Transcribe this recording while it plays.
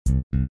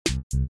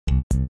It's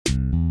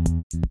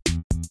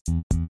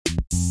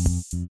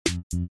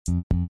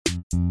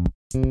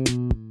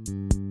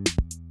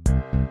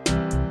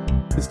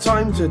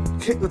time to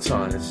kick the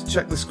tyres,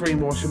 check the screen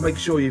wash, and make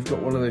sure you've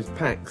got one of those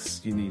packs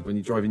you need when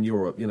you drive in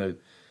Europe, you know,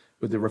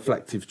 with the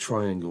reflective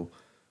triangle.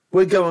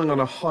 We're going on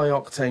a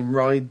high-octane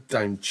ride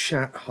down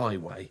Chat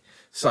Highway,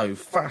 so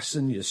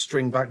fasten your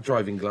string-back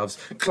driving gloves,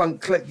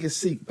 click your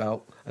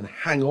seatbelt, and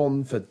hang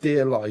on for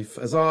dear life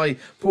as I,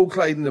 Paul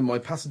Claydon, and my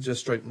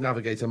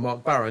passenger-stroke-navigator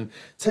Mark Barron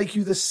take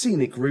you the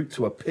scenic route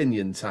to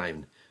Opinion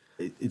Town.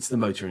 It's the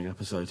motoring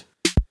episode.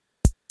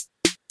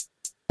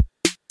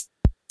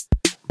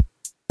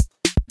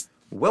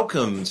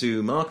 Welcome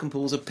to Mark and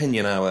Paul's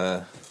Opinion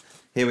Hour.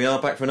 Here we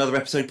are, back for another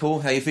episode. Paul,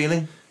 how are you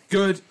feeling?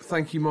 Good,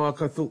 thank you,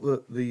 Mark. I thought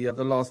that the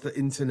last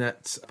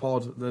internet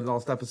pod, the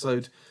last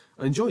episode,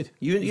 I enjoyed.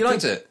 You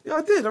liked it? Yeah,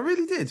 I did. I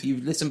really did. You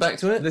listened back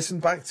to it?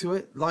 Listened back to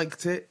it,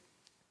 liked it.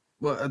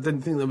 Well, I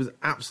didn't think there was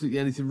absolutely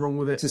anything wrong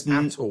with it Just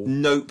at all.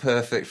 Note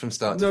perfect from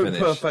start to finish.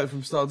 Note perfect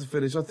from start to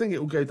finish. I think it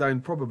will go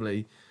down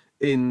probably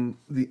in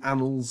the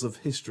annals of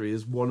history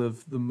as one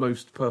of the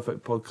most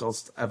perfect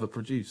podcasts ever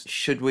produced.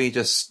 Should we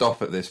just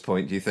stop at this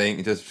point, do you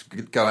think?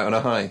 Just go out on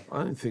a high?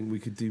 I don't think we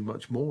could do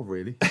much more,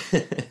 really.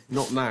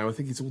 Not now. I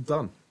think it's all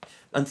done.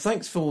 And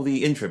thanks for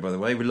the intro, by the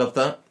way. We love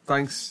that.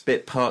 Thanks.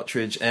 Bit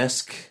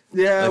Partridge-esque.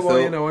 Yeah, well,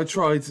 you know, I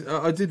tried.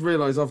 I did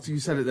realise after you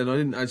said it then, I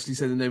didn't actually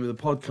say the name of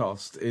the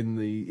podcast in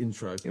the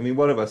intro. I mean,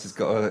 one of us has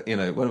got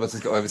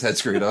to have his head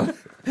screwed on.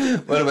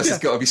 One of us has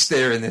got to be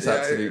steering this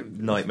absolute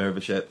nightmare of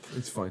a ship.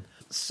 It's fine.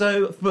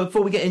 So,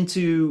 before we get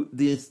into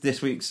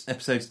this week's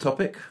episode's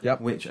topic,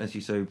 Yep. which, as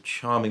you so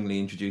charmingly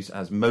introduced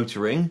as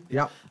motoring,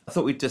 Yep. I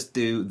thought we'd just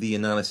do the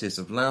analysis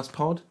of last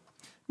pod.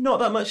 Not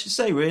that much to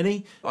say,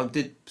 really. I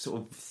did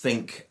sort of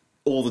think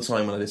all the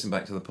time when I listen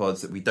back to the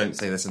pods that we don't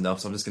say this enough,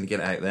 so I'm just going to get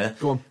it out there.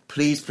 Go on.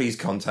 Please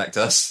contact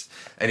us.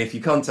 And if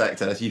you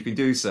contact us, you can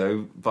do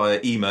so via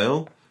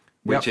email,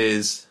 which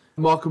is...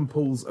 Mark and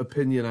Paul's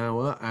Opinion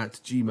Hour at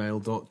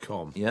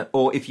gmail.com. Yeah,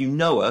 or if you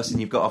know us and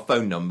you've got our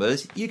phone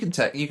numbers, you can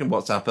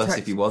WhatsApp us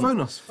if you want.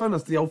 Phone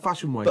us the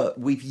old-fashioned way. But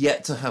we've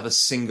yet to have a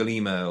single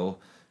email,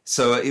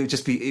 so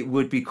it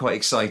would be quite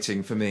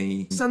exciting for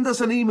me. Send us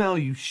an email,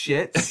 you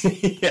shit.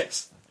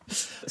 Yes.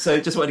 So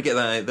just wanted to get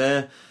that out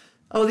there.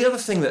 Oh, the other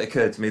thing that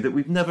occurred to me that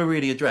we've never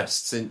really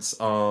addressed since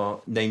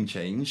our name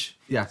change,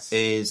 Yes.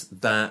 is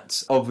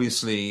that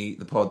obviously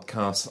the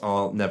podcasts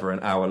are never an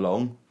hour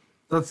long.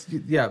 That's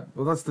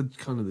the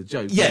kind of the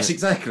joke. Yes, isn't it?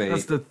 exactly.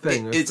 That's the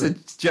thing. It's a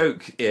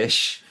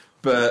joke-ish,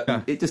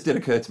 but it just did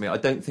occur to me. I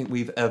don't think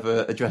we've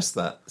ever addressed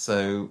that.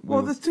 So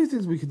Well, there's two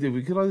things we could do.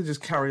 We could either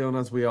just carry on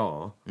as we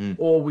are,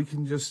 or we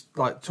can just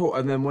like talk,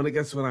 and then when it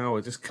gets to an hour,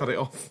 just cut it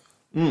off.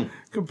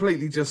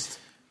 Completely just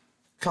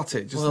cut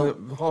it, just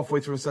halfway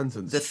through a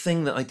sentence. the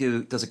thing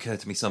that does occur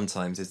to me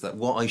sometimes is that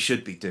what I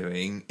should be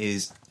doing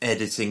is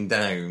editing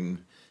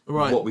down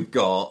what we've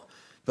got,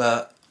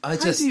 but How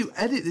do you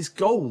edit this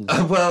gold?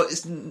 well,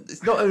 it's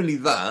not only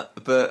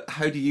that, but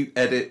how do you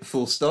edit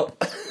full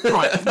stop?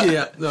 Right,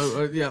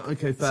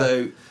 okay, fair.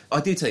 So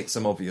I do take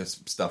some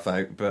obvious stuff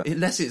out, but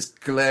unless it's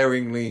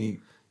glaringly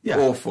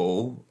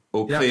awful,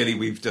 or clearly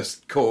we've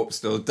just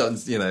corpsed or done,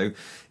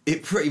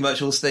 it pretty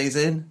much all stays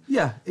in.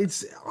 Yeah,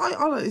 it's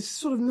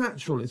sort of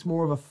natural. It's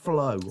more of a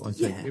flow, I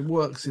think. Yeah. It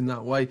works in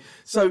that way.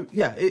 So,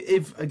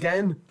 if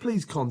again,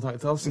 please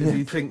contact us if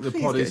you think the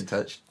pod get is in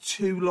touch.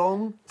 too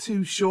long,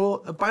 too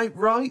short, about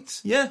right.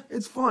 Yeah.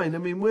 It's fine. I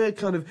mean, we've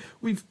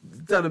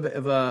done a bit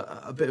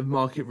of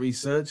market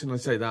research, and I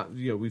say that,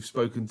 we've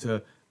spoken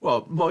to,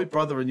 well, my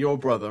brother and your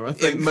brother, I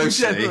think.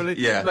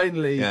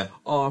 Mainly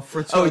our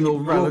fraternal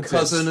relatives. Your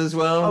cousin as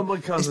well. Oh, my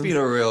cousin. It's been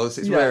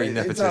it's very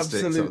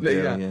nepotistic sort of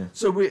deal. Yeah.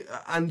 So we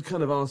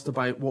kind of asked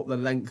about what the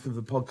length of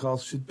the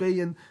podcast should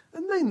be, and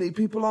mainly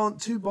people aren't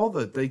too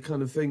bothered. They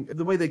kind of think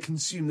the way they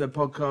consume their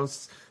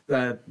podcasts,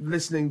 they're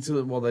listening to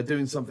them while they're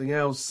doing something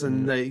else,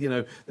 and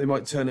they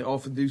might turn it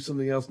off and do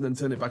something else and then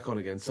turn it back on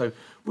again. So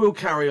we'll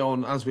carry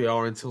on as we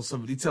are until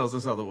somebody tells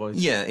us otherwise.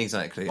 Yeah,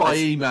 exactly. By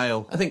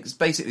email. I think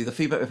basically the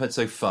feedback we've had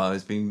so far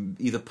has been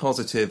either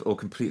positive or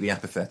completely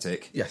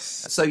apathetic. Yes.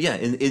 So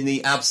in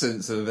the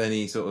absence of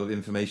any sort of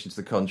information to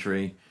the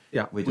contrary,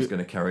 we're just going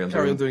to carry on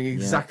doing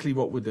exactly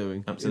what we're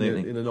doing.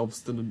 Absolutely. In an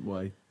obstinate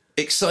way.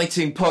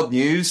 Exciting pod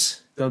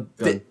news. Dun,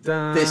 dun,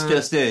 dun. This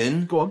just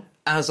in. Go on.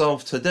 As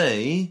of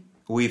today,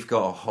 we've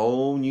got a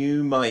whole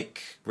new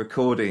mic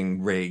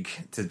recording rig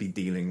to be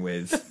dealing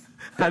with.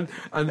 and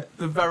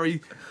the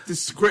very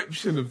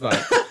description of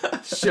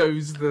that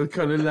shows the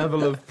kind of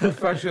level of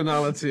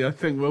professionality I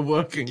think we're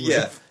working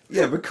with.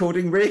 Yeah,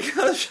 recording rig.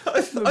 I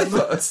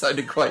thought it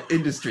sounded quite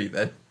industry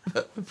then,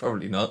 but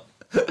probably not.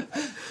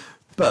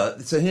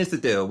 But so here's the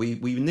deal: we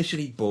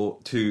initially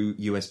bought 2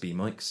 USB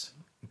mics.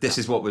 This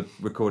is what we're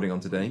recording on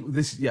today. Absolutely.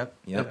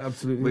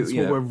 This is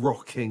what we're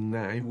rocking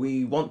now.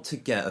 We want to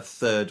get a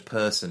third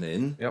person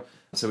in. Yep.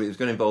 So it was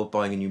going to involve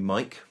buying a new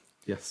mic.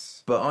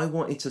 Yes. But I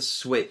wanted to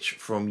switch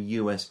from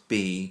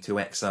USB to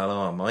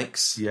XLR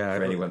mics. Yeah.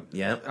 For anyone.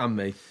 Yeah. And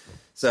me.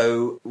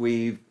 So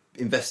we've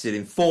invested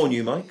in 4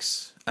 new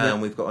mics. And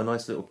Yeah. we've got a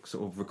nice little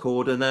sort of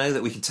recorder now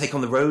that we can take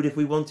on the road if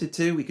we wanted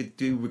to. We could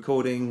do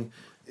recording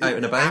out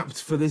and about.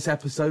 Apt for this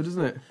episode,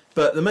 isn't it?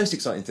 But the most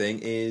exciting thing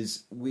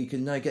is we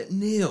can now get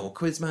Neil,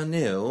 Quizman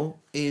Neil,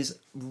 is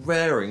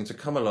raring to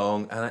come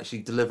along and actually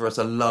deliver us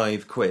a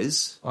live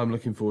quiz. I'm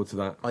looking forward to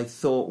that. I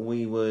thought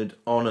we would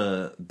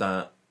honour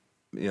that,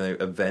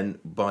 event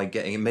by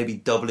getting maybe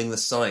doubling the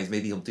size.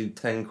 Maybe he'll do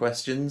 10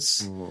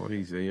 questions. Oh,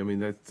 easy. I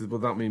mean, will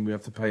that mean we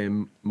have to pay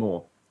him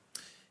more?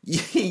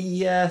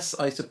 Yes,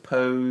 I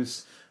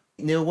suppose.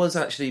 Neil was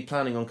actually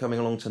planning on coming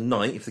along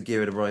tonight if the gear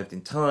had arrived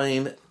in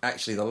time.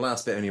 Actually, the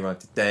last bit only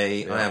arrived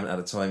today. Yeah. I haven't had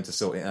the time to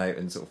sort it out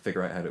and sort of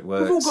figure out how it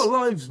works. We've all got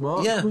lives,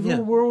 Mark. Yeah, yeah.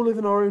 We're all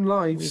living our own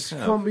lives. We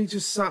have. Can't be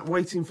just sat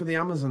waiting for the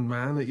Amazon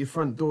man at your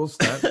front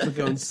doorstep to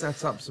go and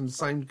set up some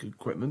sound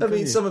equipment. I can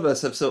mean, you? some of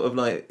us have sort of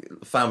like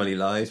family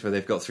lives where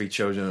they've got 3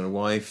 children and a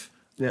wife.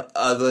 Yeah.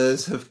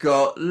 Others have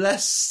got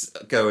less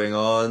going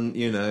on,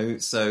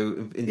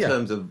 so in Yeah.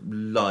 terms of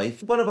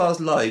life, one of our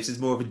lives is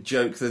more of a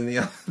joke than the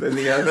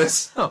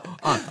others. Oh,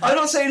 I'm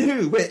not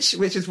saying which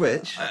is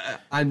which.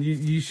 and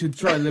you should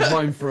try and live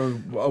mine for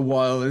a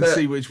while and But-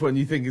 see which one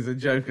you think is a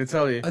joke, I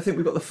tell you. I think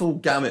we've got the full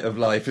gamut of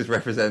life is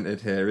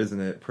represented here, isn't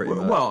it? Pretty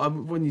much. Well,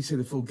 when you say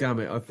the full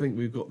gamut, I think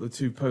we've got the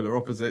 2 polar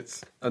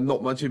opposites and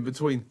not much in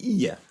between.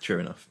 Yeah, true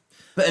enough.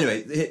 But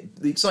anyway,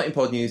 the exciting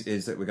pod news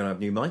is that we're going to have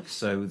new mics,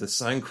 so the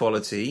sound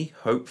quality,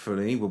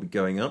 hopefully, will be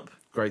going up.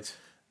 Great.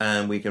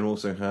 And we can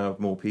also have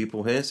more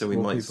people here, so we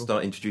More might people.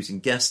 start introducing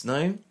guests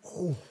now.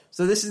 Oh.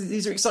 So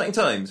these are exciting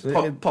times,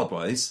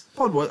 pod-wise.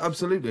 Pod,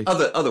 absolutely.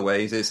 Other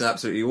ways, it's an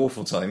absolutely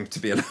awful time to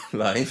be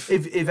alive.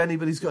 If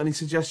anybody's got any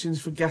suggestions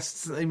for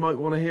guests that they might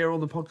want to hear on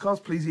the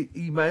podcast, please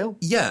email.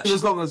 Yeah.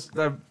 As long as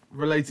they're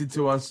related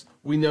to us,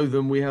 we know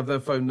them, we have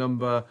their phone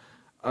number,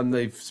 and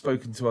they've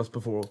spoken to us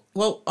before.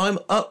 Well, I'm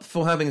up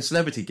for having a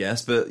celebrity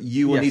guest, but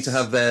you will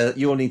Yes.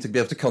 you will need to be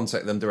able to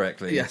contact them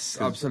directly. Yes,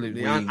 'Cause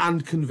absolutely. we-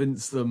 And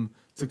convince them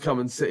to come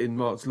and sit in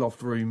Mark's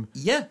loft room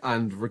Yeah.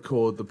 and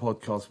record the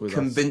podcast with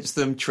Convince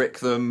them, trick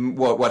them,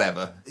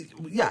 whatever. us.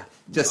 Yeah,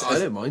 Just I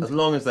as, don't mind. as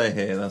long as they're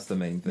here, that's the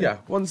main thing. Yeah,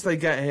 once they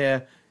get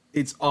here,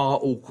 it's our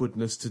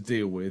awkwardness to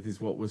deal with,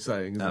 is what we're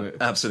saying, isn't it?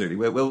 Absolutely.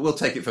 We'll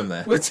take it from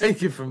there. We'll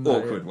take it from there.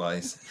 Awkward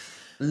wise.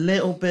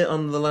 Little bit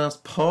on the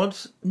last pod,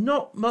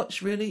 not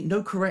much really.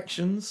 No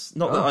corrections,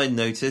 not that I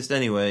noticed.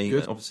 Anyway,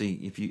 Good. obviously,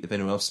 if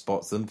anyone else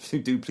spots them,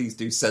 please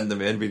do send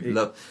them in. We'd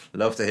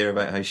love to hear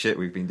about how shit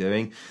we've been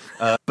doing.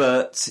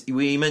 But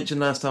we mentioned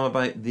last time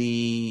about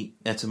the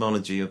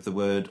etymology of the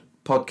word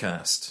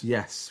podcast.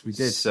 Yes, we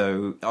did.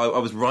 So I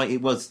was right.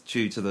 It was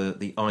due to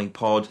the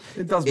iPod.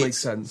 It does make It's-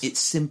 sense.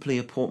 It's simply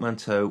a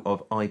portmanteau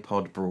of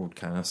iPod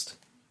broadcast.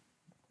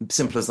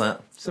 Simple as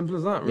that. Simple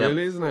as that, Yep.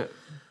 really, isn't it?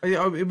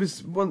 It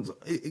was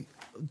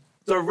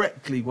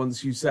directly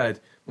once you said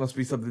must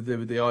be something to do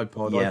with the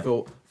iPod. I Yeah.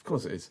 thought, of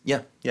course it is.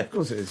 Yeah. Of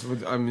course it is.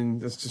 I mean,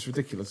 that's just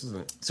ridiculous, isn't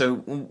it? So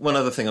one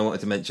other thing I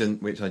wanted to mention,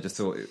 which I just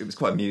thought it was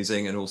quite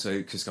amusing, and also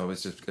because I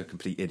was just a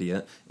complete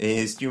idiot,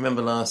 is do you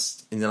remember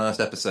in the last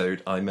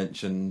episode I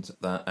mentioned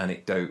that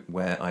anecdote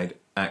where I'd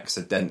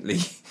accidentally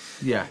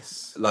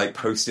Yes.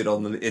 posted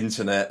on the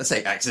internet? I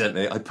say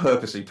accidentally, I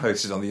purposely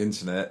posted on the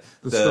internet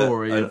The that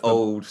story an of the-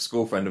 old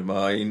school friend of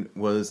mine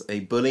was a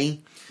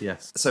bully.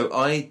 Yes. So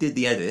I did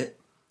the edit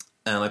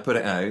and I put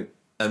it out,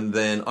 and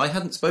then I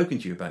hadn't spoken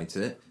to you about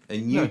it,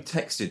 and you No.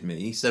 texted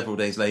me several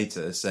days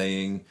later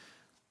saying,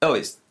 "Oh,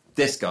 it's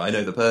this guy, I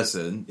know the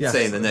person," Yes,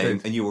 saying the I name,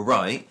 did. and you were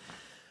right.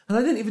 And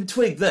I didn't even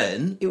twig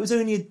then. It was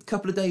only a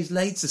couple of days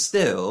later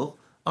still.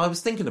 I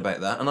was thinking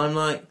about that, and I'm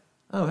like,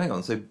 oh, hang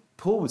on, so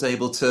Paul was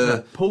able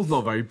to... Paul's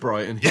not very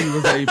bright, and he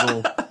was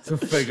able to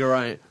figure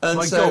out. And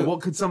My so- God, what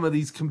could some of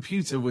these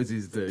computer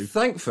whizzes do?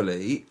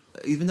 Thankfully,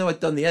 even though I'd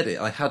done the edit,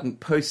 I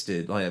hadn't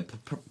posted,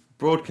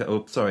 broadcast,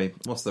 oh, sorry,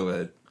 what's the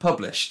word?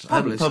 Published. I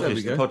hadn't Published, there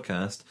published we the go.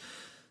 podcast.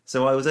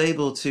 So I was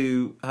able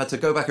to, I had to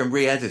go back and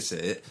re-edit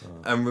it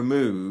and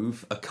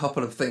remove a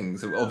couple of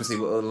things that obviously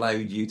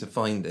allowed you to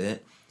find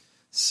it.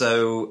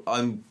 So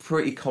I'm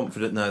pretty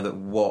confident now that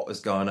what has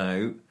gone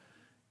out,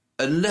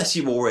 unless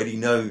you already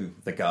know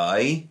the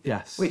guy,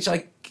 Yes. which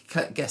I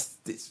guess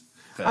it's...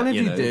 And if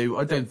you know. do,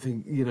 I don't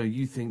think,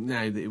 you think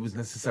now that it was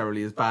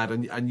necessarily as bad,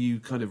 and you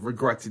kind of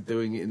regretted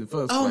doing it in the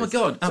first place. Oh my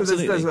God, So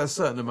absolutely. there's a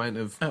certain amount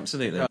of,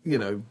 Absolutely.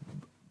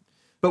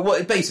 But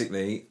what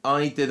basically,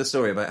 I did a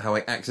story about how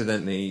I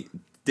accidentally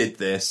did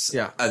this,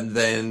 Yeah. and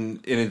then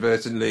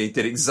inadvertently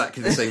did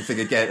exactly the same thing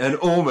again, and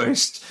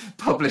almost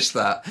published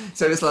that.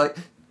 So it's like,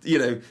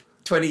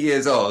 20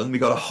 years on, we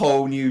got a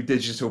whole new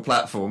digital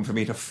platform for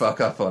me to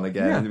fuck up on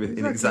again Yeah,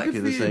 in exactly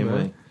Good the for you, same man.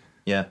 way.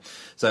 Yeah.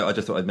 So I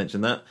just thought I'd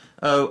mention that.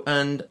 Oh,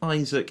 and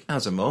Isaac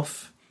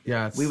Asimov.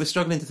 yes. We were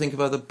struggling to think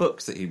of other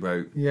books that he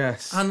wrote.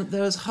 Yes. And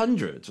there was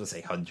hundreds, I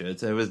say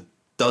hundreds, there was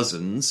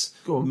dozens,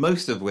 Go on.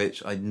 most of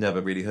which I'd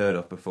never really heard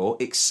of before,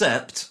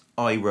 except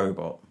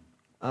iRobot.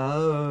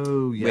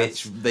 Oh,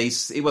 yes.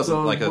 Which it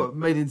wasn't like a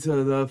made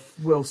into the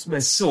Will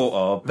Smith sort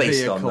of based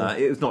vehicle. on that.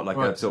 It was not like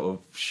a sort of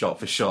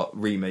shot-for-shot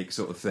remake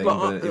sort of thing,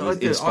 but it was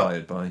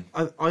inspired by.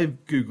 I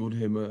googled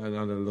him and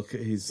had a look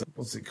at his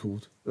what's it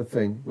called? The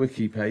thing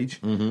wiki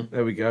page. Mm-hmm.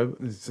 There we go.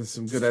 There's just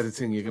some good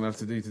editing you're gonna have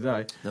to do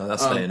today. No,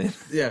 that's staying in.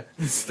 Yeah,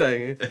 it's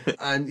staying in.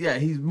 And yeah,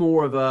 he's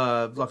more of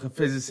a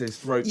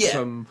physicist. Wrote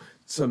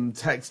some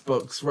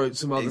textbooks, wrote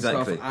some other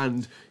stuff,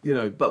 and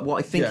But what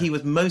I think he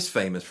was most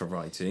famous for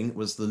writing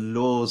was the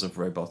laws of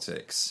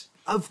robotics.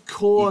 Of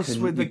course,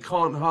 you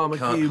can't harm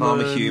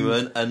a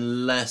human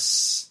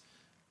unless,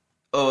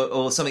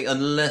 or something,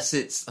 unless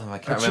it's I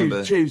can't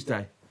remember.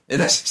 Tuesday.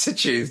 Unless it's a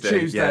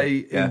Tuesday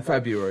in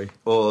February,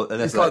 or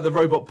unless it's like the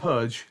robot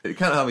purge. It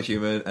can't harm a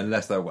human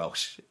unless they're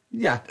Welsh.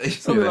 Yeah,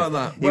 something like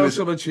that. Welsh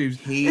on a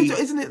Tuesday.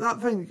 Isn't it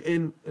that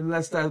thing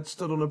unless they're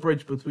stood on a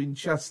bridge between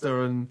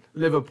Chester and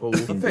Liverpool? I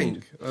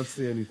think that's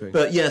the only thing.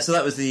 But yeah, so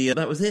that was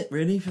it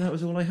really. That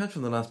was all I had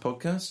from the last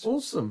podcast.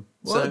 Awesome.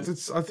 Well,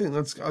 I think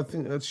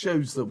that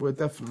shows that we're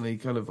definitely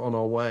kind of on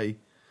our way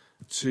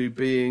to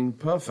being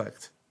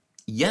perfect.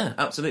 Yeah,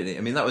 absolutely.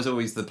 I mean, that was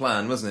always the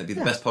plan, wasn't it? Be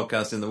the best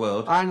podcast in the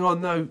world. Hang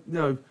on,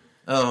 no.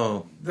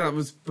 Oh, that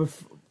was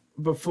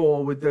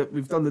before we've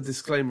done the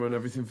disclaimer and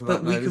everything for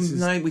that.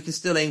 But we can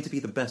still aim to be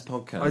the best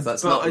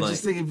podcast. I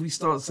just think if we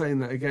start saying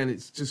that again,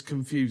 it's just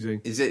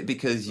confusing. Is it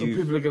because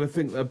people are going to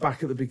think they're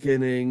back at the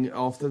beginning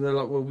after they're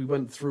like, well, we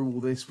went through all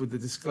this with the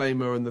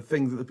disclaimer and the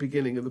things at the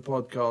beginning of the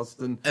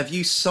podcast. And have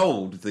you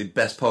sold the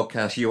best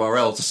podcast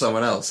URL to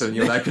someone else, and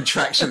you're now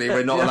contractually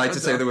we're not allowed to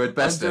say the word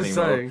best anymore?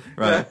 Saying,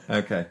 right? Yeah.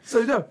 Okay.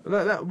 So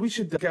no, we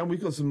should.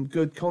 We've got some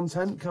good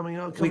content coming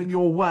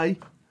your way.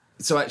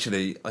 So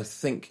actually, I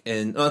think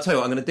I'll tell you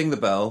what, I'm going to ding the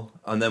bell,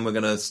 and then we're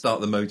going to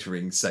start the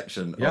motoring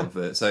section of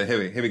it. So here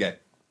we go.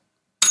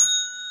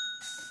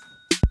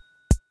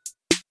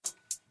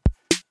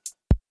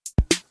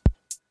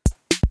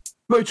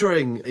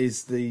 Motoring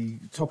is the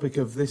topic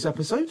of this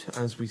episode,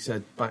 as we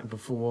said back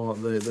before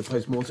the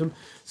post-mortem.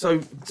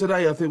 So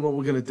today I think what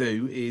we're going to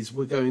do is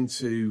we're going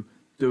to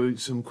do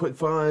some quick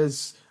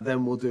fires,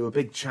 then we'll do a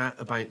big chat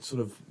about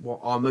sort of what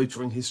our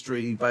motoring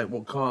history, about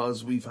what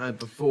cars we've had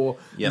before,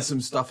 and some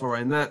stuff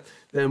around that.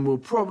 Then we'll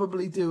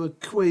probably do a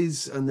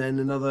quiz and then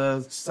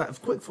another set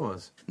of quick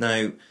fires.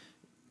 Now,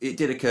 it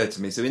did occur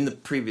to me, so in the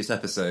previous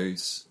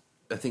episodes,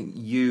 I think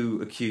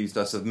you accused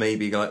us of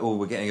maybe like,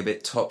 we're getting a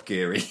bit Top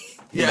Geary.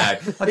 I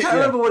can't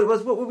remember what it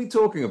was. What were we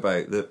talking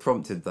about that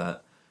prompted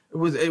that?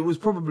 It was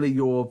probably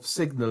your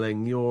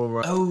signalling,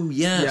 your and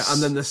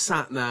then the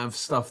sat nav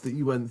stuff that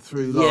you went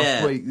through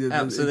last week.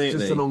 Absolutely, it's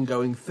just an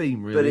ongoing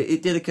theme, really. But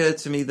it did occur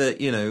to me that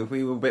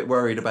we were a bit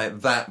worried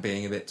about that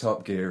being a bit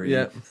Top Geary.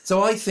 Yeah.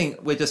 So I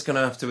think we're just going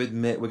to have to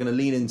admit we're going to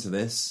lean into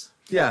this.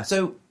 Yeah.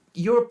 So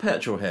you're a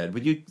petrol head.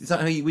 Would you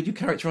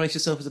characterise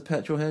yourself as a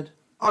petrol head?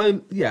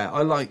 I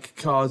like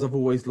cars. I've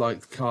always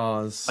liked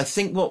cars. I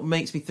think what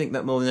makes me think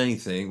that more than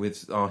anything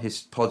with our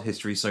pod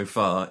history so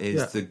far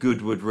is the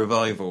Goodwood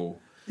revival.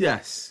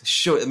 Yes.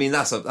 Sure. I mean,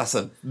 that's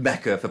a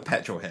mecca for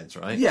petrol heads,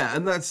 right? Yeah,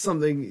 and that's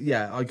something,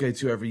 I go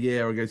to every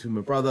year. I go to with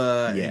my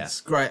brother. Yeah.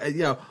 It's great.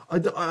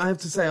 I have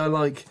to say I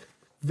like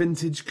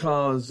vintage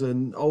cars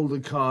and older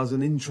cars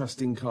and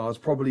interesting cars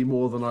probably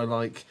more than I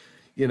like,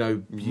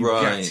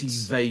 Bugatti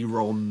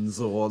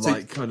Veyrons or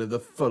kind of the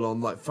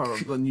full-on,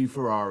 the new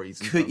Ferraris.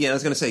 I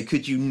was going to say,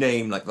 could you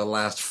name, the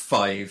last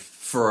 5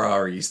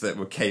 Ferraris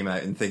that came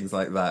out and things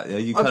like that? Do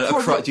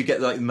you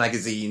get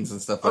magazines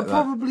and stuff like that?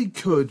 I probably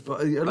could,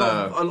 but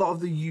a lot of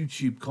the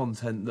YouTube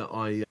content that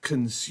I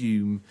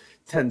consume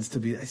tends to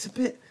be it's a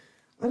bit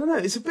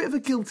of a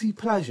guilty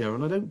pleasure,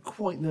 and I don't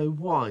quite know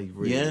why.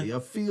 Really, I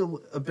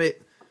feel a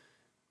bit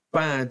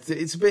bad.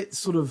 It's a bit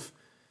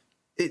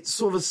it's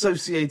sort of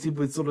associated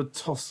with sort of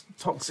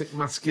toxic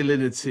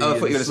masculinity. Oh, I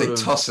thought you were going to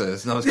say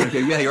tossers, and I was going to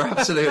go, yeah, you're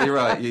absolutely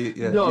right. You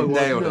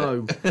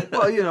nailed it.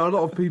 Well, a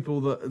lot of people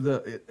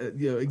that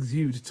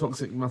exude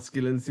toxic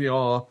masculinity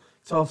are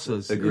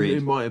tossers. Agreed.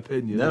 In my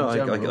opinion. No,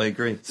 I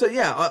agree. So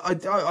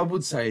I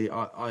would say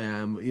I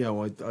am.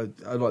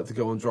 I like to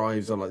go on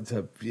drives. I like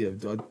to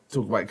I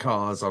talk about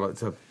cars. I like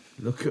to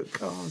look at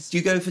cars. Do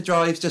you go for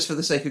drives just for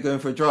the sake of going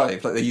for a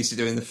drive, like they used to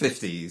do in the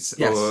 50s?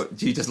 Yes. Or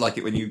do you just like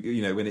it when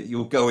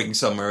you're going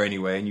somewhere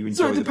anyway and you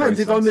enjoy it? So it depends.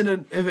 If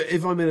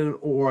I'm in an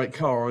all right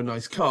car or a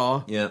nice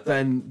car,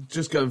 then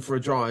just going for a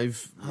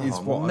drive is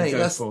what I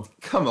go for.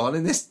 Come on,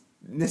 in this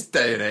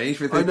day and age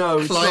with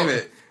the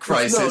climate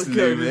crisis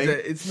looming,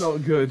 it's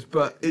not good.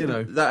 But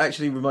that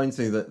actually reminds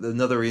me that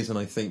another reason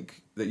I think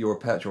that you're a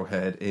petrol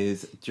head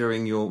is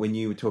when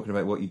you were talking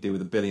about what you do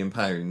with £1 billion,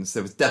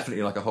 there was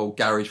definitely a whole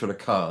garage full of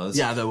cars.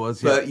 Yeah, there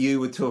was. But you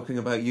were talking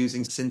about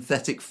using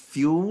synthetic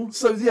fuel.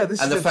 So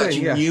this and is the fact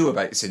you knew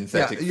about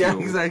synthetic fuel. Yeah,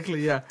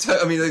 exactly. Yeah.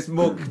 There's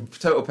more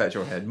total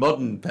petrol head,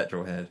 modern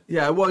petrol head.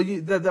 Yeah, well,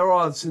 there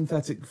are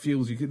synthetic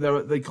fuels.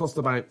 They cost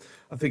about,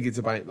 I think it's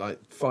about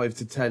 5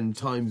 to 10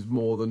 times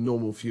more than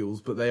normal fuels,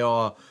 but they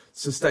are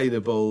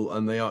sustainable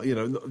and they are, at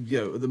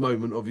the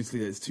moment,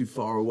 obviously, it's too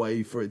far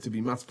away for it to be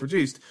mass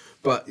produced.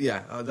 But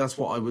yeah, that's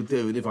what I would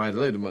do. And if I had a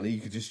load of money, you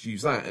could just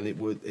use that, and it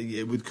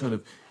would kind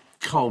of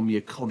calm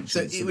your So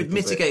conscience. it would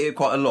mitigate it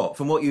quite a lot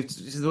from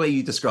the way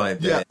you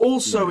described Yeah. it.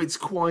 Also, it's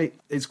quite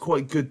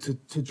good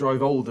to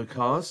drive older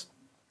cars.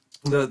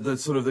 The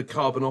sort of the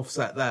carbon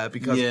offset there,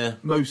 because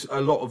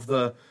a lot of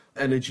the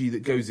energy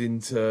that goes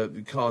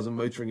into cars and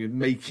motoring is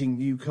making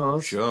new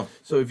cars. Sure.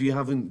 So if you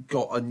haven't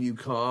got a new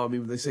car, I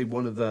mean, they say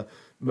one of the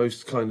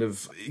most kind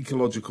of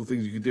ecological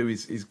things you could do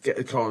is get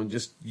a car and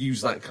just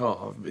use that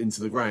car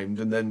into the ground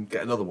and then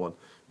get another one,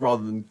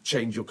 rather than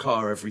change your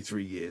car every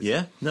 3 years.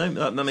 Yeah, no,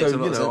 that makes a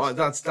lot of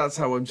sense. That's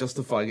how I'm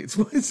justifying it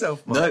to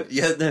myself, Mark.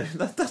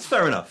 That's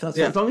fair enough.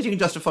 As long as you can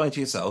justify it to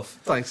yourself,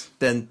 Thanks.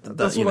 Then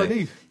That's what I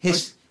need.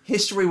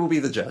 History will be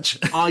the judge.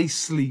 I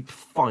sleep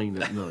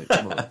fine at night,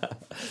 Mark.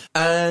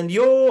 And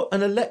you're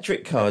an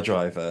electric car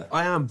driver.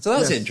 I am. So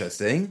that's yes.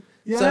 interesting.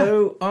 Yeah.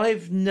 So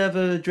I've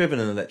never driven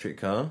an electric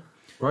car.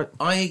 Right.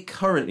 I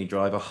currently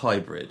drive a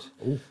hybrid.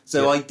 Ooh,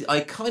 so I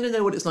kind of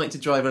know what it's like to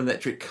drive an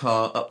electric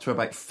car up to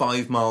about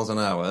 5 miles an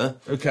hour.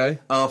 Okay.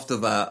 After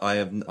that, I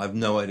have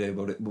no idea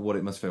what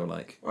it must feel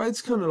like. Well,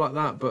 it's kind of like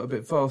that, but a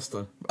bit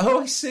faster.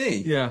 Oh, I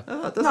see. Yeah.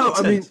 Oh, that does make sense.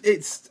 I mean,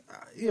 it's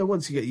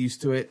once you get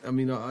used to it. I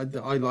mean, I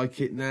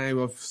like it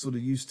now. I've sort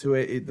of used to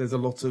it. There's a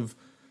lot of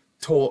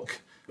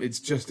torque.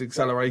 It's just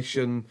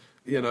acceleration,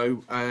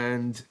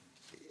 and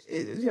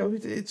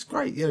it's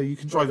great. You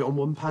can drive it on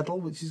one pedal,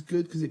 which is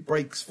good because it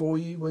brakes for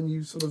you when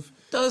you sort of.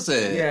 Does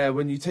it? Yeah,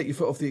 when you take your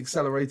foot off the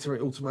accelerator,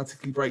 it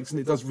automatically brakes, and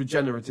it does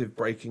regenerative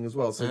braking as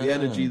well. So the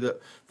energy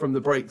that from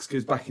the brakes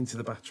goes back into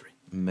the battery.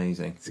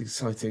 Amazing. It's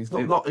exciting. It's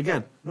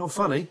not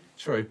funny.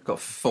 True. Got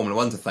Formula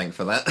One to thank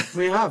for that.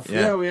 We have.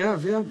 Yeah, we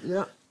have.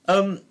 Yeah.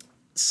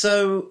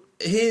 So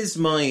here's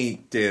my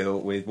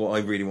deal with what I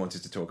really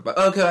wanted to talk about.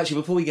 Okay,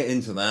 actually, before we get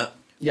into that,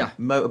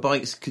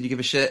 motorbikes. Could you give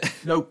a shit?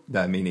 Nope.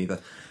 No, me neither.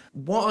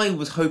 What I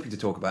was hoping to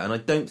talk about, and I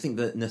don't think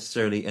that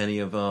necessarily any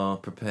of our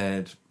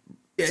prepared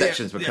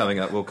sections we're coming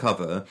up will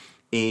cover,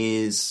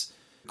 is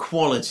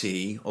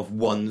quality of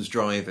one's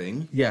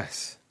driving.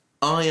 Yes.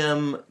 I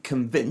am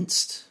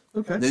convinced.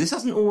 Okay. Now, this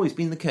hasn't always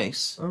been the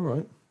case. All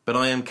right. But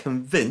I am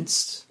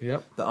convinced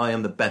that I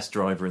am the best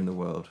driver in the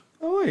world.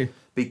 Oh, are you?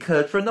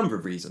 Because for a number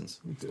of reasons.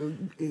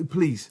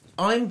 Please.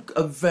 I'm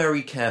a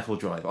very careful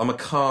driver. I'm a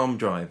calm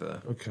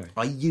driver. Okay.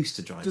 I used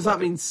to drive. Does that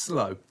mean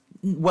slow?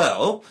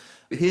 Well,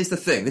 here's the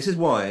thing. This is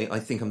why I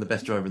think I'm the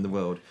best driver in the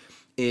world.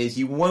 Is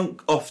you won't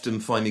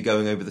often find me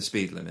going over the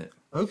speed limit.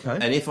 Okay.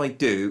 And if I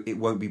do, it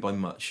won't be by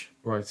much.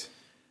 Right.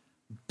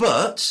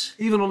 But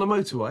even on a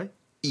motorway?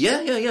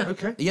 Yeah.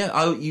 Okay. Yeah,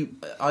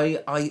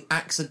 I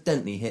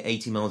accidentally hit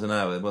 80 miles an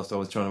hour whilst I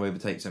was trying to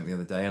overtake something the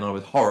other day, and I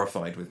was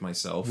horrified with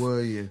myself.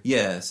 Were you?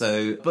 Yeah,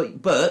 so...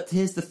 But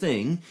here's the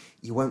thing.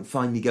 You won't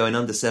find me going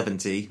under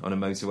 70 on a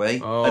motorway,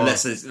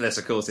 unless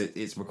of course,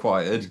 it's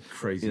required. You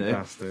crazy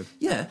bastard.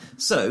 Yeah,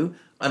 so...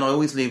 And I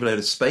always leave a load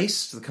of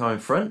space for the car in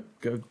front.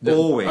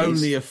 Always.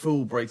 Only a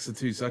fool breaks the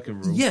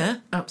 2-second rule. Yeah,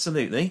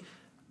 absolutely.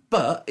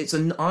 But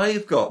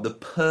I've got the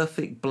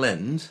perfect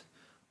blend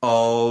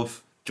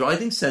of...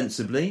 driving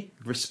sensibly,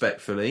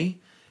 respectfully,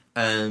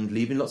 and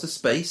leaving lots of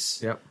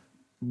space. Yep.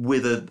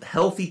 With a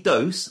healthy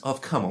dose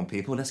of, come on,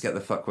 people, let's get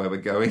the fuck where we're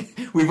going.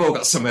 We've all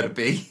got somewhere to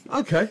be.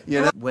 Okay.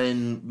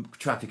 When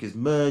traffic is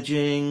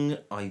merging,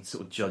 I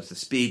sort of judge the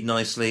speed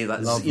nicely.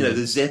 That's, Lovely.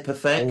 The zip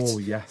effect. Oh,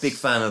 yes. Big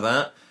fan of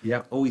that.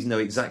 Yeah. Always know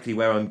exactly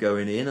where I'm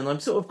going in, and I'm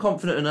sort of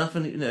confident enough,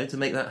 to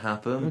make that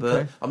happen.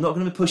 But I'm not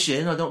going to push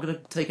in. I'm not going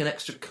to take an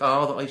extra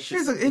car that I should.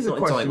 Here's a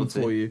question to.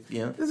 for you.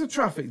 Yeah. There's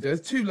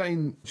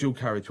 2-lane dual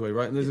carriageway,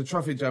 right? And there's a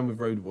traffic jam with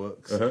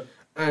roadworks. Uh-huh.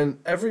 And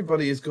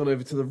everybody has gone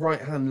over to the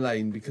right-hand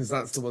lane because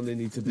that's the one they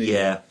need to be.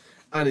 Yeah.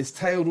 And it's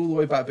tailed all the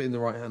way back, but in the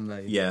right-hand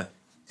lane. Yeah.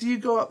 Do you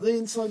go up the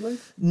inside lane?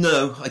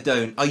 No, I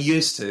don't. I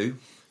used to.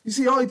 You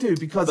see, I do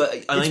because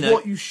it's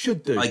what you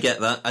should do. I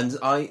get that, and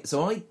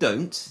I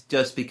don't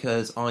just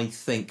because I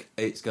think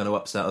it's going to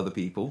upset other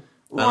people.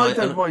 Well, I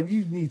don't mind.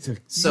 You need to.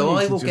 So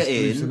I will get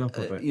in, up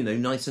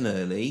nice and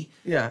early.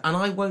 Yeah, and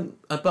I won't.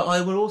 But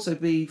I will also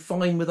be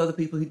fine with other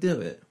people who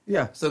do it.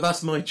 Yeah. So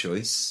that's my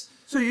choice.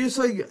 So you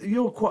say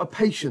you're quite a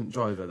patient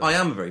driver, then? I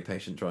am a very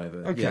patient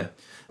driver. Okay. Yeah.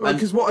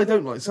 Because what I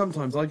don't like,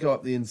 sometimes I go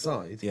up the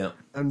inside,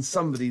 and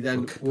somebody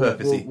then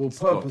will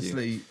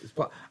purposely,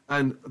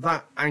 and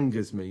that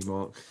angers me,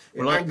 Mark.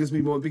 It angers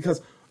me more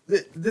because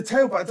the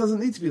tailback doesn't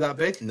need to be that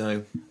big.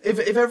 No. If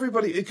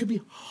everybody, it could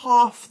be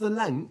half the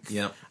length.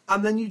 Yeah.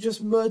 And then you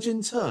just merge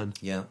in turn.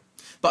 Yeah.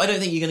 But I don't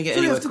think you're going to get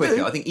anywhere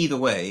quicker. I think either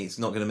way, it's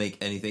not going to make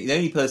anything. The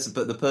only person,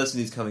 but the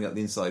person who's coming up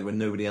the inside when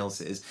nobody else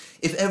is.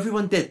 If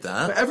everyone did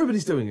that, but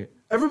everybody's doing it.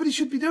 Everybody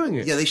should be doing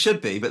it. Yeah, they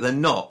should be, but they're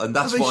not, and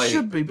that's why they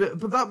should be.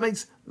 But that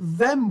makes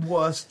them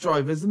worse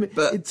drivers than me.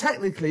 But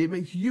technically, it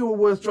makes you a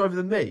worse driver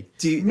than me.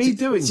 Doing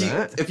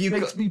that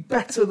makes me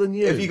better than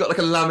you. Have you got like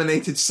a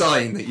laminated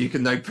sign that you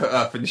can now put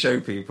up and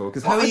show people?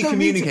 Because how are you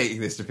communicating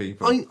this to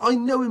people? I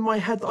know in my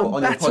head that I'm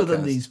better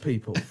than these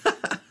people.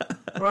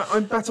 Right,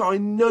 I'm better. I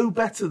know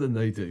better than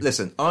they do.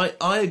 Listen, I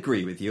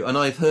agree with you, and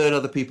I've heard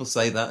other people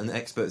say that, and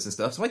experts and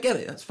stuff, so I get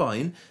it, that's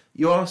fine.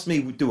 You ask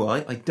me, do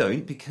I? I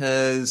don't,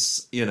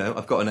 because,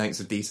 I've got an ounce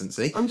of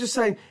decency. I'm just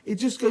saying, it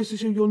just goes to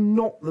show you're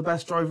not the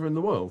best driver in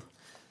the world.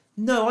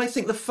 No, I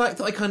think the fact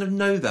that I kind of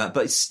know that,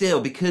 but still,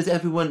 because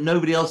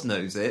nobody else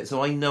knows it,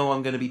 so I know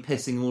I'm going to be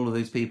pissing all of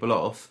those people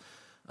off,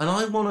 and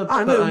I want to...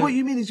 I know, what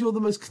you mean is you're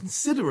the most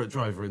considerate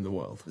driver in the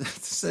world.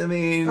 I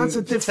mean, that's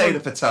a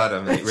different...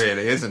 potato, mate,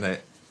 really, isn't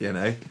it?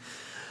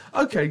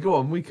 Okay, go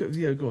on.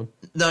 Go on.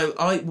 No,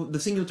 the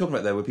thing you were talking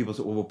about there, where people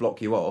sort of will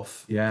block you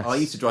off. Yes. I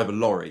used to drive a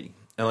lorry,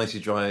 and I used to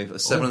drive a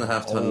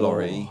 7.5-ton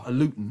lorry, a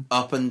Luton,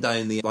 up and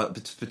down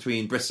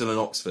between Bristol and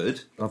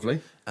Oxford.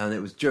 Lovely. And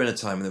it was during a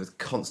time when there was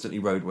constantly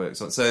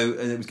roadworks on,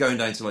 and it was going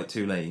down to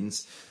 2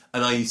 lanes,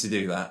 and I used to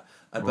do that.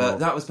 But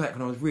that was back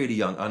when I was really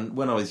young, and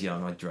when I was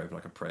young, I drove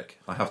like a prick.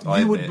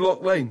 I would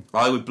block lane.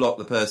 I would block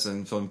the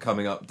person from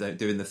coming up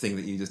doing the thing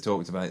that you just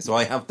talked about. So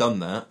I have done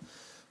that,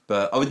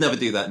 but I would never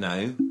do that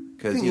now.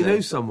 I think you know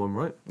someone,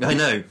 right? I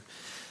know.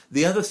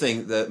 The other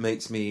thing that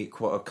makes me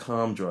quite a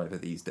calm driver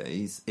these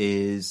days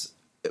is,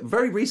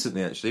 very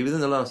recently actually, within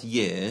the last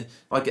year,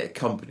 I get a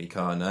company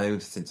car now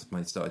since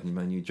I started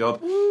my new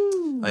job.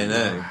 Ooh. I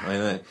know.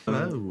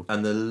 Hello.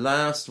 And the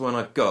last one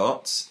I've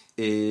got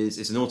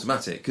it's an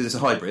automatic, because it's a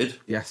hybrid.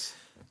 Yes.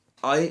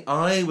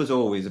 I was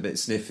always a bit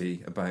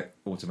sniffy about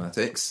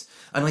automatics,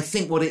 and I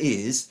think what it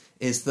is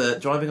that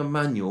driving a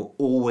manual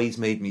always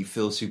made me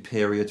feel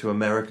superior to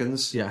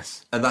Americans.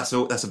 Yes. And that's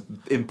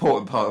an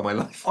important part of my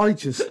life. I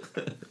just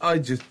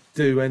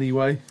do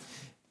anyway.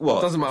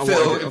 What? Doesn't matter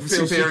feel what.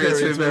 Superior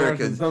to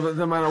Americans.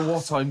 No matter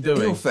what I'm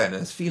doing. In all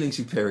fairness, feeling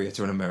superior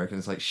to an American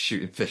is like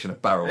shooting fish in a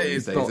barrel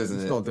these days, isn't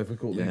it? It's not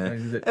difficult these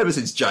days, is it? Ever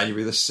since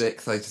January the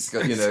 6th, I just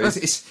got,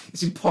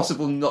 it's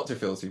impossible not to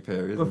feel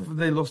superior.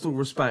 They lost all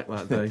respect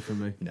that day for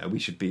me. No, we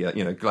should be,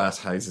 glass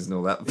houses and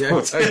all that. Yeah,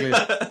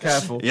 totally.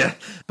 Careful. Yeah.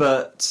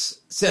 But,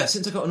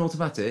 since I got an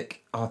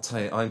automatic, I'll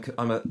tell you,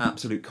 I'm an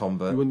absolute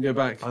convert. You wouldn't go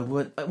back? I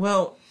would.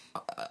 Well,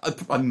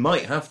 I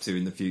might have to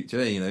in the future,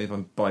 if I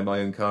buy my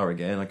own car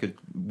again. I could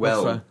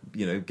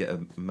get a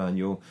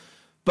manual.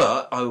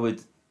 But I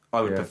would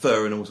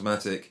prefer an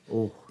automatic.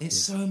 Oh, it's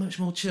so much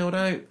more chilled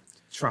out.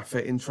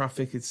 In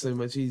traffic, it's so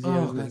much easier.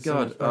 Oh, my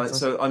God.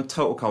 So I'm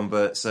total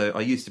convert. So I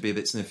used to be a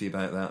bit sniffy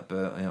about that,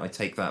 but I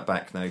take that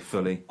back now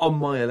fully. On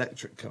my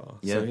electric car.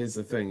 Yeah. So here's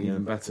the thing,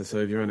 even better. So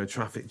if you're in a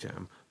traffic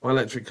jam, my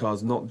electric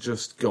car's not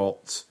just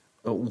got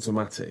an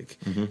automatic,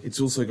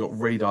 it's also got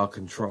radar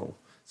control.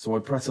 So I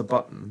press a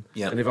button,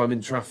 and if I'm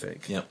in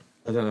traffic,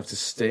 I don't have to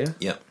steer.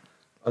 Yep.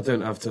 I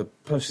don't have to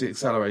push the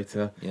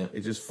accelerator. Yeah.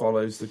 It just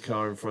follows the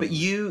car in front.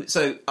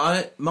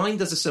 But mine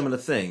does a similar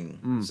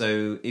thing.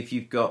 So if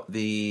you've got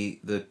the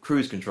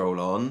cruise control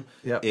on,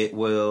 it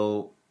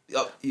will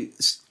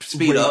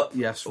speed up.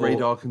 Yes,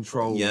 radar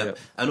control. Yeah, yep.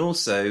 And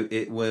also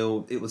it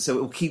will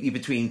keep you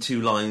between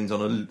 2 lines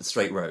on a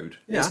straight road.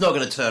 Yeah. It's not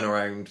going to turn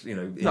around,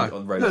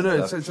 on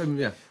roads. No.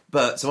 Yeah.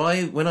 But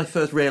when I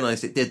first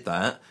realised it did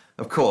that,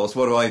 of course,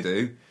 what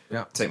do?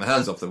 Yeah. Take my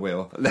hands off the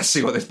wheel. Let's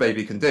see what this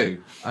baby can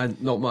do.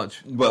 And not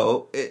much.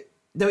 Well, it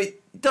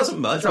doesn't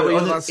much.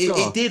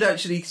 It did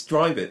actually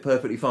drive it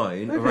perfectly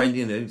fine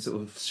around,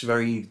 sort of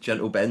very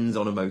gentle bends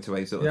on a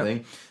motorway sort of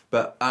thing.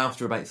 But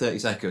after about 30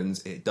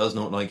 seconds, it does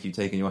not like you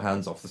taking your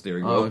hands off the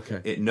steering wheel. Oh,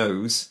 okay. It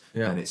knows,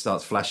 and it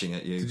starts flashing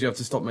at you. Did you have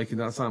to stop making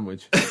that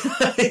sandwich?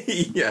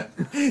 Yeah.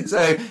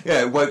 So,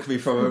 it woke me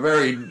from a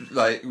very,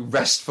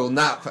 restful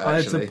nap, actually.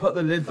 I had to put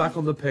the lid back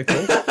on the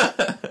pickle.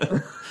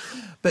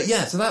 But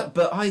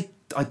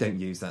I don't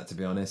use that, to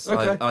be honest.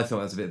 Okay. I thought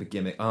that was a bit of a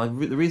gimmick. The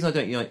reason I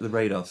don't like the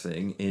radar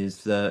thing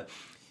is that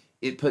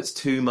it puts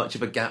too much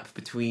of a gap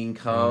between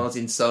cars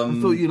in some...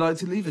 I thought you liked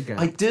to leave a gap.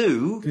 I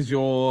do. Because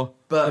you're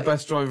the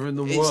best driver in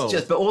the world.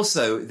 But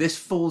also, this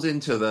falls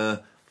into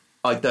the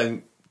I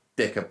don't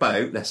dick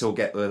about, let's all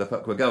get where the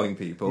fuck we're going,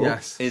 people.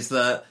 Yes. Is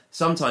that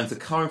sometimes the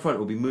car in front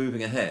will be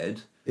moving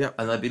ahead, and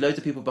there'll be loads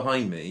of people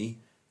behind me,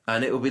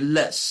 and it will be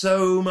let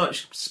so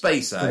much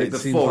space out it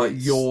before seems like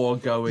you're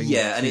going.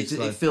 Yeah, and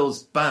it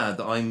feels bad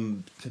that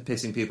I'm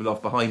pissing people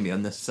off behind me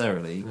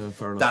unnecessarily. No,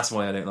 fair enough. That's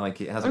why I don't like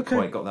it. It hasn't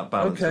quite got that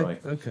balance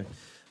right. Okay.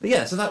 But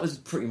yeah, so that was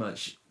pretty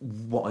much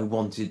what I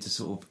wanted to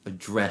sort of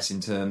address in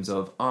terms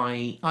of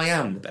I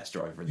am the best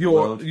driver in the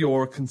world.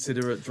 You're a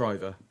considerate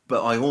driver.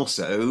 But I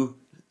also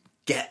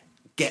get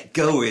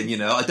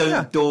going, I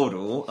don't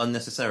dawdle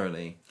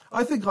unnecessarily.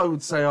 I think I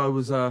would say I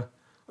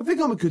think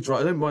I'm a good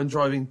driver. I don't mind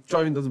driving.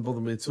 Driving doesn't bother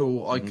me at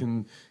all. I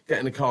can get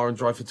in a car and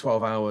drive for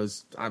 12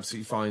 hours,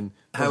 absolutely fine.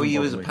 How are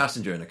you as a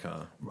passenger in a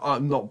car?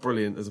 I'm not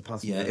brilliant as a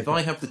passenger. Yeah, if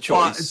I have the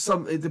choice...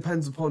 But it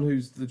depends upon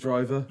who's the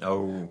driver.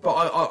 Oh,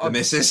 but the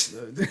missus?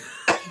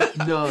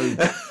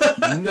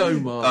 No,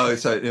 Mark. Oh,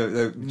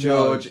 so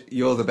George,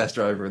 you're the best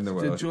driver in the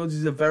world. George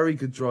is a very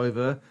good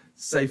driver,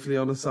 safely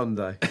on a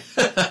Sunday,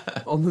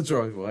 on the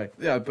driveway.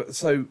 Yeah, but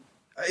so...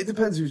 It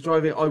depends who's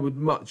driving. I would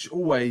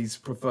always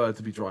prefer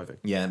to be driving.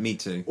 Yeah, me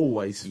too.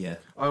 Always. Yeah.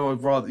 I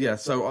would rather. Yeah.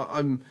 So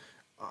I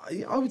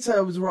would say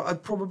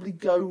I'd probably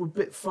go a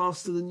bit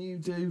faster than you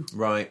do.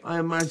 Right. I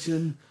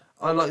imagine.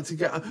 I like to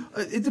get.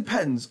 It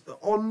depends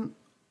on.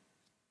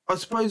 I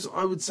suppose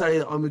I would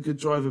say I'm a good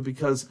driver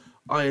because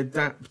I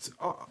adapt.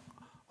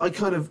 I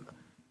kind of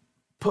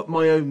put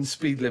my own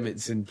speed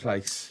limits in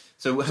place.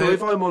 So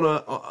if I'm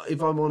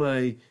on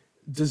a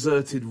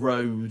deserted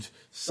road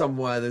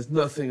somewhere, there's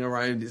nothing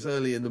around, it's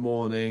early in the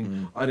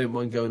morning, I don't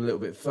mind going a little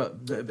bit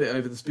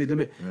over the speed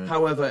limit. Right.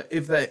 However,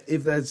 if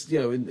there's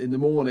in the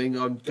morning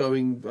I'm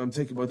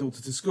taking my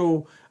daughter to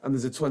school and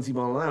there's a 20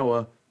 mile an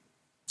hour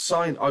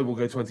sign, I will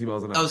go 20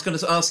 miles an hour. I was going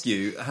to ask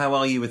you, how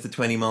are you with the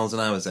 20 miles an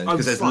hour zone?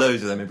 Because there's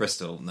loads of them in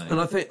Bristol now. And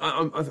I think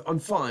I'm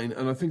fine,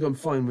 and I think I'm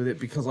fine with it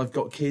because I've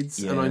got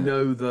kids, and I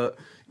know that,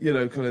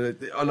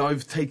 and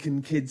I've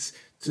taken kids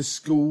to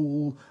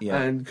school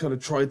and kind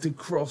of tried to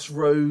cross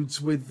roads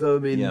with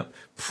them in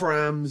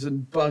prams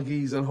and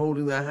buggies and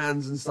holding their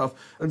hands and stuff.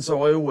 And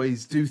so I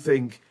always do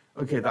think,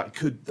 okay,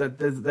 they're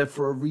there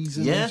for a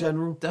reason in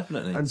general.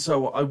 Definitely. And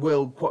so I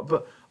will,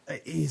 but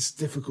it is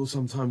difficult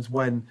sometimes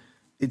when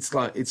it's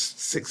like it's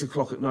 6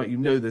 o'clock at night,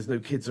 there's no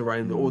kids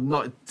around, or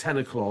not 10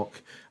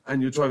 o'clock,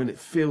 and you're driving, it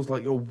feels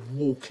like you're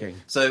walking.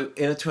 So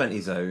in a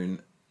 20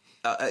 zone,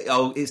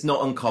 it's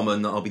not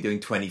uncommon that I'll be doing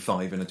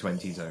 25 in a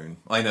 20 zone.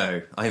 I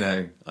know.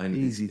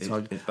 Easy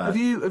time. It's bad.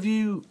 Have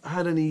you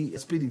had any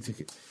speeding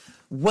tickets?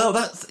 Well,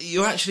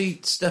 you're actually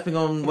stepping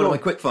on one of my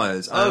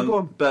quickfires. Go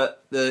on.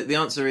 But the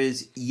answer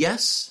is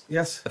yes.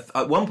 Yes.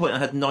 At one point, I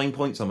had 9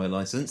 points on my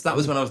licence. That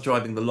was when I was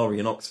driving the lorry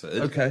in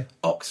Oxford. Okay.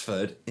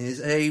 Oxford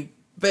is a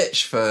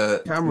bitch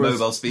for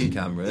mobile speed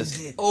cameras.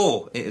 It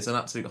is an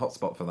absolute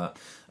hotspot for that.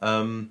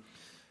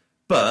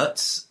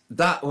 But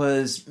that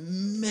was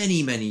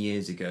many, many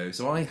years ago,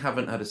 so I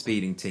haven't had a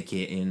speeding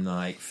ticket in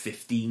like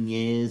 15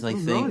 years, I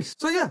think. Nice.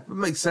 So yeah, it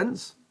makes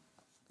sense.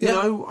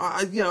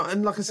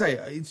 And like I say,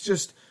 it's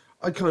just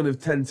I kind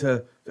of tend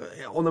to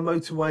on the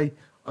motorway.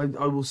 I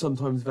will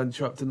sometimes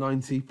venture up to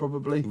 90,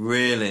 probably.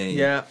 Really?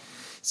 Yeah.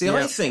 See,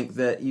 I think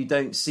that you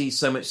don't see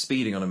so much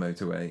speeding on a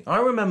motorway. I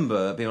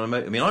remember being on a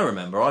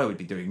motorway. I would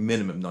be doing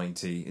minimum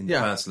 90 in the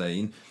fast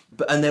lane,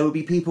 and there would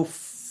be people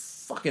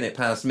fucking it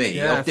past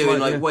me. I'm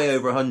doing way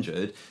over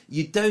 100.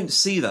 You don't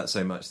see that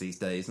so much these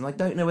days, and I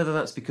don't know whether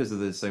that's because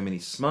there's so many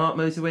smart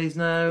motorways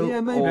now. Yeah,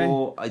 maybe.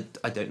 Or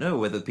I don't know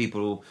whether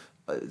people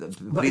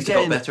police have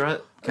got better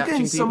at catching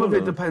people. Some of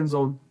it depends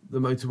on the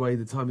motorway,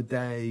 the time of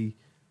day,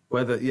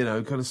 whether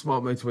kind of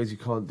smart motorways you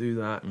can't do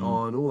that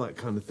on, all that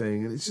kind of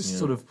thing, and it's just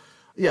sort of.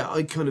 Yeah,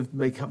 I kind of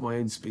make up my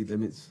own speed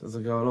limits as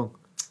I go along.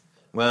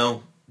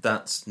 Well,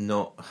 that's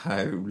not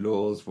how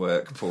laws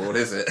work, Paul,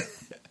 is it?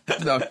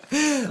 No.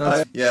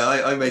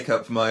 I make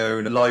up my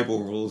own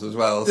libel rules as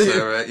well.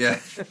 So,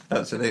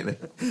 absolutely.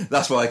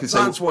 That's why I can say...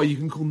 That's why you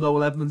can call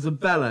Noel Edmonds a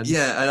bellend.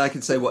 Yeah, and I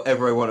can say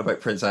whatever I want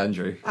about Prince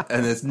Andrew.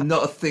 And there's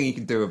not a thing you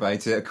can do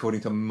about it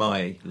according to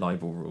my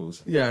libel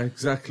rules. Yeah,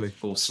 exactly.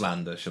 Or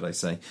slander, should I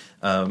say.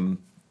 Right.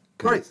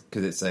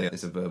 Because it's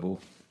a verbal...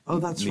 Oh,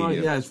 that's medium.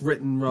 right. Yeah, it's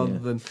written rather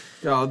than.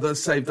 Yeah,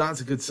 that's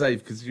a good save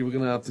because you were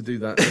going to have to do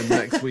that in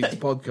next week's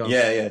podcast.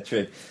 Yeah,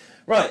 true.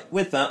 Right,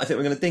 with that, I think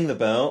we're going to ding the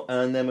bell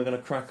and then we're going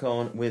to crack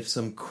on with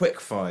some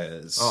quick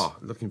fires. Oh,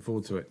 looking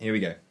forward to it. Here we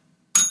go.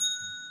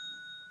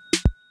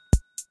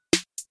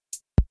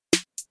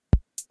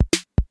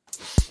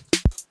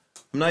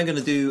 I'm now going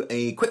to do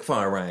a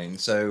quickfire round,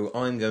 so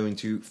I'm going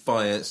to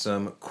fire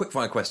some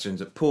quickfire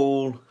questions at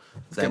Paul.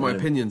 Get my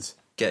opinions.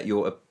 Get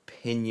your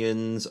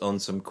opinions on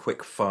some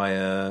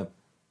quickfire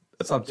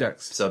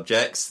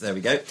subjects. There we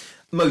go.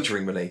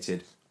 Motoring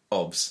related.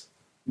 Obs.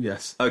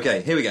 Yes.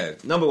 Okay, here we go.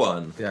 Number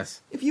one.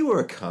 Yes. If you were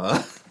a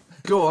car,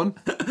 go on.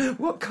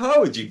 What car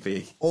would you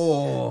be?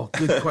 Oh,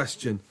 good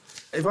question.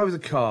 If I was a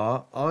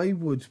car, I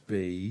would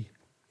be,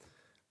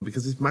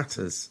 because it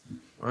matters,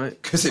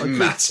 right? Because it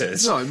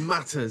matters. No, it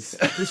matters.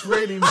 This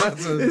really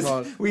matters,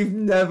 Mark. We've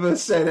never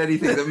said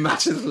anything that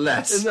matters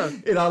less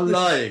in our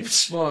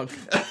lives. Mark.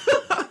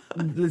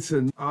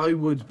 Listen, I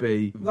would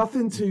be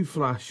nothing too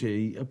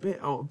flashy, a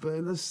bit odd,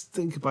 but let's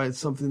think about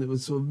something that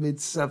was sort of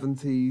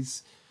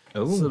mid-70s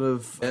sort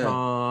of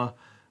car,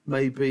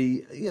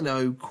 maybe,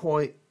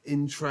 quite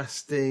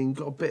interesting,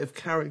 got a bit of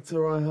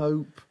character, I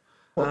hope.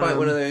 What about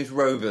one of those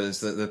Rovers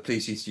that the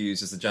police used to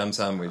use as the jam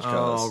sandwich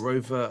cars? Oh,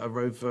 a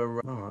Rover,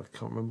 I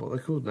can't remember what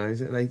they're called now,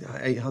 is it an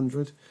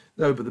 800?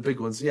 No, but the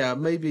big ones, yeah,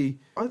 maybe,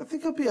 I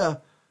think I'd be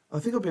a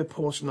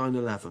Porsche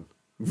 911.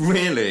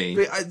 Really?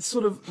 But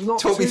sort of not.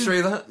 Talk me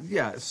through that.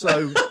 Yeah,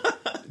 so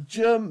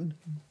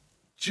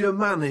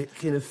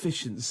Germanic in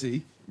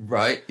efficiency.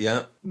 Right.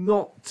 Yeah.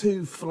 Not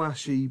too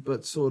flashy,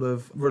 but sort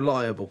of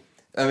reliable.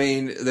 I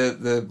mean,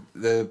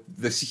 the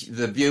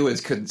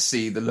viewers couldn't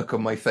see the look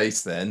on my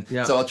face then,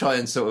 so I'll try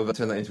and sort of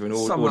turn that into an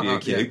audio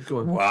cue. Yeah, go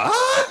on.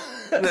 What?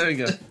 There we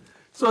go.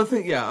 So I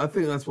think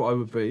that's what I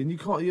would be, and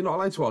you're not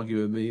allowed to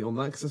argue with me on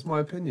that because that's my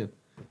opinion.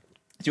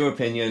 It's your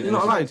opinion. You're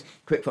not allowed.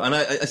 Quickfire. And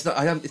it's not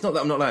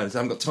that I'm not allowed. I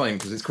haven't got time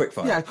because it's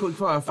quickfire. Yeah,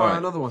 quickfire. Fire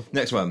another one.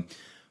 Next one.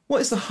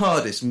 What is the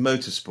hardest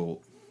motorsport?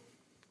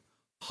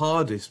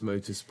 hardest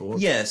motorsport.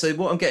 Yeah, so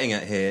what I'm getting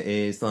at here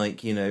is,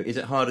 like, you know, is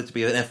it harder to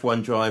be an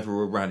F1 driver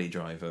or a rally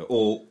driver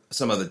or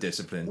some other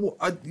discipline? Well,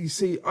 you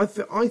see, I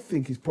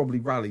think it's probably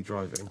rally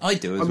driving. I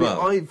do as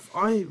well.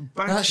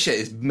 That shit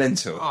is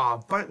mental.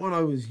 Back when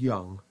I was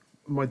young,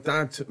 my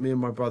dad took me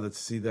and my brother to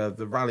see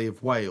the Rally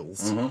of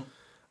Wales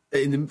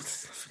in the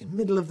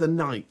middle of the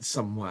night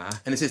somewhere.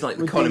 And this is like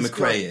the Colin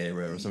McRae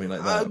era or something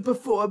like that? A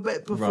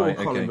bit before Right,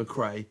 Colin okay.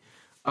 McRae.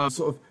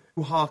 Sort of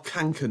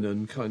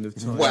Harkankanen kind of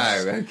times.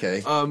 Wow,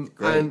 okay. Great.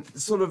 And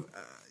sort of,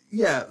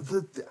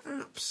 the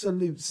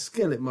absolute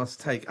skill it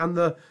must take. And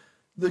the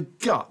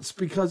guts,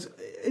 because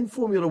in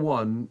Formula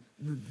One,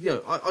 you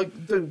know, I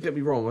don't get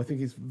me wrong, I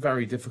think it's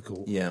very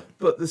difficult. Yeah.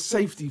 But the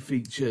safety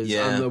features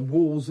and the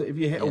walls, if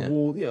you hit a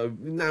wall, you know,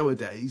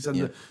 nowadays,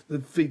 and the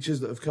features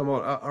that have come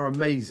on are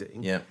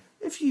amazing. Yeah.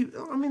 If you,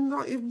 I mean,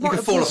 like, You can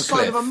fall off a side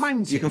cliff. of a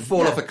mountain. You can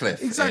fall off a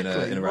cliff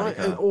exactly, in a rally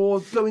car. Or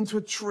go into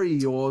a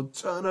tree, or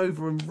turn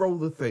over and roll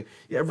the thing.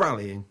 Yeah,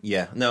 rallying.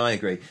 Yeah, no, I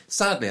agree.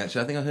 Sadly,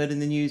 actually, I think I heard in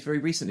the news very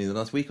recently, the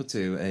last week or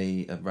two,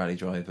 a rally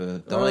driver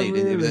died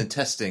in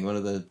testing, one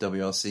of the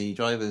WRC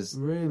drivers.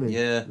 Really?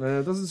 Yeah. No,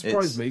 it doesn't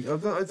surprise me.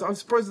 I'm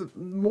surprised that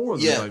more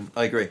of them don't.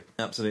 I agree.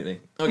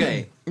 Absolutely.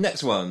 Okay,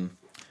 next one.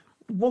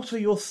 What are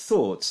your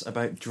thoughts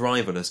about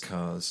driverless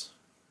cars?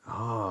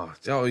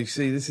 You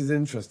see, this is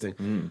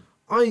interesting.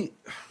 I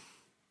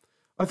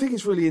think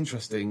it's really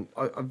interesting.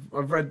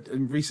 I've read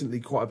recently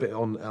quite a bit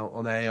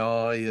on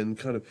AI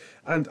and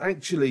and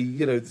actually,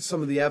 you know,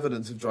 some of the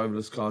evidence of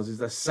driverless cars is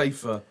they're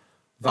safer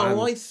than...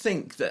 I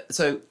think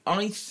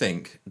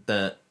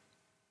that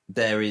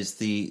there is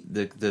the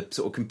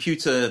sort of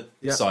computer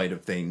side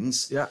of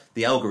things,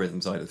 the algorithm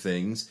side of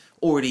things,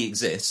 already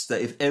exists, that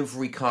if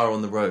every car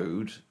on the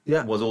road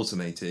was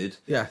automated,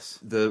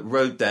 the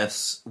road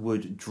deaths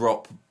would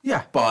drop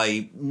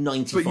by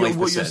 95%. But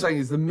what you're saying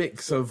is the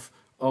mix of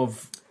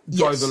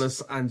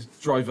driverless and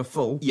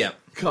driverful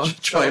cars.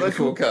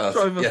 Driverful cars.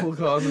 Driverful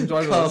cars and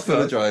driverless cars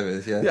full of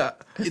drivers, Yeah,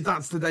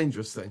 that's the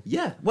dangerous thing.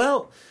 Yeah,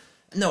 well,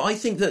 no, I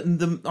think that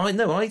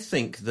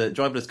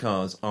driverless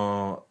cars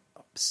are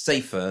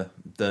safer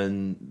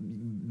than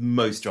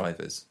most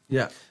drivers.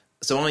 Yeah.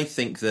 So I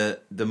think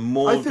that the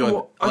more as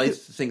driverless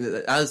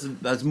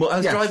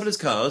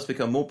cars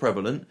become more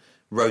prevalent,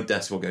 road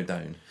deaths will go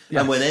down.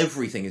 Yes. And when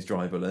everything is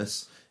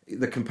driverless,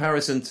 the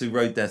comparison to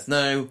road death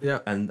now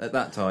and at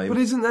that time, but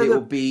isn't there it will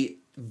be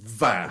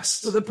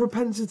vast. But the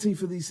propensity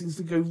for these things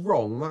to go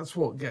wrong, that's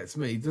what gets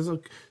me. Does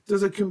a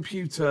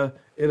computer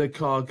in a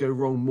car go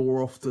wrong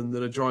more often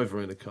than a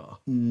driver in a car?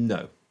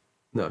 No,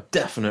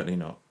 definitely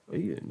not. Well,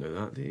 you didn't know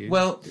that, did you?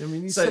 Well, I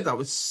mean, you said that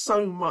with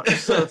so much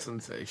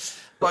certainty.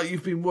 Like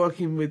you've been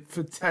working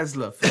for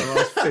Tesla for the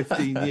last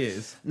 15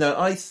 years. No,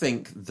 I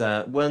think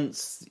that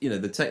once, you know,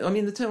 the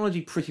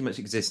technology pretty much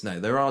exists now.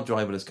 There are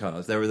driverless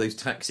cars. There are those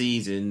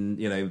taxis in,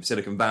 you know,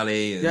 Silicon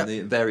Valley and the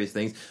various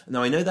things.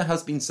 Now, I know there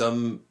has been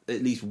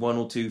at least one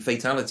or two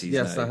fatalities.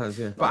 Yes, there has,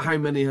 yeah. But how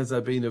many has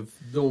there been of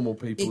normal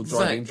people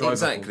driving cars?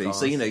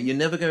 So, you know, you're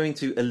never going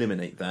to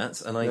eliminate that.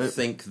 And I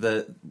think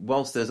that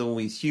whilst there's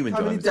always human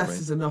drivers... How many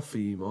deaths is enough for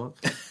you, Mark?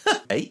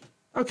 8.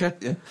 Okay.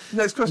 Yeah.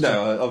 Next question.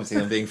 No, obviously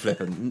I'm being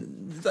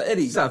flippant.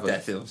 Any 7.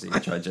 Death is obviously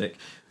tragic.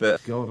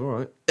 But God, all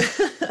right.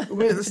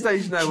 We're at the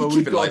stage now where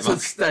we've got to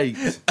state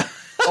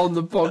on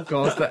the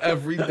podcast that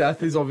every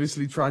death is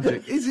obviously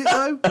tragic. Is it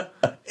though?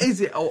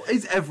 Is it? Or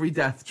is every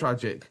death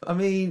tragic? I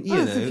mean, I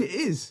don't think it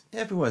is.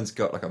 Everyone's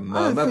got like a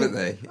mum, haven't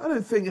they? I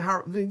don't think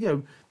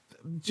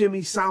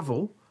Jimmy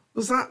Savile.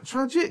 Was that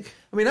tragic?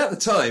 I mean, at the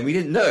time, we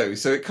didn't know,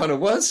 so it kind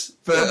of was.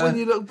 But when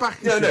you look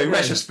back... in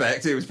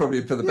retrospect, it was probably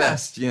for the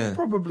best,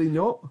 Probably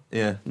not.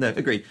 Yeah, no,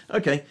 agreed.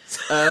 Okay.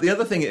 The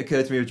other thing that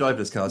occurred to me with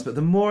driverless cars, but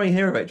the more I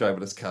hear about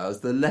driverless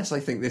cars, the less I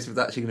think this was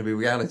actually going to be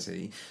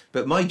reality.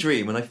 But my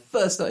dream, when I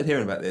first started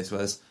hearing about this,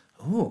 was,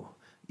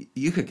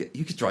 you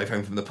could drive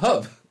home from the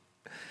pub.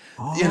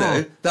 You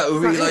know, that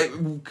would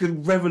really,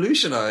 could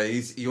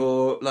revolutionise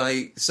your,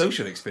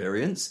 social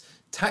experience.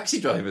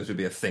 Taxi drivers would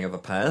be a thing of the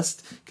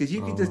past because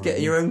you could just get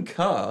in your own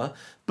car,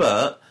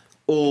 but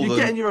you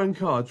get in your own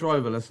car,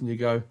 driverless, and you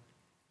go,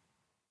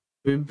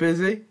 been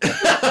busy?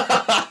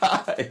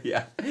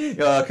 Yeah.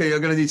 Okay,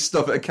 you're going to need to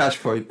stop at a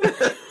cash point.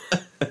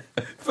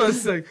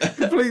 First thing,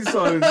 complete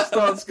silence,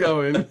 starts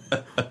going.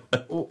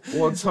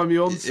 What time are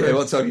you on to? Yeah,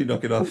 what time are you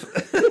knocking off?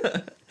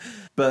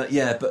 But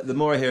the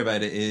more I hear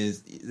about it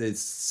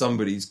is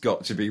somebody's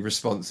got to be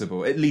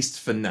responsible, at least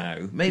for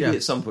now. Maybe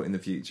at some point in the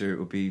future it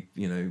will be,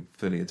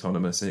 fully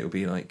autonomous and it will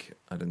be like,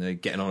 I don't know,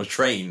 getting on a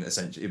train,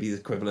 essentially. It'll be the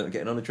equivalent of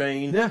getting on a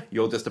train. Yeah.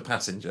 You're just a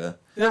passenger.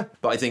 Yeah.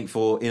 But I think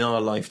in our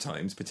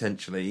lifetimes,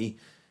 potentially,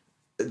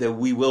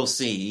 we will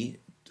see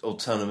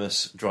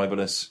autonomous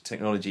driverless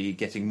technology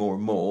getting more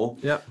and more.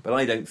 Yeah. But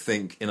I don't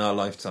think in our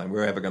lifetime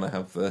we're ever going to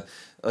have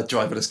a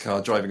driverless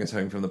car driving us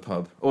home from the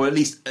pub. Or at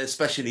least,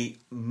 especially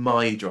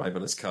my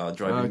driverless car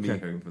driving me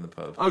home from the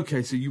pub.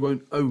 Okay, so you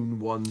won't own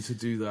one to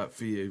do that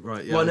for you,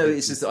 right? Yeah, well, no,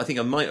 it's just that I think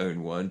I might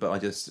own one, but I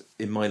just,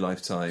 in my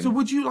lifetime... So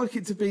would you like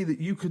it to be that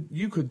you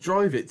could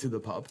drive it to the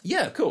pub?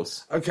 Yeah, of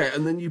course. Okay,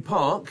 and then you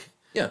park...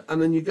 Yeah.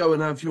 And then you go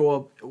and have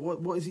your,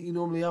 what is it you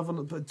normally have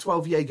on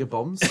 12 Jaeger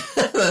bombs?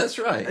 That's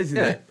right. Isn't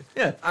yeah. it?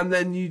 Yeah. And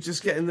then you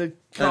just get in the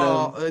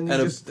car and you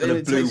just... and a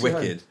it blue takes you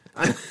home. wicked.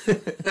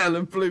 And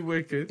a blue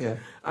wicked. Yeah.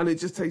 And it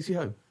just takes you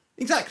home.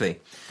 Exactly.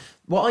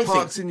 What I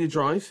Parks think... in your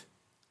drive.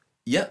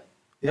 Yep.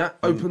 Yeah,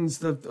 opens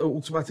the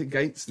automatic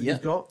gates that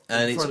you've got.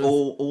 And it's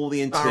all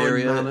the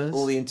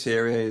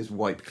interior is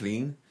wiped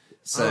clean.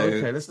 So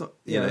okay, let's not...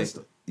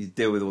 you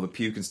deal with all the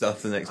puke and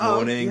stuff the next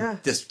morning. Yeah.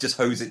 Just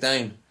hose it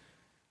down.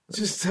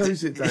 Just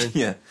hose it down.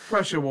 Yeah.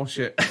 Pressure wash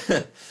it.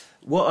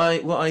 What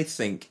I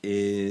think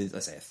is,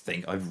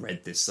 I've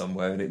read this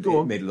somewhere and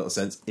it made a lot of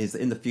sense, is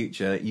that in the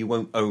future you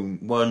won't own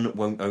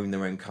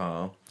their own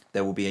car.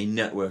 There will be a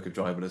network of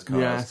driverless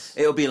cars. Yes.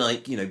 It'll be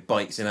like,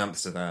 bikes in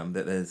Amsterdam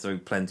that they're so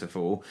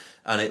plentiful,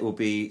 and it will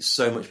be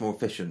so much more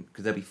efficient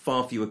because there'll be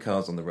far fewer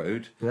cars on the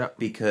road. Yeah.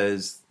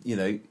 Because, you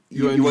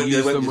only won't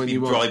use them just when be you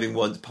want. driving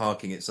once,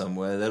 parking it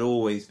somewhere. They'll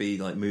always be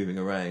like moving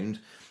around,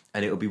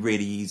 and it'll be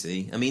really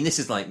easy. I mean, this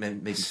is like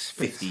maybe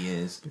 50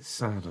 years. It's a bit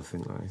sad, I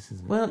think, that is,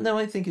 isn't it? Well, no,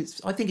 I think it's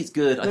good. I think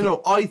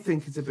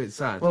it's a bit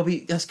sad. Well,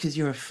 that's because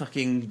you're a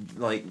fucking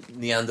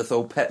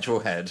Neanderthal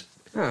petrol head.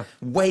 Yeah.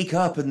 Wake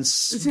up and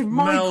This is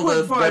my smell the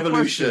quick-fire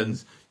revolution.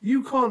 questions.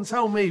 You can't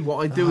tell me what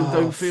I do and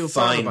don't feel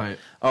sad Fine. about.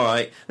 All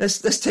right,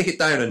 let's take it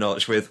down a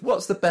notch with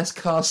what's the best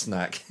car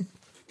snack?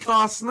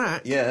 Car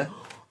snack? Yeah.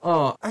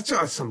 Oh, that's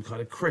just some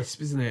kind of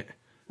crisp, isn't it?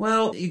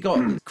 Well, you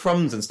got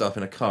crumbs and stuff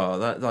in a car.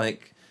 That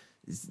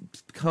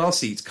car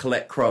seats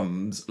collect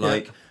crumbs.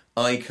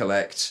 I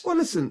collect. Well,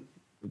 listen.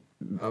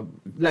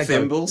 Lego.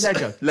 Thimbles?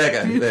 Lego.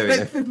 Lego, Do you there we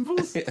collect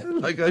thimbles?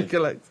 Lego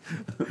collect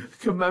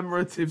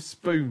commemorative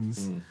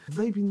spoons.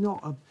 Maybe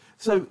not.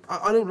 So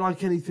I don't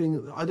like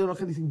anything. I don't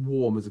like anything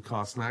warm as a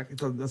car snack.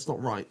 That's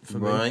not right for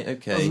me. Right,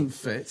 okay. Doesn't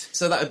fit.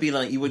 So that would be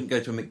like you wouldn't go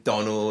to a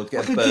McDonald's,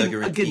 get Like a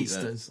burger a and eat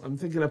that. Ginsters. I'm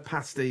thinking a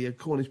pasty, a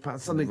Cornish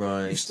pasty, something.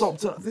 Right. You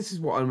stopped at. This is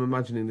what I'm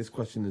imagining this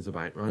question is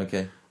about, right?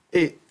 Okay.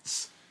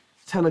 It's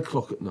 10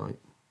 o'clock at night,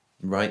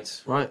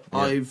 Right. right?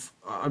 Yeah.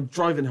 I'm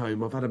driving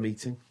home. I've had a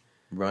meeting.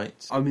 Right.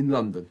 I'm in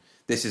London.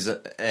 This is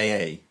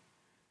AA.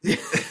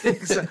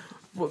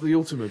 What, the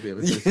automobile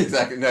is?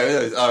 Exactly. No,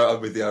 I'm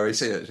with the RAC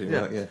actually.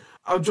 Yeah. Right, yeah.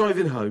 I'm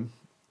driving home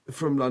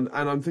from London,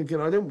 and I'm thinking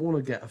I don't want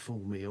to get a full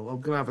meal.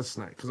 I'm going to have a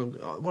snack because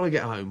when I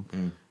get home,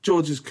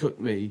 George has cooked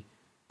me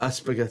a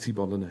spaghetti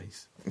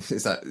bolognese.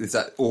 Is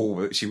that all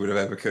that she would have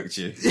ever cooked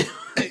you?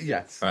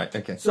 Yes. Right.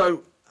 Okay.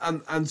 So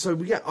and so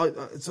we get.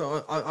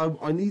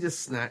 I need a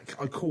snack.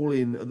 I call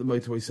in at the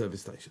motorway service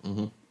station.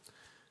 Mm-hmm.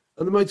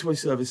 At the motorway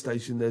service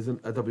station, there's a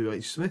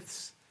WH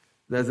Smith's,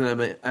 there's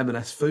an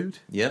M&S Food,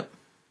 Yeah.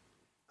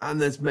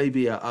 and there's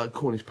maybe a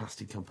Cornish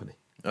pasty company.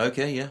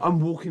 Okay. Yeah.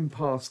 I'm walking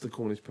past the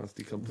Cornish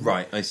pasty company.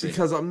 Right, I see.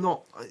 Because I'm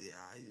not...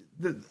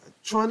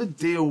 trying to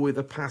deal with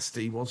a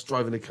pasty whilst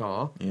driving a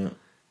car, Yeah.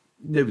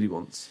 nobody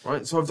wants,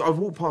 right? So I've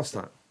walked past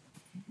that.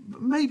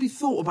 Maybe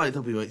thought about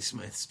WH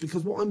Smith's,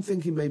 because what I'm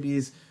thinking maybe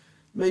is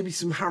maybe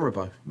some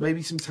Haribo,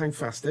 maybe some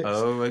Tangfastics.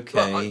 Oh,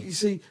 okay. But you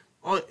see,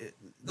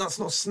 that's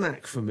not a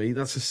snack for me,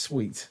 that's a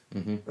sweet.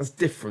 Mm-hmm. That's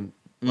different,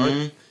 right?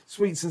 Mm-hmm.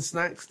 Sweets and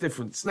snacks,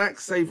 different.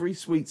 Snacks, savoury,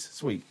 sweets,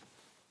 sweet.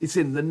 It's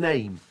in the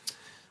name.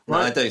 No,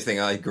 Right? I don't think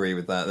I agree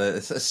with that.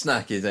 A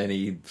snack is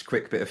any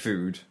quick bit of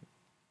food.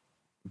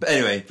 But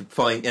anyway,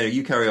 fine.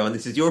 You carry on.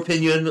 This is your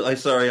opinion. I'm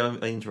sorry, I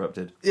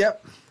interrupted.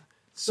 Yep.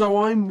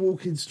 So I'm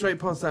walking straight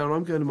past there, and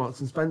I'm going to Marks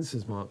and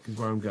Spencer's. Mark is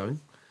where I'm going.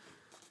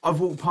 I've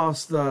walked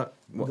past the.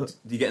 What?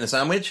 You getting a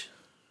sandwich?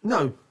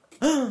 No,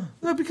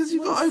 no, because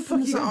you've got to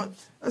open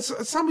a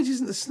sandwich.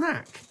 Isn't a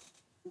snack.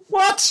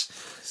 What?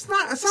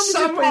 A sandwich is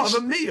part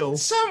of a meal.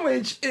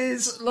 Sandwich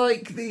is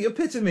like the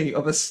epitome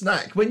of a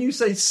snack. When you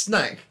say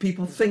snack,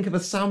 people think of a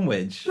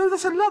sandwich. No,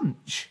 that's a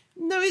lunch.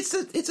 No, it's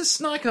a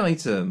snack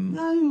item.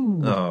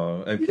 No.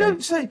 Oh, okay.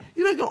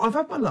 You don't go. I've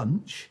had my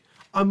lunch.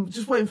 I'm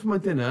just waiting for my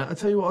dinner. I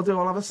tell you what I'll do.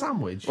 I'll have a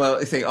sandwich. Well, I'm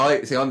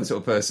the sort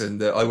of person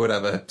that I would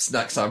have a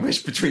snack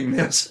sandwich between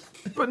meals.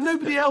 But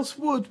nobody else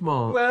would,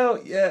 Mark.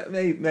 Well, yeah,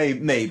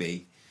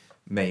 maybe.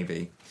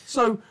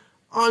 So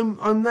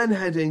I'm then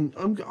heading.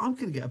 I'm going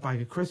to get a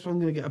bag of crisps. I'm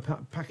going to get a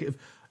packet of.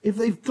 If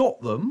they've got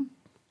them,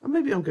 and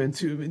maybe I'm going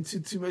into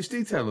too much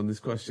detail on this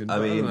question. I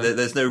mean,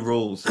 there's no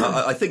rules.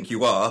 I think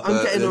you are. I'm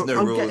there's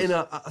no rules. getting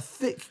a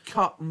thick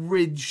cut,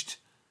 ridged,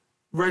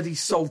 ready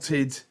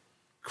salted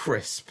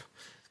crisp.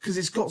 Because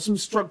it's got some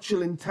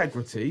structural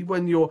integrity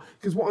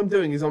because what I'm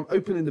doing is I'm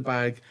opening the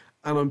bag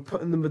and I'm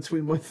putting them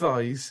between my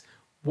thighs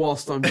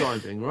whilst I'm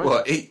driving, right?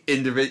 What,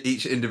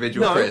 each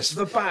individual crisp?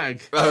 The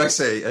bag. Oh, I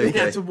see. Okay. You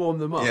have to warm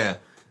them up. Yeah.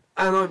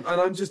 And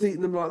I'm just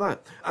eating them like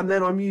that. And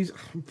then I'm using,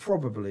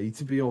 probably,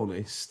 to be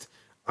honest,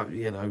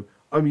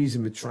 I'm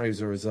using my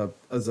trouser as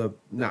a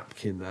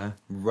napkin there.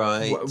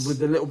 Right.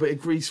 With a little bit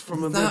of grease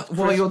from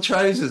why your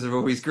trousers are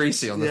always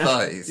greasy on the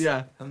thighs?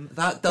 Yeah.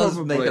 That does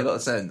Probably. make a lot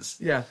of sense.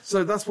 Yeah.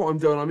 So that's what I'm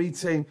doing. I'm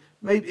eating,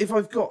 maybe if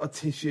I've got a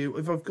tissue,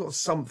 if I've got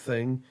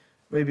something,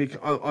 maybe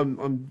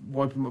I'm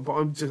wiping my, but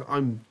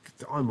I'm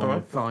on my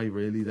thigh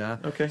really there.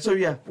 Okay. So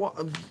yeah,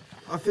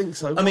 I think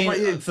so. I What about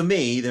mean, you? for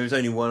me, there is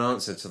only one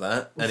answer to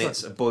that, and that?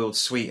 it's a boiled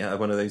sweet out of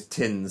one of those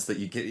tins that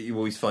you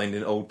always find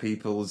in old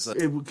people's.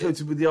 It was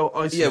coated with the old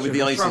icing Yeah, sugar. with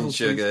the icing travel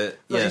sugar, sweets.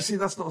 No, yeah. you see,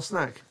 that's not a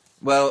snack.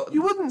 Well,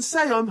 You wouldn't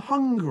say I'm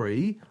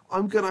hungry.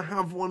 I'm going to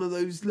have one of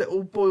those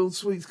little boiled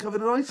sweets covered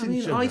in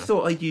icing sugar. I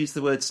thought I'd use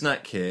the word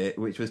snack here,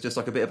 which was just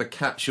like a bit of a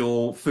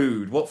catch-all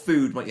food. What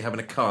food might you have in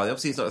a car?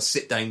 Obviously, it's not a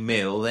sit-down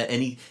meal.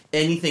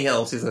 Anything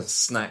else is a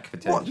snack, What?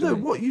 potentially. No,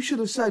 what you should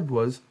have said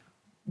was,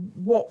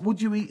 what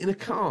would you eat in a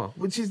car?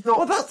 Which is not...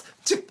 Well,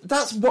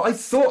 that's what I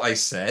thought I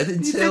said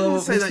until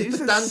didn't say that, Mr. you said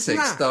Pedantic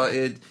snack.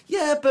 started.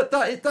 Yeah, but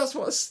that's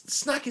what a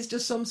snack is,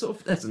 just some sort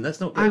of... Listen, let's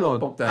not get Hang on.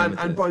 bogged down with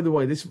And this. by the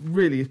way, this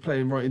really is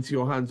playing right into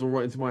your hands or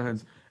right into my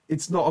hands.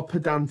 It's not a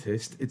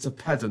pedantist, it's a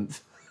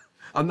pedant.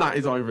 And that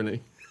is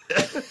irony.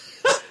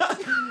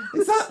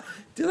 Is that...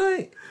 Did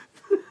I...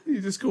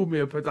 You just called me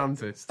a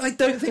pedantist. I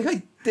don't think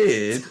I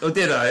did. Or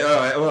did I? All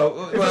right,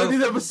 well... If only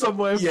there was some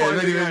way of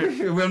finding out.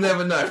 maybe we'll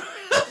never know.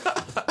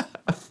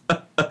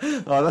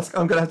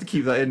 I'm going to have to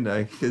keep that in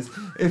now, because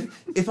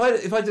if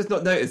I just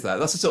not notice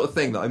that's the sort of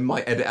thing that I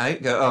might edit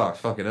out. Go, oh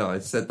fucking hell, I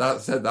said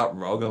that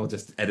wrong. I'll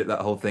just edit that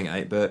whole thing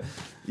out. But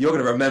you're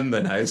going to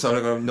remember now, so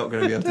I'm not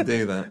going to be able to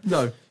do that.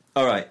 No.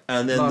 All right,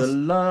 and then the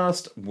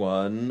last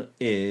one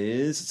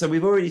is... So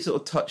we've already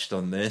sort of touched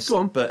on this, Go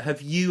on. but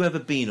have you ever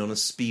been on a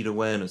speed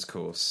awareness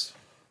course?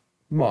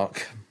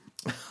 Mark.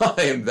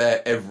 I am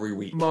there every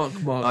week. Mark.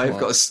 I've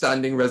got a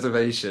standing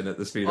reservation at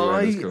the speed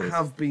awareness I course.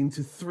 have been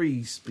to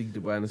 3 speed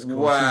awareness courses in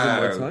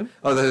Wow. my time.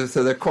 Oh,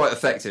 so they're quite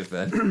effective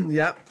then.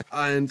 Yeah,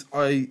 and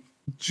I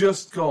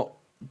just got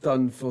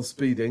done for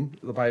speeding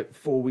about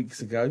 4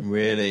 weeks ago.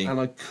 Really? And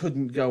I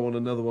couldn't go on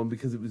another one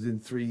because it was in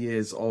 3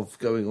 years of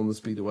going on the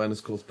speed awareness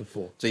course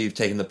before. So you've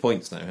taken the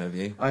points now, have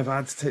you? I've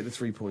had to take the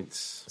 3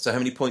 points. So how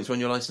many points are on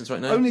your licence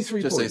right now? Only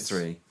 3 Just points. those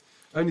 3.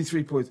 Only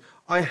 3 points.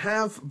 I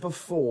have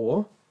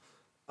before,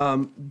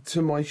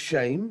 to my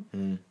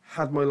shame,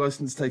 had my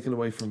licence taken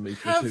away from me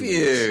for Have 2 you?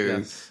 weeks.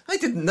 Yes. I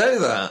didn't know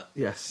that.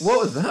 Yes.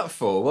 What was that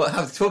for?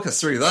 Talk us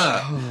through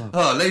that.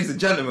 Oh, ladies and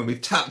gentlemen, we've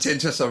tapped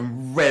into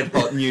some red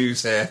hot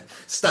news here.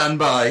 Stand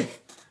by.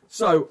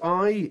 So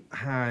I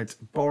had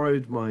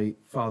borrowed my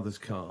father's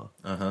car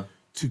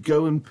to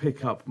go and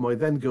pick up my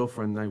then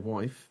girlfriend, now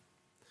wife,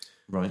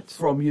 Right.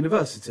 from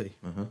university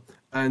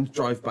and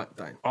drive back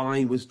down.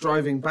 I was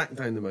driving back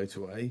down the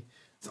motorway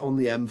on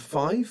the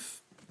M5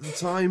 at the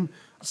time,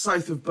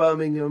 south of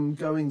Birmingham,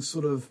 going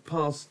sort of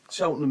past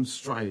Cheltenham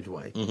Stroud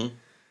way.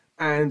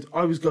 And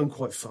I was going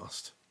quite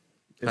fast.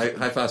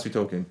 How fast are we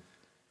talking?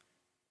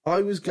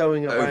 I was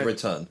going about... Over a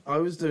ton. I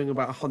was doing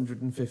about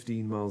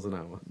 115 miles an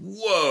hour.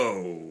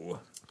 Whoa.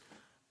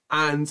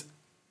 And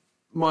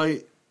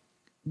my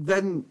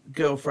then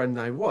girlfriend,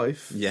 now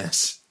wife,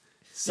 Yes.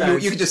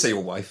 said, You can just say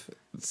your wife.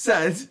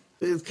 said,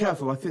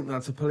 careful, I think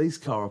that's a police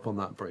car up on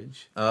that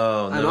bridge.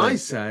 Oh, no. And I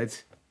said,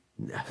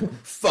 no.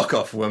 Fuck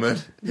off, woman.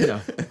 No.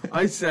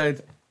 I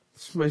said,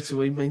 it's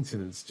motorway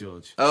maintenance,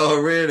 George.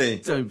 Oh, really?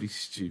 Don't be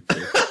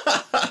stupid.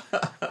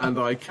 And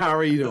I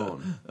carried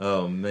on.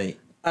 Oh, mate.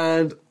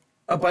 And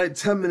about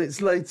 10 minutes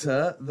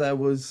later, there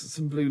was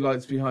some blue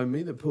lights behind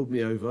me that pulled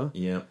me over.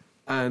 Yeah.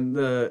 And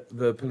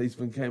the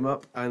policeman came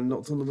up and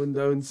knocked on the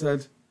window and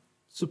said,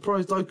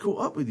 surprised I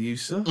caught up with you,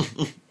 sir.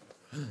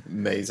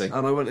 Amazing.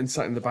 And I went and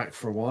sat in the back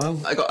for a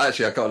while. I got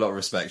a lot of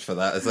respect for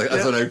that as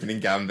an opening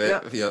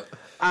gambit. Yeah.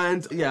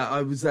 And yeah,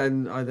 I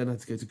then had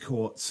to go to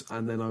court,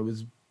 and then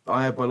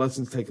I had my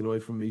license taken away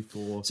from me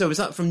for... So is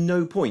that from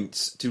no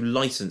points to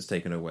licence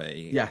taken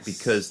away? Yes.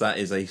 Because that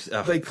is a...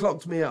 They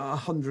clocked me at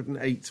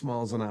 108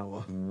 miles an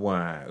hour.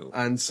 Wow.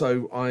 And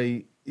so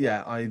I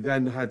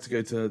then had to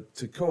go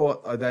to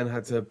court. I then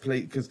had to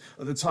plead, because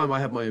at the time I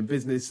had my own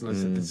business, and I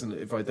said, listen,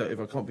 if I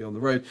can't be on the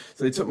road.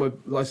 So they took my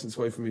license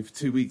away from me for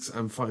 2 weeks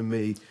and fined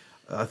me,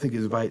 I think it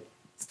was about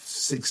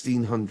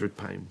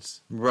 £1,600.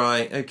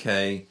 Right,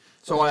 okay.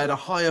 So I had a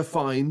higher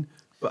fine,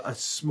 but a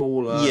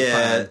smaller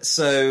Yeah, fine.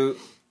 so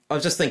I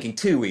was just thinking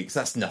 2 weeks,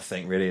 that's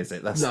nothing really, is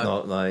it? That's No.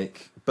 not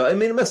like... But I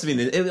mean, it must have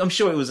been... I'm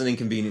sure it was an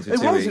inconvenience for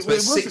It 2 was, weeks, it but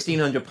was.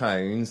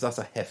 £1,600, that's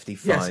a hefty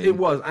fine. Yes, it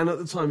was. And at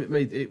the time it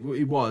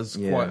was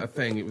Yeah. quite a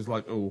thing. It was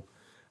like, oh...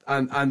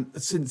 And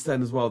since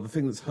then as well, the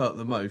thing that's hurt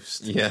the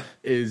most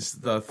is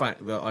the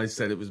fact that I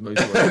said it was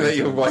motorway. That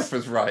your wife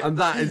was right. And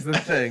that is the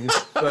thing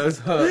that has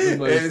hurt the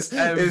most.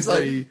 It's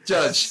like,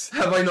 Judge,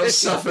 have I not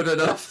suffered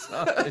enough?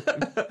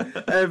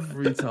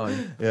 Every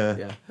time.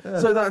 Yeah.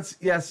 So that's,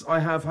 yes, I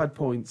have had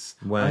points.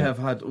 Wow. I have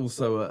had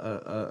also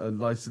a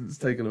license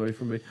taken away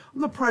from me.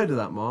 I'm not proud of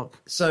that, Mark.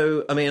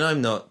 So, I mean,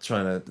 I'm not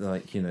trying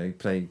to,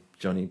 play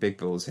Johnny Big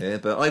Balls here,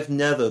 but I've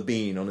never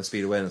been on a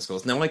speed awareness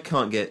course. Now, I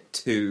can't get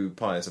too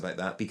pious about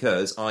that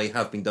because I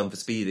have been done for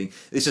speeding.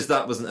 It's just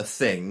that wasn't a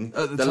thing.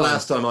 At the the time.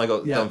 last time I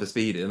got Yeah. done for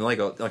speeding, and I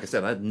got, like I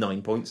said, I had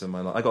 9 points in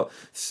my life. I got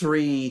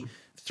three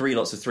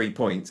lots of 3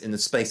 points in the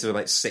space of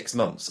about 6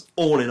 months,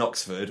 all in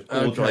Oxford, all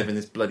Okay. driving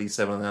this bloody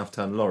 7.5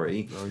 ton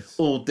lorry, Nice.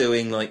 all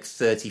doing like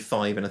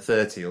 35 and a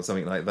 30 or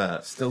something like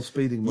that. Still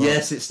speeding, Mark.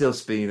 Yes, it's still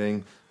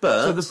speeding.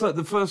 But So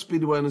the first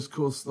speed awareness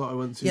course that I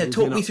went to... yeah, was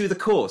talk in me through the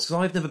course,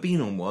 because I've never been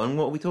on one.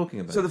 What are we talking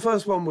about? So the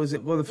first one was...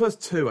 Well, the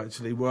first two,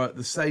 actually, were at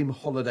the same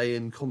Holiday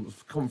Inn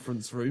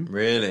conference room.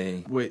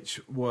 Really?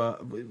 Which were...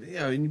 You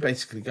know, and you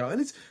basically go...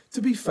 And it's,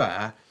 to be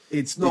fair,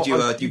 it's not...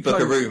 Did you book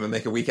a room and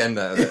make a weekend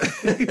out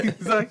of it?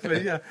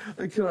 Exactly, yeah.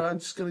 I'm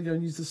just going to go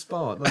and use the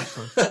spa at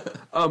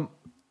lunchtime.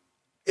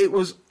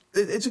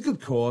 It's a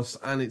good course,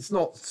 and it's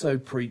not so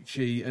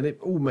preachy, and it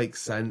all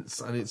makes sense,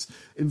 and it's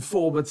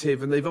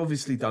informative, and they've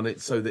obviously done it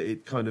so that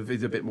it kind of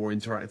is a bit more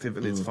interactive,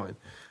 and it's fine.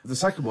 The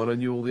second one, I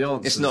knew all the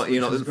answers. It's not,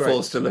 you're not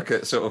forced to look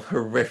at sort of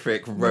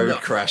horrific road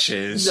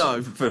crashes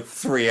for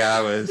 3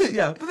 hours.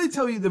 Yeah, but they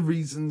tell you the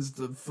reasons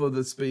for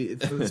the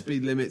speed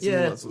limits and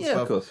all that sort of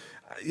stuff. Of course.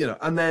 You know,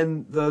 and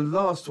then the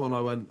last one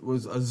I went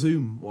was a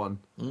Zoom one,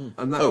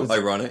 and that was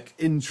ironic.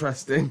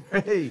 Interesting.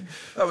 Hey,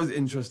 that was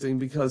interesting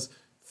because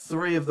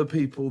 3 of the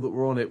people that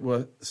were on it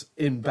were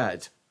in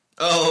bed.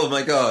 Oh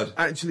my god!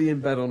 Actually,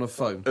 in bed on a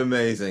phone.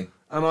 Amazing.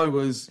 And I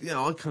was,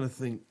 I kind of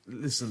think,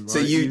 listen. So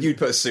right, you'd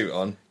put a suit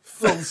on.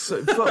 Full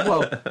suit,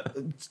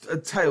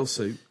 a tail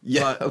suit.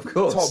 Yeah, of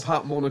course. Top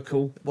hat,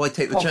 monocle. Why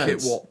take the pocket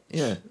chance? watch.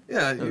 Yeah,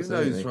 who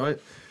knows, right?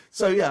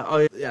 So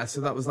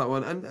so that was that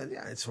one, and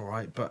it's all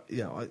right. But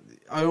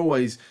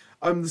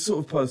I'm the sort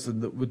of person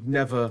that would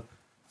never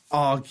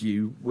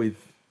argue with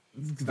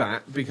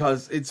that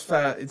because it's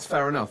fair. It's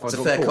fair enough. It's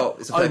a fair cop,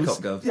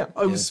 Gov. Yeah,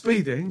 I was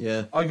speeding.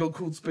 Yeah, I got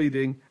caught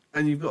speeding,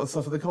 and you've got to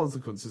suffer the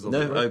consequences of it.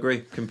 No, I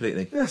agree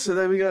completely. Yeah, so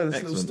there we go. This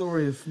Excellent. little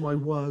story of my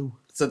woe.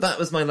 So that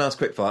was my last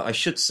quickfire. I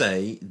should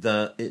say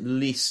that at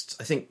least,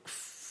 I think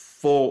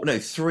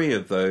 3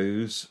 of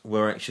those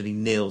were actually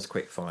Neil's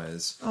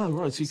quickfires. Oh,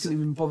 right, so you couldn't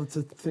even bother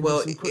to think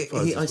of some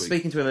quickfires I was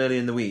speaking to him earlier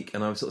in the week,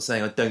 and I was sort of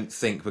saying, I don't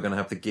think we're going to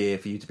have the gear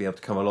for you to be able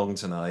to come along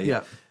tonight.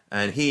 Yeah.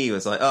 And he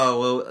was like, "Oh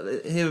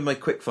well, here are my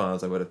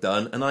quickfires I would have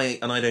done," and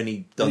I'd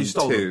only done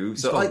 2.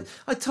 So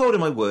I told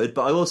him I would,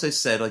 but I also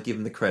said I'd give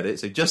him the credit.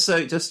 So just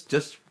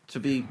to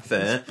be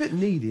fair, it's a bit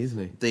needy,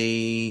 isn't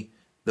he?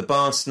 The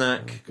bar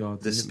snack,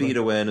 the speed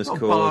awareness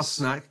course, bar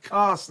snack,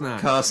 car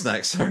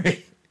snack.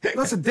 Sorry.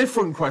 That's a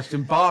different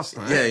question, bar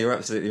snack. Yeah, you're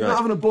absolutely right. You're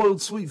not having a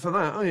boiled sweet for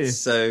that, are you?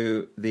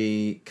 So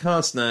the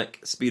car snack,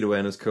 speed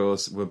awareness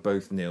course were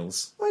both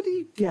Neil's. Where do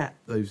you get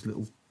those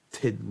little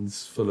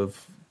tins full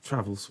of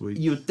travel sweets?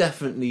 You'll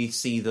definitely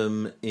see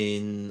them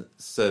in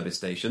service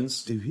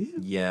stations. Do you?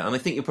 Yeah, and I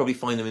think you'll probably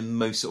find them in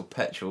most sort of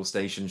petrol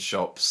station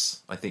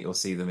shops. I think you'll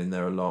see them in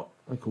there a lot.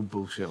 I call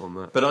bullshit on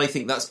that. But I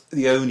think that's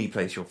the only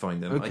place you'll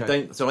find them.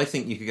 Okay. I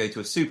think you could go to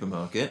a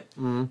supermarket.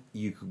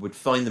 You would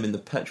find them in the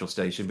petrol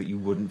station, but you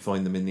wouldn't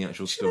find them in the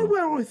actual store. Do you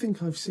know where I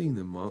think I've seen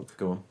them, Mark?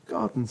 Go on.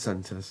 Garden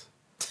centres.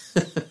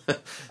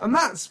 And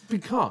that's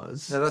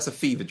because... No, that's a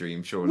fever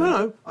dream, surely.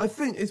 No, I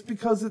think it's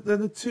because they're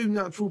the 2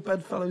 natural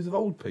bedfellows of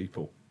old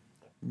people.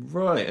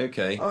 Right,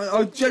 okay.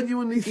 I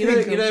genuinely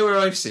think... You know where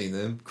I've seen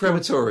them?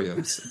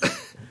 Crematoriums.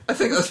 I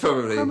think that's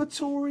probably...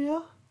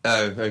 Crematoria?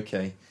 Oh,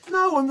 okay.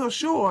 No, I'm not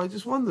sure. I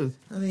just wondered.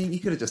 I mean, you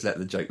could have just let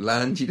the joke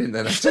land. You didn't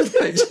then have to...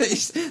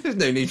 There's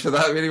no need for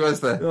that, really, was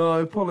there? Oh,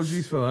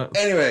 apologies for that.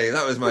 Anyway,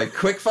 that was my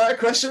quickfire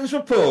questions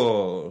for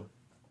Paul.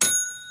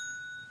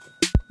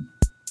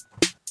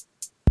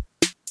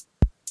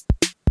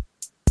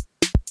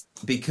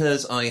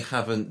 Because I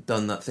haven't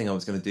done that thing I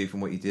was going to do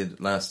from what you did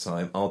last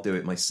time, I'll do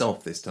it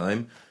myself this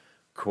time.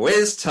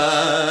 Quiz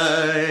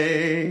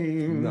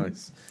time!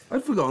 Nice.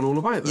 I'd forgotten all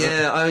about that.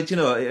 Yeah,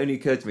 it only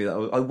occurred to me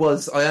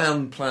that I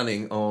am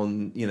planning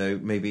on,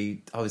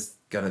 maybe I was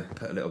going to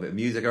put a little bit of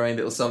music around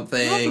it or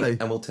something, Lovely.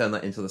 and we'll turn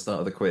that into the start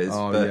of the quiz.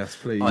 Oh, but yes,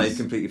 please. I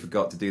completely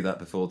forgot to do that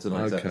before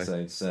tonight's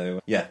episode,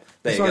 so yeah,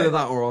 there It's you either go.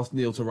 that or ask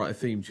Neil to write a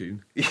theme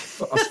tune. A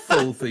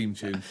full theme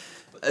tune.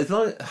 As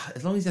long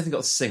as he hasn't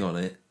got to sing on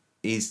it,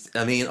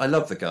 I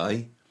love the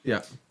guy.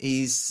 Yeah.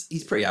 He's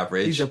pretty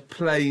average. He's a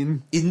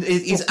plain...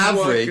 He's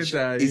average.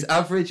 Workaday. He's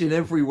average in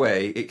every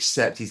way,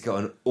 except he's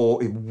got a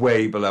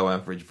way below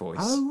average voice.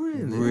 Oh,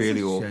 really? Really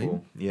That's a awful.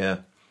 shame. Yeah.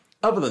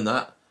 Other than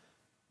that,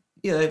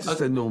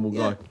 Just a normal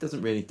guy.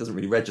 Doesn't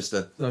really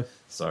register. No.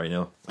 Sorry,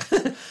 Neil.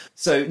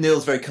 So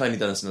Neil's very kindly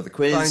done us another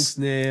quiz. Thanks,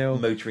 Neil.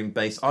 Motoring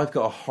base. I've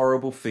got a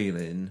horrible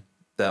feeling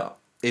that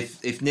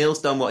if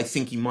Neil's done what I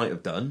think he might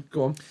have done,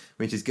 Go on.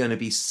 which is going to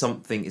be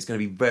something, it's going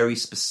to be very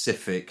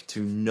specific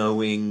to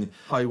knowing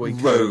Highway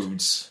code.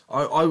 roads.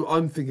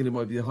 I'm thinking it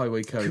might be a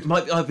highway code.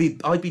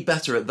 I'd be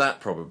better at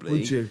that probably.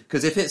 Would you?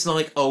 Because if it's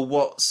like,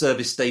 what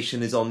service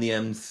station is on the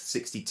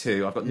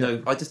M62? I've got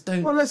no. I just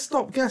don't. Well, let's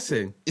stop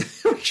guessing.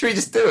 Should we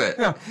just do it?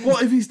 Yeah.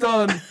 What if he's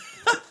done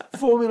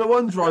Formula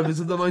 1 drivers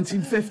of the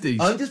 1950s?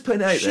 I'm just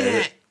putting out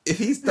there. Shit. If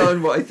he's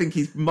done what I think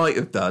he might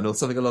have done, or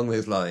something along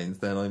those lines,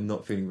 then I'm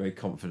not feeling very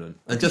confident.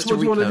 And just what to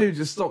do you want to recap- do?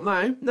 Just stop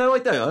now? No, I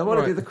don't. I want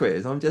Right. to do the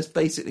quiz. I'm just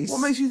basically.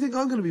 What makes you think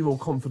I'm going to be more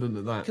confident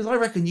at that? Because I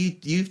reckon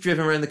you've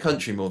driven around the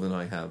country more than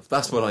I have.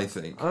 That's what I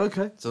think.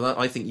 Okay. So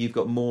I think you've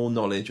got more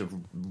knowledge of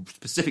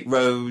specific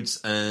roads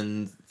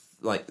and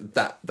like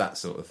that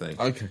sort of thing.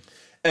 Okay.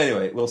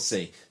 Anyway, we'll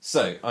see.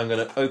 So I'm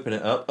going to open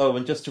it up. Oh,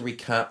 and just to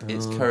recap,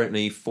 it's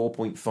currently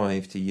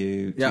 4.5 to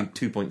you,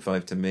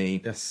 2.5 to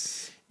me.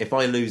 Yes. If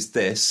I lose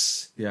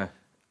this, Yeah.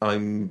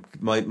 I'm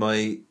my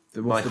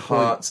the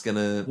heart's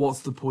gonna. What's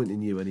the point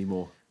in you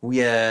anymore?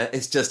 Yeah,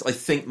 it's just I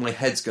think my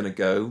head's gonna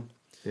go.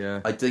 Yeah.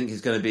 I think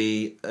it's gonna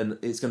be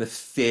it's gonna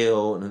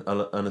feel an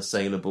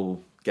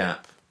unassailable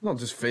gap. Not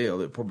just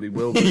feel, it probably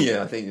will be.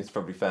 Yeah, I think it's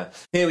probably fair.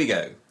 Here we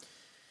go.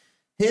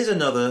 Here's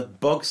another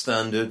bog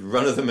standard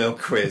run of the mill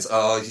quiz.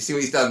 Oh, do you see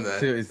what he's done there?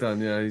 See what he's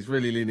done, yeah. He's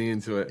really leaning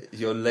into it.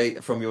 Your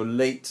late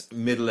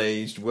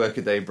middle-aged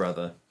workaday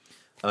brother.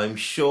 I'm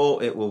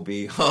sure it will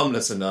be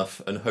harmless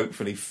enough and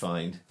hopefully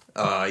fine.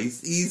 Ah,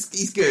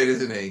 he's good,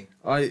 isn't he?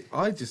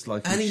 I just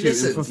like him And he shooting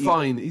listens. for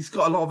fine. He's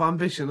got a lot of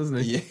ambition,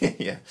 hasn't he?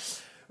 Yeah.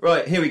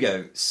 Right, here we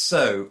go.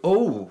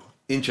 So,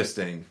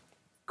 interesting.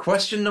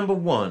 Question number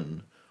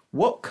 1.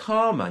 What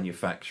car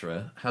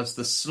manufacturer has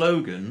the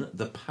slogan,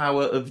 "The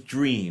Power of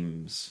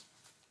Dreams"?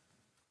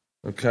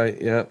 Okay,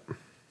 yeah.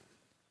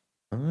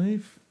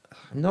 I'm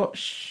not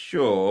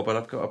sure, but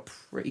I've got a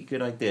pretty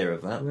good idea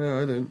of that.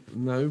 Yeah, I don't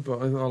know, but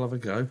I'll have a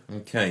go.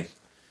 Okay.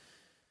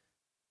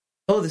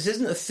 Oh, this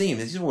isn't a theme.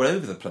 This is all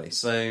over the place.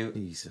 So,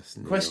 Jesus.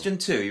 Neil. question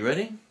 2. You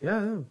ready?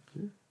 Yeah.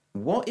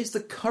 What is the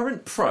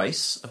current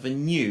price of a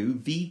new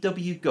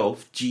VW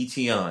Golf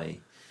GTI?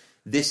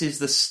 This is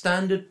the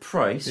standard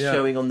price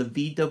showing on the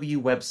VW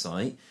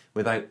website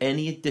without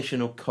any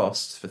additional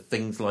costs for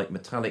things like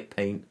metallic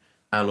paint,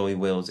 alloy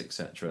wheels,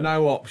 etc.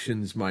 No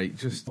options, mate.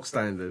 Just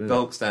standard. Isn't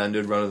Bulk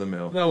standard, run of the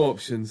mill. it? No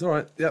options. All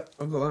right. Yep,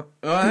 I've got that.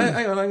 Oh,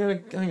 hang on.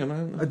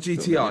 A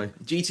GTI.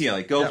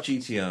 GTI, Golf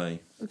GTI.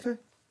 Okay.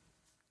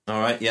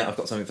 All right, yeah, I've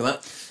got something for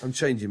that. I'm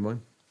changing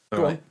mine. All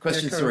Go right, on.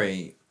 question Yeah,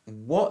 carry 3.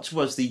 What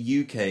was the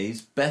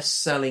UK's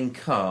best-selling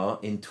car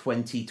in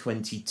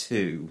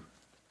 2022?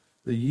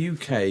 The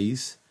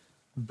UK's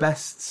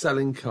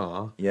best-selling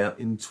car Yeah.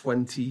 in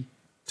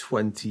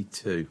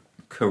 2022.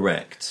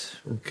 Correct.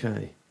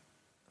 Okay.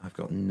 I've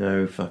got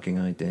no fucking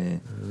idea.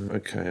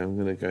 Okay, I'm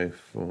going to go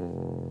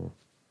for...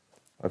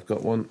 I've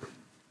got one.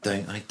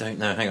 I don't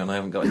know. Hang on, I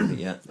haven't got anything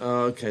yet.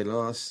 Okay,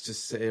 let's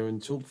just sit here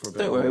and talk for a bit.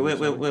 Don't worry,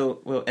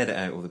 we'll edit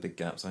out all the big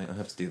gaps. I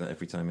have to do that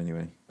every time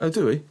anyway. Oh,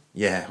 do we?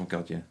 Yeah. Oh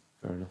god, yeah.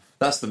 Fair enough.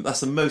 That's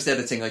the most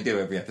editing I do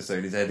every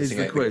episode is editing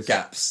the out the quiz.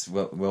 gaps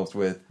whilst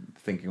we're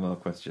thinking of our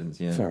questions.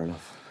 Yeah. Fair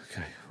enough.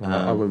 Okay. Well,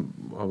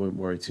 I won't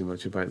worry too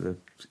much about the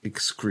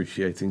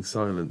excruciating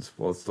silence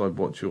whilst I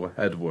watch your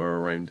head whir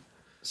around.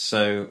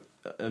 So,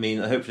 I mean,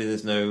 hopefully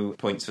there's no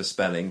points for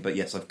spelling, but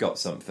yes, I've got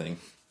something.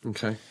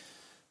 Okay.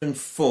 And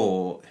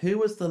 4. Who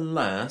was the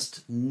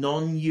last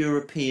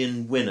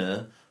non-European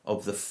winner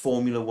of the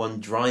Formula One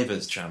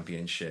Drivers'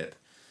 Championship?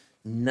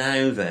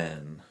 Now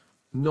then.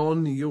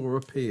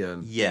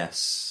 Non-European.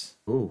 Yes.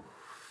 Oh.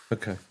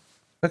 Okay.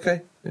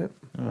 Okay. Yep.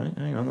 All right,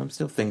 hang on, I'm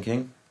still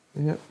thinking.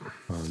 Yep.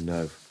 Oh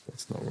no,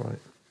 that's not right.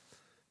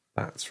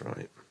 That's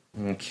right.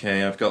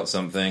 Okay, I've got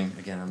something.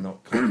 Again, I'm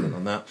not confident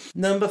on that.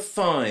 Number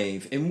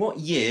 5. In what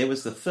year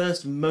was the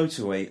first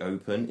motorway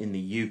open in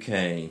the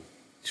UK?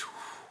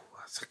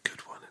 That's a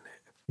good one, isn't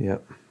it?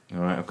 Yep.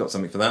 All right, I've got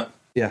something for that.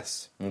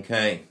 Yes.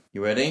 Okay,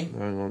 you ready?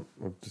 Hang on,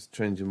 I'm just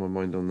changing my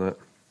mind on that.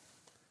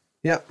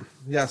 Yep.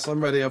 Yes,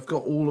 I'm ready. I've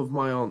got all of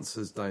my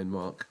answers down,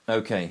 Mark.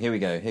 Okay, here we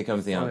go. Here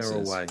comes the Fire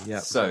answers. away,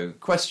 yep. So,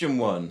 question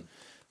 1.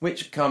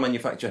 Which car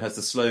manufacturer has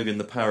the slogan,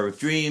 "The Power of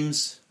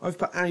Dreams"? I've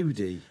put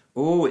Audi.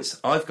 Oh,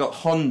 I've got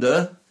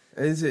Honda.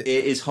 Is it?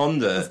 It is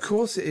Honda. Of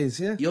course it is,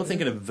 yeah. You're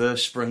thinking of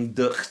Versprung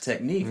durch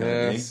Technique,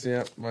 aren't Yes,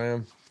 yep, I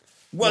am.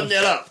 you?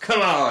 1-0 up.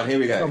 Come on, here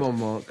we go. Come on,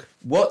 Mark.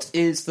 What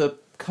is the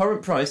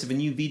current price of a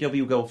new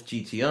VW Golf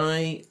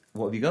GTI?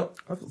 What have you got?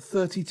 I've got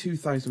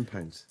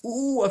 £32,000.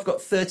 Ooh, I've got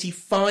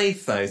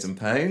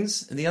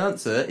 £35,000, and the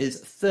answer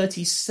is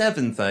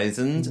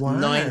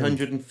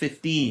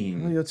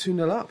 £37,915. Oh, you're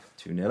 2-0 up.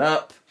 2-0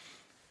 up.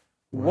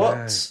 Wow.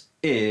 What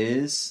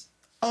is...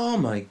 Oh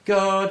my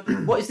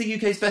god. What is the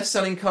UK's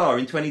best-selling car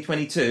in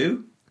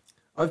 2022?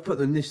 I've put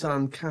the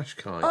Nissan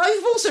Qashqai.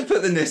 I've also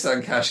put the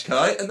Nissan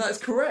Qashqai, and that's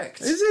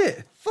correct. Is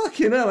it?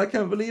 Fucking hell, I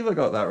can't believe I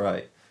got that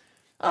right.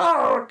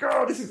 Oh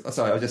god, this is... Oh,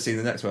 sorry, I've just seen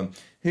the next one.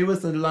 Who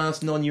was the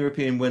last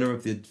non-European winner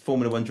of the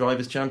Formula One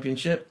Drivers'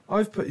 Championship?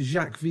 I've put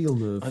Jacques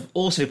Villeneuve. I've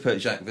also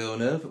put Jacques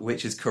Villeneuve,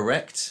 which is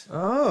correct.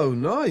 Oh,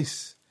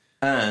 nice.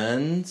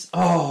 And,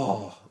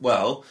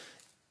 well,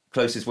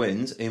 closest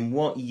wins. In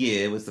what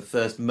year was the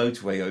first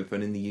motorway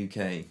open in the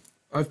UK?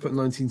 I've put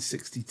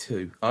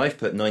 1962. I've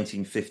put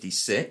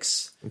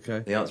 1956. Okay.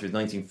 The answer is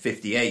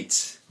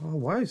 1958. Oh,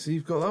 wow, so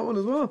you've got that one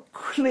as well.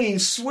 Clean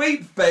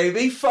sweep,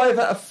 baby. 5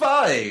 out of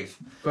 5.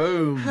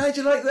 Boom. How'd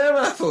you like them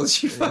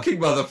apples, you fucking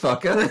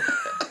motherfucker?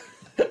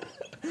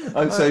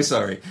 I'm so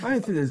sorry. I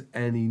don't think there's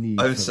any need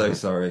I'm for so that.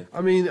 sorry.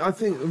 I mean, I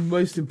think the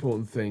most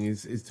important thing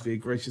is to be a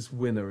gracious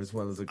winner as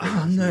well as a gracious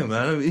Oh, no,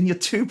 man. In your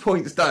 2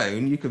 points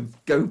down, you can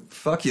go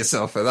fuck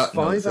yourself for that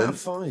 5 out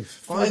of nonsense. 5.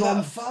 5 out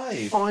of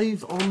 5.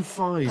 5 on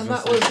 5. And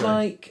that was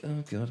like...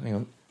 Oh, God, hang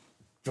on.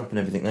 Dropping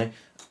everything now.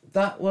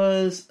 That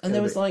was... And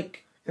there was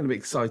like... Going to be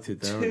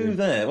excited there. aren't Two you?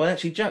 there. Well,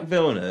 actually, Jack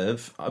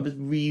Villeneuve, I was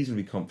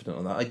reasonably confident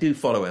on that. I do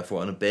follow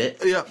F1 a bit.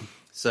 Yeah.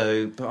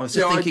 So, but I was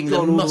Yeah, just thinking I'd there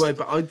gone all must... the way,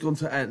 but I'd gone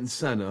to Ayrton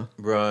Senna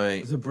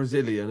Right. as a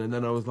Brazilian, and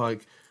then I was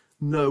like,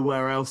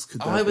 nowhere else could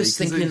there I was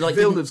be. 'Cause thinking, like,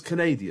 Villeneuve's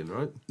Canadian,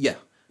 right? Yeah.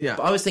 Yeah.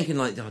 But I was thinking,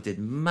 like, did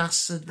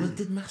Massa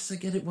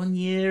get it one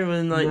year?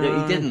 And, like,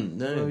 no, he didn't.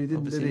 No, he didn't,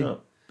 obviously did he?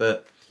 not.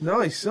 But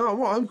Nice. Oh,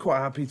 well, I'm quite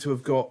happy to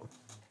have got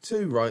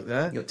 2 right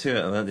there. you got 2 out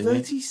of that, didn't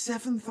you?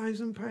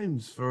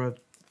 £37,000 for a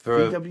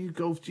For a- VW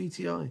Golf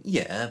GTI.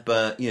 Yeah,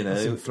 but, you know,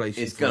 That's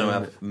inflation it's going for to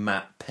you, have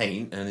matte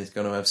paint and it's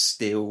going to have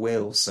steel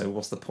wheels, so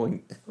what's the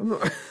point? I'm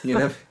not. You're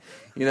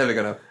never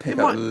going to pick It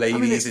up might- I mean,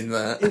 ladies in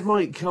that. It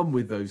might come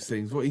with those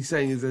things. What he's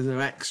saying is there's no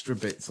extra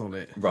bits on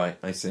it. Right,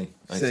 I see.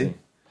 I see.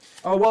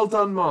 Oh, well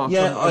done, Mark.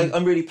 Yeah,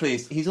 I'm really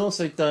pleased. He's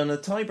also done a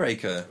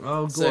tiebreaker.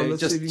 Oh, go so on, let's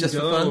just, see if you just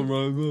can for go. fun.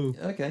 Oh,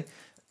 right, Okay.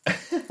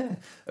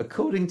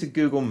 According to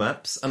Google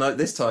Maps, and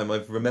this time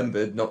I've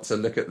remembered not to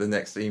look at the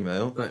next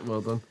email. well. Right,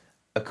 well done.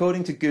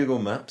 According to Google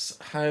Maps,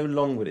 how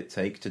long would it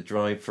take to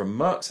drive from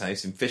Mark's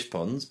house in Fish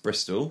Ponds,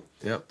 Bristol,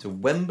 Yep. to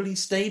Wembley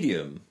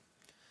Stadium?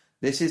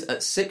 This is at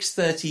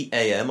 6:30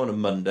 a.m. on a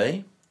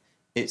Monday.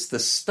 It's the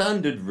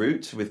standard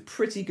route with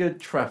pretty good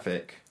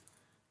traffic.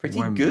 Pretty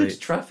Wembley. good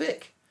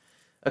traffic?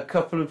 A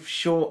couple of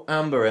short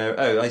amber areas.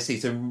 Oh, I see.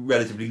 So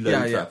relatively low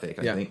Yeah, yeah, traffic,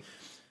 I yeah. think.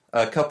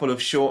 A couple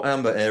of short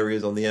amber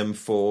areas on the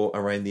M4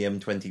 around the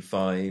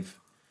M25,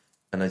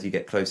 and as you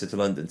get closer to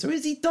London. So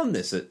has he done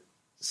this at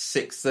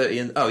 6:30?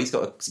 And he's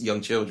got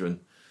young children.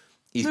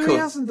 He's No, called- he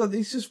hasn't done.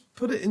 He's just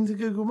put it into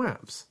Google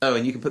Maps. Oh,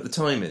 and you can put the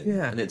time in,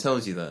 Yeah. and it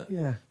tells you that.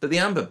 Yeah. But the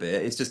amber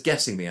bit, it's just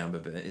guessing the amber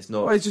bit. It's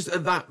not. Well, it's just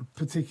at that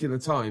particular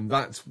time.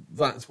 That's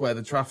where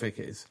the traffic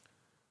is.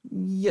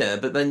 Yeah,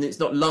 but then it's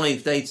not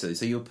live data,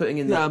 so you're putting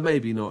in. Yeah,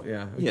 maybe not.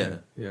 Yeah. Okay. Yeah.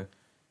 Yeah.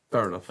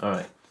 Fair enough. All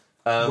right.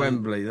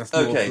 Wembley. That's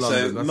North Okay, London.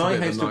 so That's my a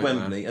bit house of to a nightmare.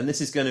 Wembley, and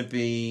this is going to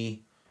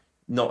be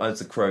not as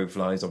the crow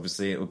flies.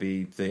 Obviously, it will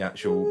be the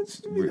actual. What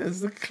do you mean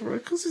as the crow?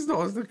 Because it's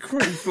not as the crow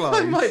I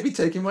flies. might be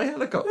taking my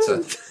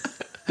helicopter.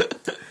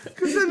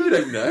 Because then You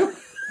don't know.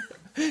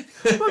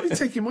 I might be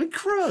taking my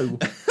crow.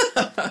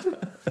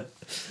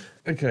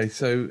 Okay,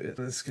 so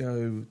let's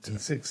go to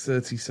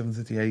 6:30,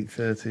 7:30,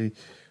 8:30.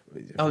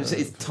 Oh,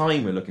 it's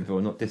time we're looking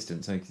for, not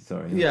distance. Okay,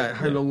 sorry. Yeah,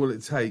 how long will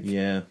it take?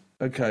 Yeah.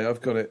 Okay,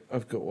 I've got it.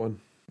 I've got one.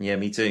 Yeah,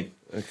 me too.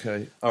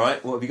 Okay. All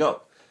right, what have you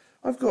got?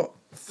 I've got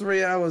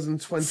 3 hours and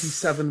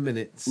 27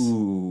 minutes.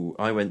 Ooh,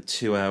 I went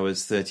 2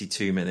 hours,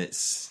 32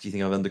 minutes. Do you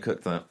think I've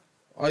undercooked that?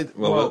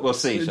 We'll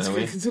see, it's- shall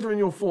we? Considering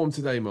your form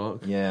today,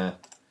 Mark. Yeah.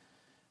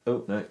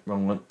 Oh, no,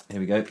 wrong one. Here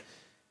we go.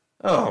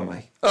 Oh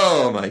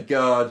my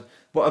God.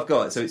 What I've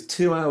got, so it's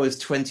 2 hours,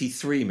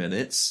 23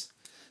 minutes.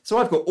 So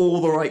I've got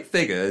all the right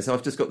figures.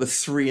 I've just got the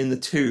 3 and the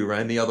 2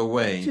 round the other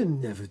way. You're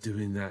never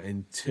doing that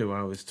in 2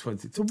 hours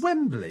 20 to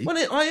Wembley. Well,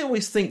 I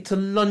always think to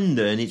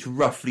London it's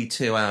roughly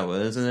 2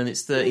 hours, and then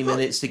it's 30 Well,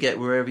 minutes to get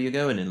wherever you're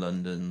going in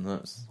London.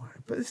 That's...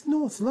 But it's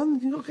North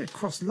London. You've got to get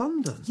across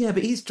London. Yeah,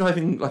 but he's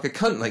driving like a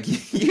cunt like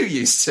you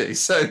used to,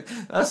 so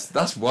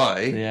that's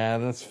why. Yeah,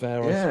 that's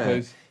fair, I Yeah,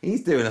 suppose.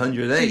 he's doing So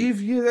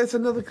 108. that's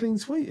another clean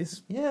sweep.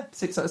 It's Yeah,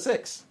 6 out of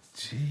 6.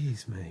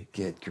 jeez, mate.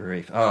 Good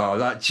grief! Oh,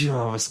 that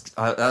just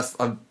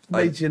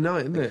Made your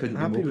night, isn't it? couldn't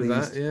be Happy more with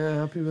pleased. that. Yeah,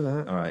 happy with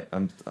that. All right,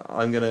 I'm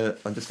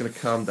just gonna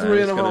calm down.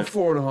 3.5,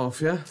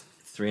 4.5. Yeah.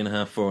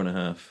 3.5,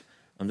 4.5.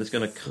 I'm just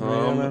gonna 3.5.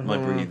 calm my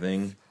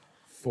breathing,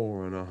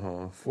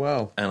 4.5.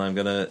 Well, and I'm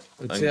gonna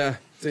yeah.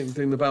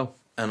 Ding the bell.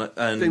 and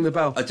Ding the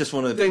bell. I just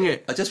want to Ding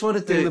it. I just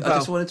wanted Ding to. the I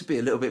just bell. wanted to be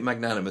a little bit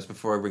magnanimous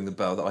before I ring the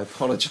bell. That I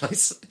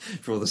apologise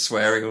for all the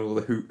swearing and all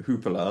the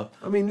hoopla.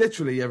 I mean,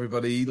 literally,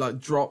 everybody he, like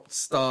dropped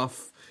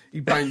stuff. He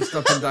bounced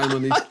up and down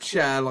on his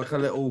chair like a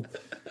little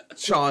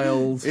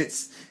child.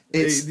 It's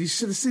You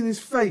should have seen his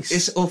face.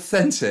 it's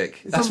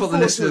authentic. It's That's what the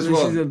listeners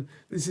unfortunate want.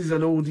 This is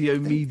an audio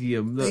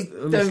medium. They That,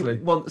 honestly,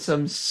 don't want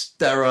some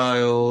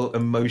sterile,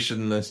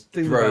 emotionless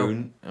Ding the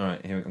drone. All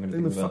right, here I'm going to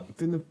ding ding the the bell.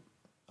 ding the.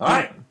 All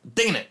right,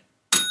 dinging it.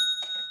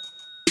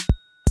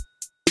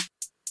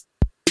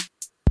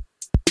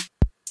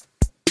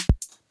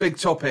 Big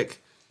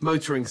topic,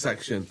 motoring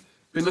section.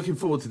 Been looking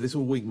forward to this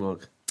all week,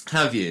 Mark.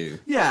 Have you?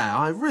 Yeah,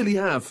 I really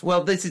have.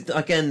 Well, this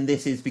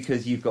is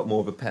because you've got more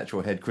of a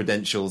petrol head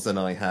credentials than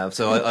I have,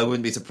 so I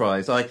wouldn't be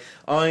surprised.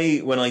 I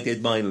when I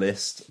did my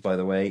list, by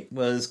the way,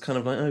 was kind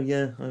of like, oh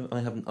yeah,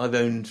 I've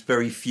owned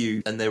very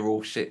few, and they're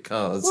all shit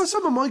cars. Well,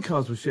 some of my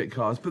cars were shit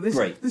cars, but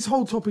Great. this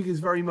whole topic is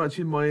very much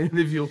in my,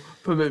 if you'll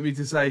permit me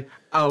to say,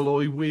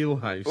 alloy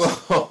wheelhouse.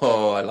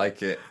 Oh, I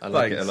like it. I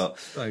like it a lot.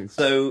 Thanks.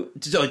 So,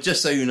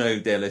 just so you know,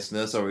 dear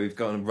listener, sorry, we've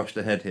gotten rushed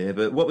ahead here,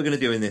 but what we're going to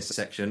do in this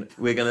section,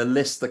 we're going to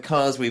list the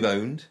cars we've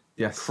owned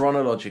Yes.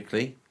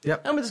 chronologically.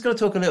 Yep. And we're just going to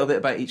talk a little bit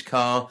about each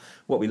car,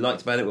 what we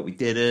liked about it, what we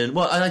didn't.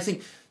 Well, and I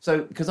think,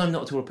 so, because I'm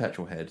not at all a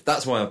petrol head,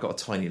 that's why I've got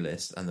a tiny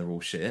list, and they're all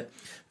shit.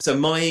 So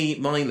my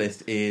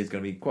list is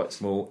going to be quite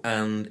small,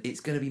 and it's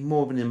going to be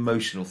more of an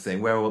emotional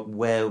thing. Where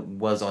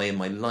was I in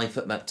my life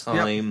at that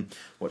time?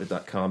 What did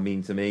that car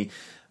mean to me?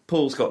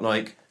 Paul's got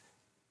like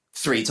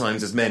 3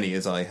 times as many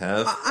as I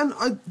have.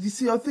 You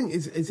see, I think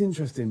it's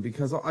interesting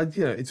because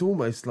it's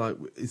almost like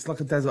it's like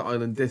a desert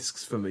island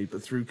discs for me,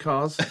 but through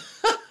cars. Do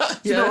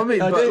you know what I mean?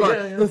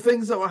 But the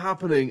things that were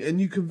happening,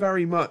 and you can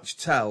very much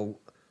tell,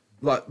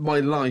 like my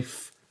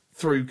life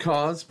through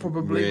cars,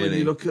 probably when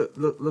you look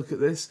at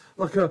this,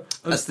 like an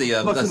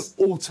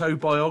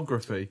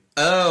autobiography.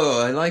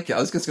 Oh, I like it. I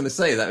was just going to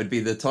say that would be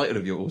the title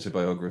of your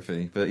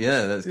autobiography, but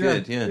yeah, that's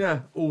good.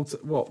 Yeah.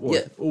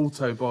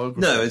 Autobiography?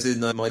 No, as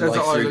in my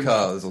life through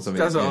cars or something.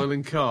 Desert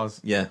Island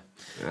Cars. Yeah.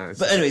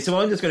 But anyway, so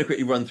I'm just going to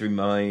quickly run through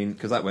mine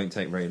because that won't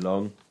take very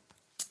long.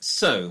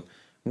 So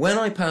when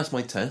I passed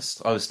my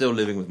test, I was still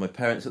living with my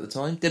parents at the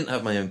time. Didn't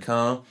have my own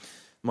car.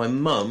 My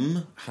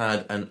mum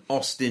had an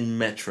Austin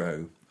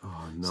Metro.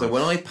 Oh, nice. So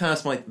when I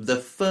passed the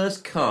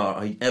first car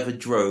I ever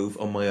drove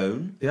on my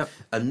own,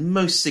 and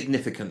most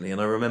significantly, and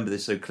I remember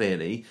this so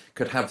clearly,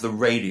 could have the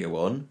radio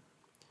on,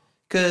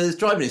 because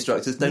driving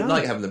instructors don't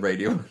like having the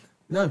radio on.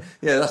 No.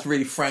 Yeah, that's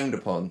really frowned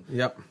upon.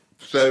 Yep.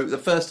 So the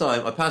first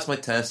time I passed my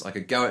test, I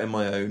could go out on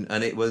my own,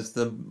 and it was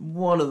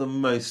one of the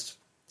most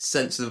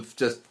sense of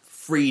just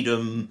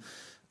freedom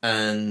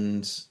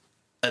and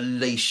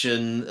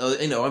elation.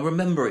 I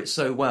remember it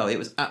so well. It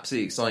was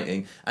absolutely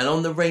exciting. And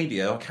on the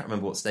radio, I can't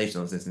remember what station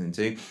I was listening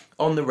to.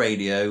 On the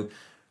radio,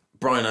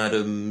 Bryan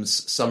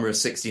Adams' Summer of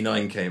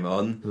 '69 came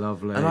on.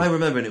 Lovely. And I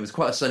remember, and it was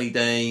quite a sunny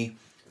day.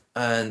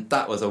 And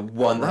that was that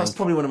was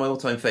probably one of my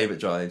all-time favourite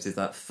drives, is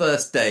that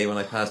first day when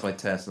I passed my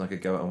test and I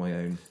could go out on my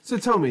own. So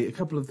tell me a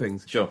couple of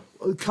things. Sure.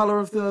 The colour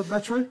of the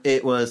Metro?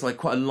 It was like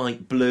quite a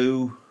light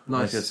blue.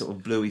 Nice. Like a sort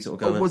of bluey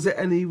sort of colour. Was there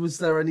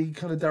any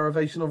kind of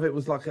derivation of it?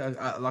 Was like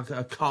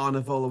a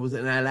Carnival, or was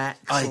it an LX?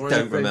 I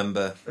don't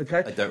remember. Okay.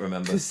 I don't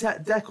remember.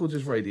 Cassette deck or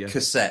just radio?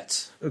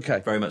 Cassette.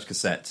 Okay. Very much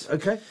cassette.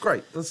 Okay,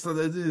 great. That's the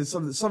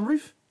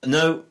sunroof?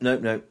 No.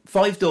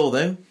 5-door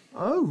though.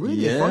 Oh, really?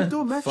 Yeah.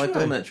 5-door Metro?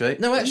 5-door Metro.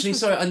 No, actually,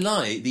 sorry, I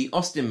lied. The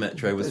Austin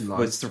Metro was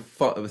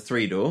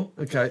 3-door.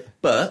 Okay.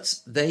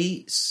 But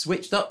they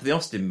switched up the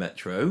Austin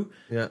Metro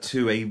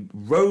to a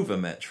Rover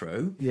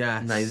Metro.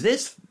 Yes. Now,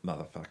 this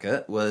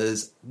motherfucker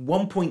was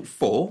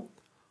 1.4.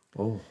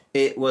 Oh.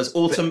 It was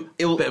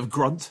Bit of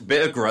grunt.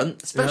 Bit of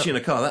grunt, especially in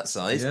a car that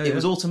size. It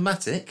was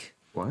automatic.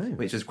 Wow.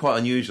 Which was quite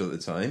unusual at the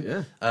time.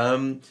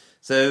 Yeah.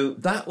 So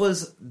that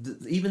was,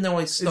 even though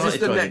I started Is this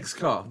the driving, next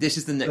car? This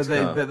is the next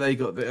car. That they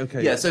got,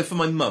 okay. Yeah, so for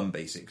my mum,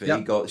 basically,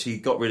 she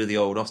got rid of the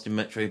old Austin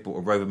Metro, bought a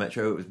Rover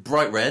Metro. It was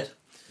bright red.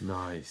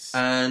 Nice.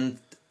 And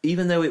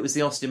even though it was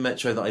the Austin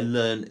Metro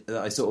that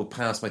I sort of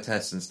passed my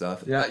tests and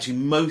stuff, actually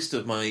most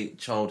of my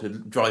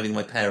childhood driving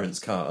my parents'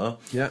 car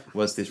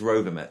was this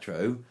Rover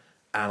Metro.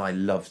 And I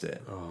loved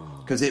it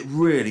because it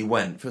really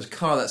went for a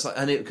car that's like,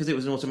 and because it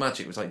was an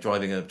automatic, it was like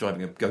driving a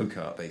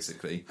go-kart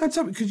basically. And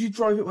tell me, could you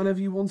drive it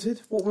whenever you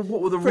wanted? What were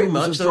the Pretty rules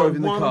much. of So driving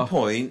at the car? one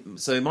point,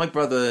 so my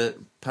brother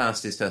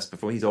passed his test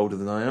before. He's older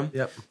than I am.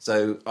 Yep.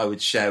 So I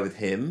would share with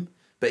him,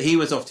 but he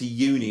was off to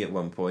uni at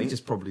one point. He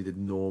just probably did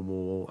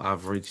normal,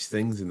 average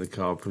things in the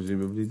car.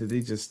 Presumably, did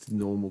he? Just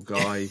normal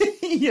guy.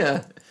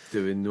 Yeah.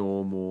 Doing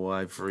normal,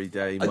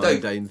 everyday,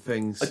 mundane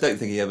things. I don't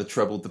think he ever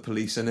troubled the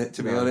police in it,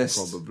 to be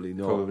honest. Probably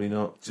not. Probably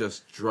not.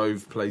 Just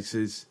drove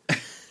places,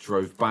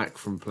 drove back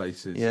from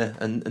places. Yeah,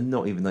 and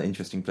not even that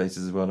interesting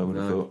places as well, I would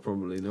have thought.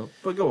 Probably not.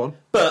 But go on.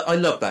 But I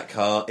loved that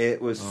car.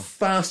 It was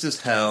fast as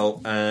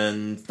hell,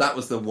 and that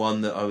was the one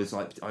that I was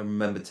like, I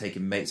remember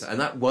taking mates, and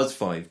that was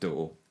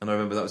 5-door. And I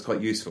remember that was quite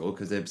useful,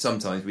 because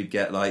sometimes we'd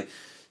get like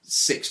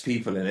 6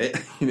 people in it,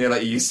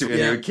 like you used to when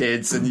you were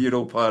kids, and you'd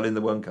all pile in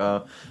the one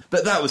car.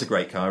 But that was a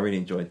great car. I really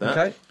enjoyed that.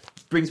 Okay.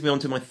 Brings me on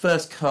to my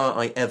first car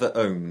I ever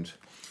owned.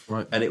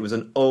 Right. And it was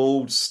an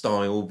old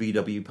style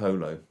VW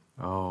Polo.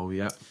 Oh,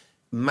 yeah.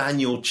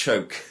 Manual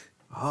choke.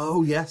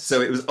 Oh, yes. So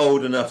it was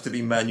old enough to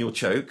be manual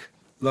choke.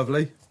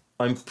 Lovely.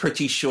 I'm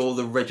pretty sure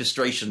the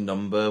registration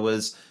number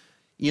was,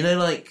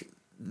 like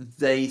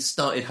they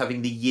started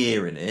having the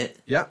year in it.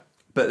 Yeah.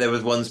 But there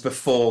was ones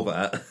before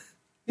that.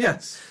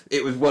 Yes.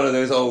 It was one of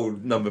those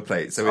old number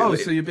plates. So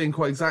so you're being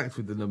quite exact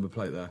with the number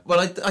plate there. Well,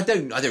 I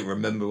don't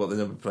remember what the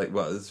number plate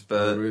was,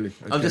 but really?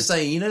 Okay. I'm just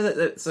saying,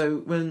 that so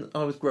when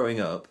I was growing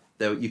up,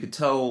 you could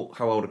tell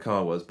how old a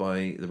car was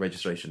by the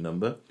registration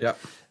number. Yeah.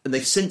 And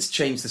they've since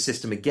changed the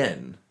system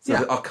again.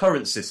 So our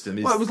current system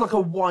is... Well, it was like a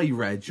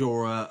Y-reg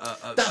or a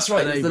that's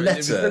right, it was the letter. It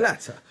was the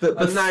letter.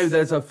 But now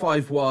there's a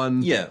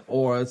 5-1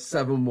 or a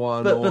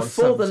 7-1 But or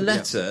before a 7-2, the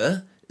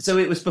letter... So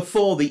it was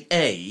before the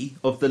A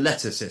of the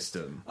letter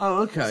system.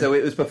 Oh, okay. So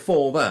it was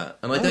before that.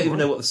 And I don't even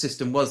know what the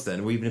system was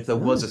then, or even if there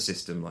was a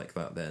system like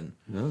that then.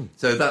 No.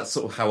 So that's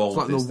sort of how old it's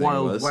like this the thing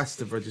wild was.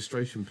 west of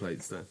registration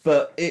plates then.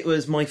 But it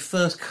was my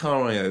first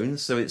car I owned,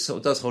 so it sort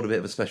of does hold a bit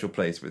of a special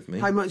place with me.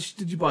 How much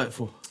did you buy it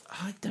for?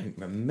 I don't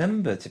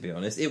remember, to be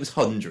honest. It was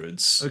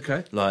hundreds.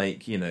 Okay.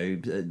 Like,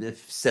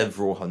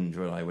 several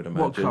hundred, I would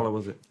imagine. What colour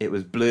was it? It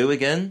was blue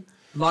again.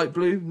 Light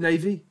blue,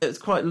 navy? It's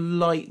quite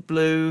light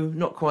blue,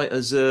 not quite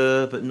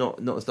azure, but not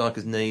as dark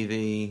as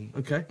navy.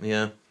 Okay.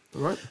 Yeah.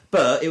 All right.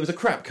 But it was a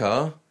crap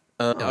car.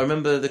 I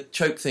remember the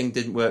choke thing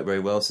didn't work very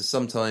well, so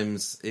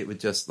sometimes it would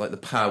just, like, the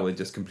power would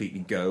just completely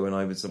go, and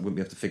I wouldn't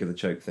be able to figure the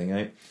choke thing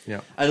out.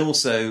 Yeah. And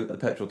also, the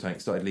petrol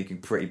tank started leaking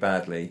pretty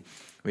badly,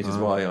 which is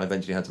why I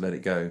eventually had to let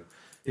it go.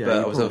 Yeah, but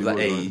you I was of that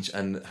probably would, age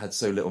and had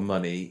so little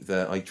money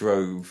that I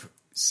drove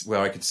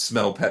where I could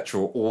smell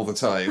petrol all the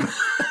time.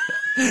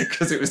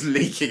 Because it was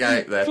leaking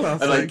out there.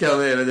 Classic. And I'd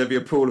come in and there'd be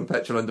a pool of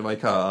petrol under my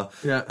car.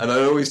 Yeah. And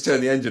I'd always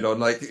turn the engine on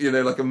like a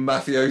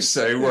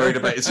mafioso worried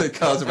about it, so the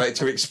car's about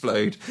to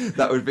explode.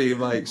 That would be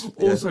my...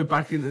 Also,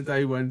 back in the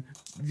day when,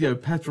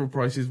 petrol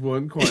prices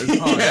weren't quite as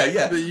high.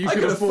 yeah. That you I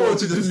could afford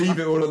to just leave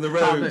it all on the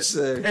road.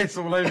 Piss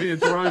all over your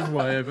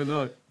driveway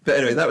overnight. But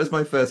anyway, that was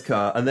my first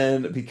car. And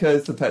then,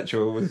 because the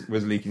petrol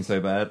was leaking so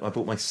bad, I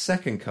bought my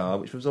second car,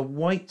 which was a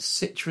white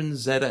Citroen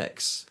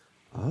ZX.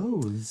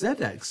 Oh,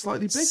 ZX,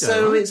 slightly bigger.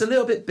 So right? it's a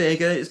little bit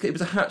bigger. It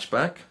was a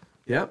hatchback.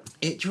 Yep.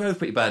 It drove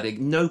pretty badly.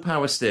 No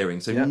power steering.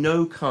 So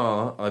no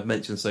car I've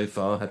mentioned so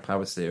far had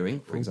power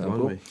steering, for example.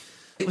 Blimey.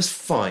 It was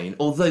fine.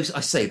 Although,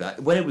 I say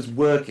that, when it was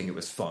working, it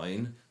was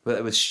fine. But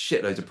there was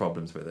shitloads of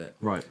problems with it.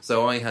 Right.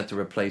 So I had to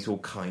replace all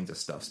kinds of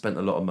stuff. Spent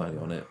a lot of money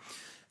on it.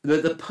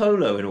 The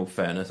Polo, in all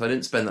fairness, I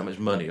didn't spend that much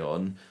money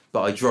on.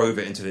 But I drove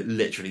it until it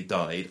literally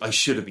died. I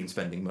should have been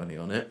spending money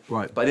on it.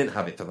 Right. But I didn't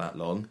have it for that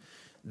long.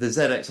 The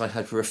ZX I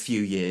had for a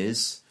few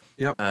years.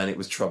 Yep. And it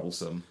was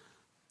troublesome.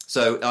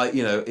 So,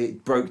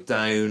 it broke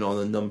down on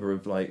a number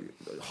of,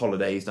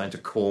 holidays down to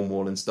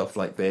Cornwall and stuff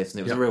like this, and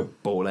it was a real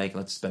ball ache, and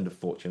I had to spend a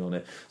fortune on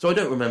it. So I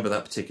don't remember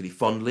that particularly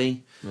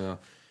fondly. Yeah.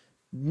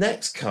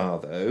 Next car,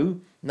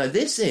 though, now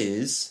this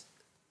is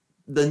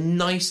the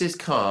nicest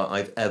car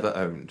I've ever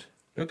owned.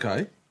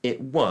 Okay. It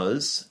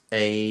was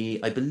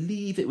I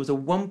believe it was a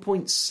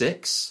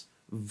 1.6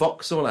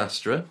 Vauxhall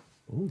Astra.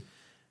 Ooh.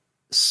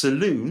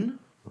 Saloon.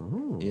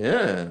 Oh.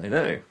 Yeah, I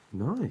know.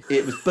 Nice.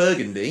 It was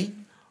burgundy.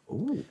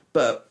 Ooh.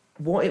 But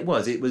what it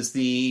was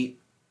the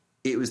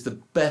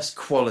best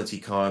quality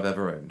car I've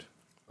ever owned.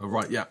 Oh,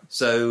 right, yeah.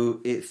 So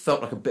it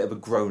felt like a bit of a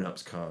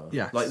grown-up's car.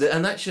 Yes.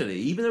 And actually,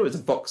 even though it was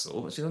a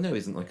Vauxhall, which I know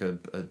isn't like a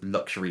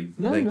luxury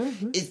thing, No.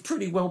 it's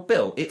pretty well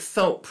built. It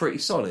felt pretty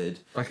solid.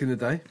 Back in the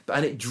day?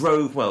 And it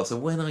drove well. So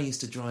when I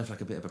used to drive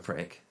like a bit of a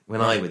prick,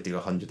 when I would do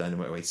 100 down the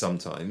motorway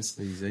sometimes,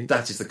 Easy.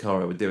 that is the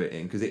car I would do it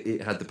in, because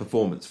it had the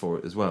performance for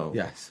it as well.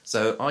 Yes.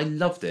 So I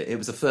loved it. It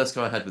was the first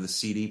car I had with a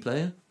CD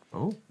player,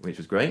 Oh. which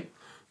was great.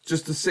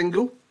 Just a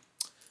single?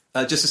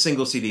 Just a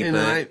single CD In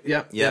player. and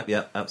out, yeah.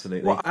 Yeah,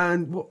 absolutely.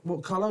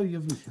 What colour? You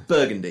haven't...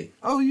 Burgundy.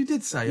 Oh, you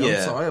did say. Yeah.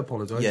 I'm sorry, I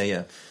apologise.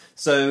 Yeah.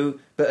 So,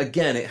 but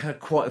again, it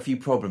had quite a few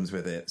problems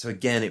with it. So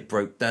again, it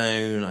broke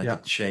down. I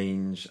had to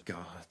change. God,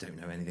 I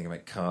don't know anything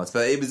about cars,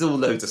 but it was all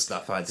loads of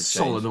stuff I had to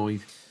change.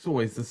 Solenoid. It's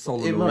always the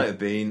solenoid. It might have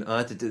been. I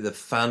had to do the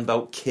fan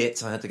belt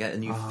kit. I had to get a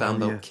new fan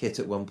belt kit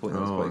at one point.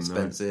 That was quite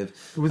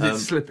expensive. Was it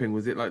slipping?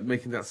 Was it like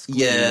making that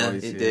squeaky Yeah,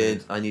 noise? it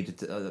did. I needed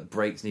the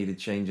brakes needed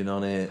changing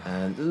on it,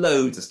 and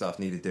loads of stuff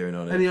needed doing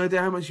on it. Any idea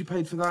how much you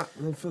paid for that?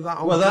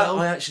 Well, that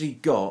I actually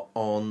got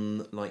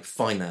on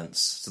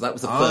finance. So that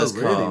was the first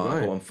car I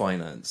bought on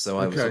finance. So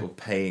I was sort of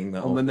paying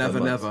that on the per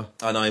month. Never.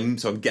 And I'm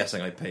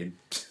guessing I paid.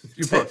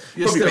 You're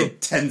probably still, paid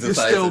tens of you're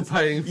thousands. still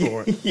paying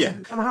for it. Yeah.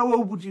 And how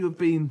old would you have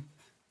been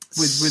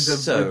with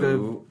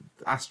the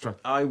Astra?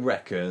 I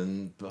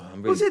reckon.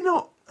 Was it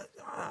not?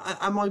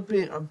 Am I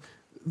being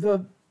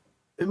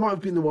It might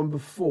have been the one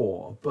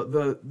before, but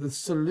the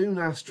saloon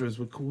Astras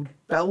were called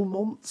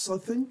Belmonts, I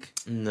think.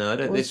 No, I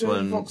don't. This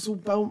one, Vauxhall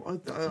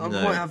Belmont. I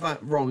No. might have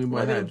that wrong in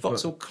my head.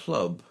 Vauxhall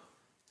Club.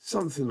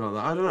 Something like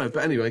that. I don't know.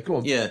 But anyway, go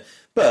on. Yeah,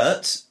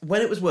 but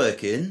when it was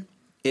working,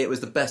 it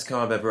was the best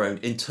car I've ever owned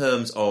in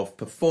terms of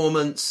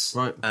performance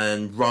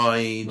and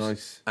ride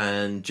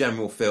and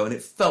general feel, and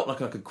it felt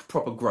like a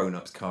proper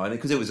grown-up's car, and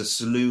because it was a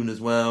saloon as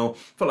well,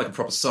 felt like a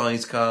proper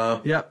size car.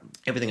 Yeah,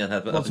 everything I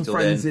had lots up until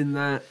of friends then. in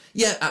there.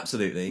 Yeah,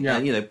 absolutely. Yeah,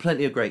 and,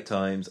 plenty of great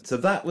times. So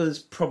that was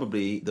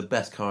probably the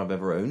best car I've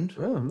ever owned.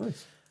 Oh,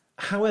 nice.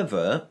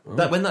 However,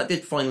 when that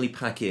did finally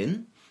pack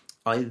in,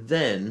 I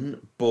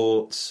then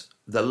bought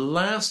the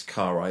last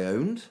car I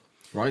owned.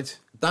 Right.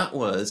 That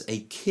was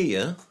a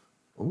Kia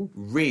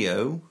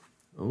Rio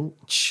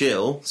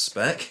Chill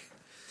spec.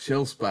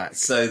 Chill spec.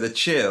 So the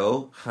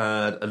Chill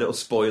had a little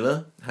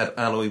spoiler, had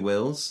alloy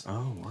wheels.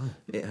 Oh, wow.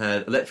 It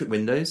had electric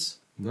windows.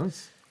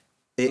 Nice.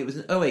 It was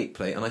an 08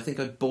 plate, and I think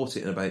I bought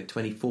it in about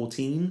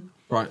 2014.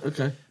 Right,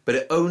 okay. But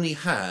it only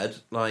had,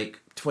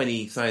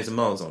 20,000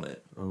 miles on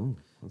it. Oh.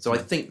 So I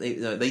think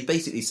they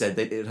basically said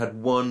that it had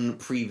one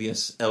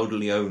previous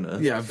elderly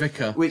owner. Yeah,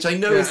 vicar. Which I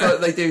know is what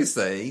they do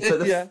say,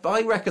 but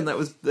I reckon that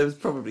was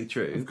probably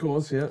true. Of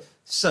course, yeah.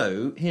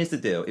 So here's the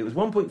deal: it was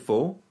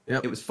 1.4.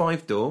 Yep. It was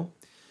 5-door.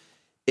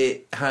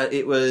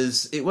 It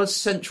was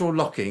central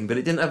locking, but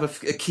it didn't have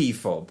a key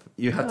fob.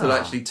 You had to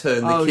actually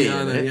turn the key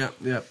in it.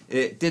 Yeah.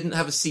 It didn't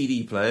have a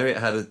CD player. It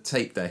had a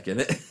tape deck in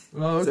it.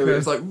 Oh, okay. So it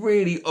was like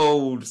really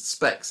old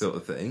spec sort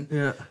of thing.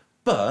 Yeah.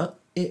 But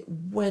it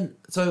went.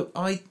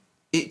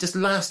 It just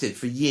lasted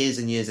for years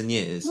and years and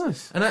years.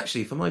 Nice. And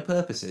actually, for my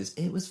purposes,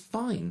 it was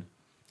fine.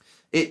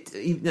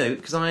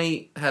 Because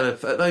I had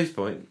at those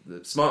points,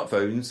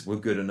 smartphones were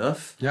good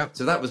enough. Yep.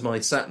 So that was my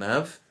sat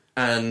nav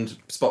and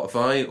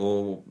Spotify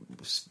or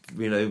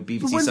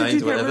BBC But when Sounds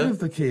did you or whatever. get rid of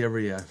the Kia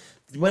Rio?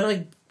 When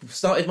I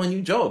started my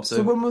new job,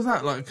 So when was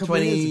that? Like a couple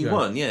of years ago?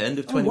 21, end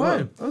of Oh,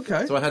 21. wow.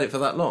 Okay. So I had it for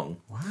that long.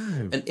 Wow.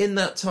 And in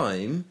that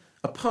time,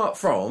 apart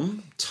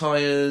from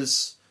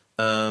tyres,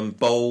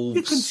 bulbs,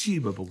 Your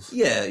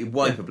consumables.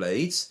 wiper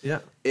blades, Yeah.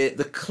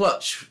 the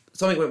clutch.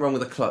 Something went wrong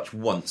with the clutch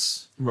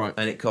once, Right.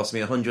 and it cost me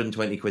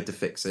 120 quid to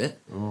fix it.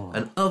 Oh.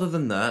 And other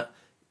than that,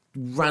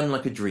 ran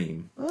like a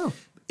dream. Oh.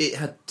 It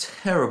had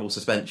terrible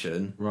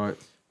suspension, Right.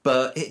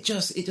 but it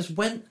just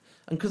went.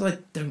 And because I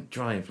don't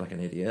drive like an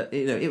idiot,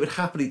 it would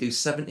happily do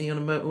 70 on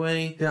a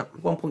motorway. Yeah.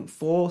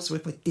 1.4. So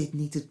if I did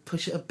need to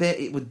push it a bit,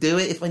 it would do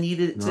it if I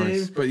needed it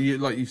Nice. to. But you,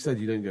 like you said,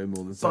 you don't go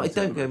more than 70.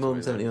 But I don't go more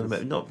than 70 on the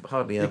motorway. Not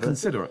hardly You ever.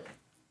 consider it.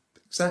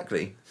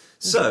 Exactly.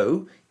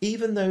 So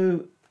even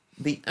though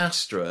the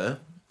Astra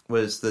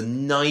was the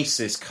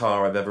nicest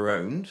car I've ever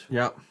owned,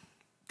 Yeah.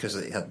 because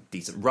it had a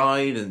decent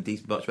ride and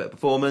much better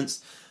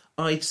performance,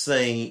 I'd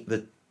say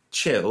the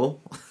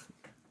Chill,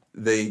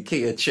 the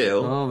Kia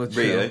Chill, Oh, the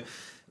Chill. Rio,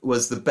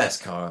 was the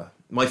best car.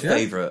 My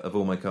favourite of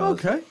all my cars.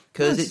 Okay,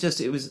 Because nice.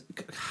 it was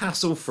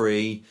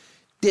hassle-free,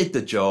 did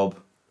the job,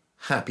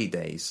 happy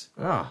days.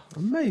 Ah,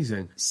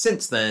 amazing.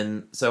 Since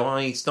then, so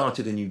I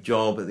started a new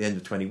job at the end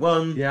of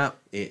 21. Yeah.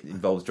 It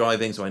involves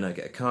driving, so I now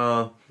get a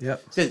car.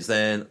 Yep. Since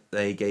then,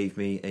 they gave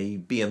me a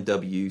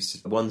BMW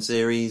 1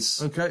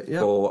 Series. Okay,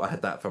 yeah. I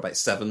had that for about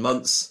 7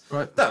 months.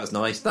 Right. That was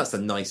nice. That's the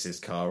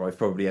nicest car I've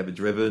probably ever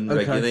driven Okay.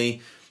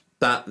 regularly.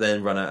 That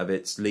then ran out of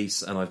its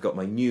lease, and I've got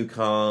my new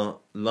car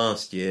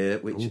last year,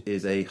 which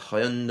is a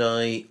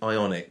Hyundai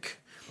Ioniq,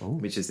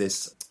 which is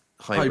this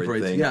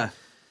hybrid thing. Yeah.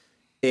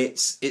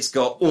 It's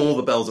got all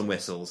the bells and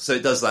whistles. So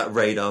it does that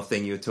radar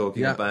thing you were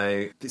talking Yeah.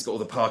 about. It's got all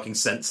the parking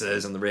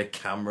sensors and the rear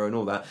camera and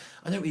all that.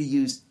 I don't really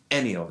use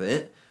any of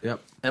it. Yep.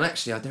 And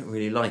actually, I don't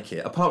really like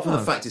it. Apart from the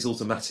fact it's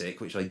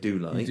automatic, which I do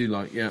like. You do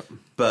like, yeah.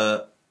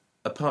 But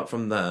apart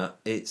from that,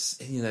 it's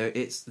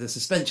the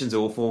suspension's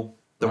awful.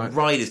 The Right.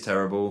 ride is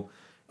terrible.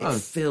 It Oh.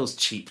 feels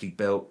cheaply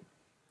built.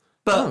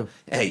 But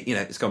hey,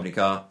 it's a company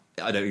car.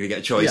 I don't really get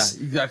a choice.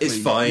 Yeah, exactly. It's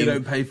fine. You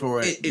don't pay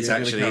for it. It's You're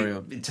gonna carry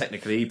actually on.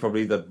 technically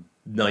probably the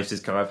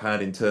nicest car I've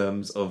had in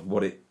terms of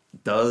what it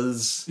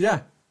does.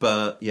 Yeah.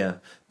 But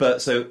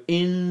so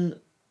in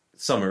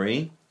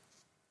summary,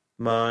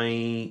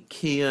 my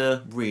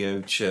Kia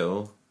Rio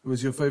Chill,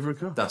 Was your favourite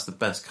car? that's the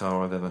best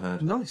car I've ever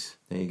had. Nice.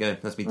 There you go.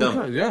 That's me done.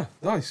 Okay, yeah,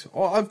 nice.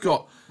 Well,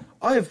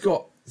 I have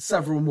got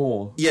several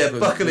more. Yeah, than-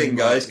 buckle in, than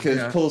guys, mine. because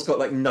Yeah. Paul's got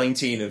like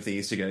 19 of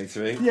these to go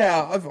through.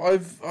 Yeah,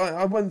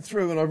 I went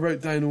through and I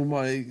wrote down all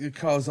my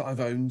cars that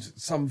I've owned,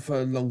 some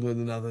for longer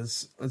than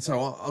others, and so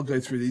I'll go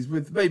through these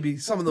with maybe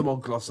some of them I'll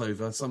gloss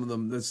over, some of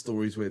them there's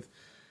stories with.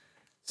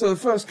 So the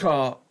first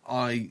car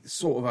I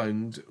sort of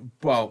owned,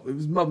 well, it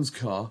was Mum's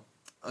car,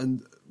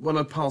 and when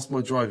I passed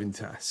my driving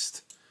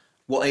test,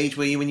 What age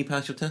were you when you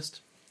passed your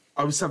test?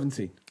 I was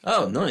 17.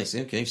 Oh, nice.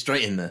 Okay,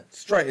 straight in there.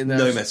 Straight in there.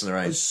 No messing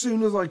around. As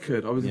soon as I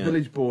could, I was Yeah. a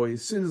village boy.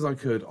 As soon as I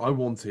could, I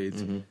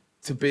wanted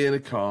to be in a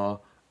car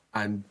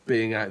and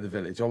being out of the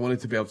village. I wanted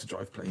to be able to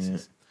drive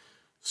places.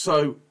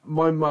 So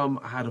my mum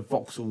had a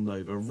Vauxhall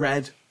Nova,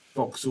 red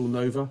Vauxhall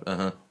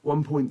Nova,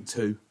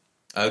 1.2,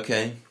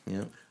 Okay,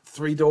 yeah.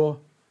 3-door,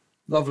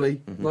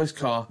 lovely, nice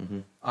car.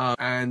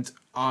 And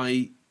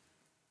I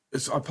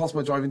passed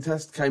my driving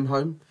test, came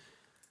home,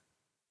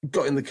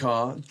 got in the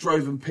car,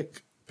 drove and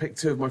picked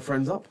two of my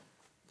friends up.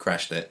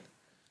 Crashed it.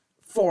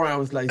 4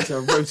 hours later,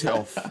 wrote it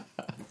off.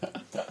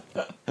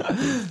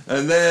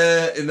 And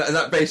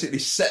that basically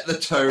set the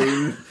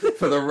tone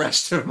for the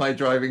rest of my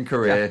driving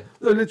career.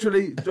 No,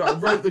 literally, I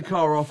wrote the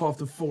car off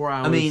after 4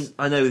 hours. I mean,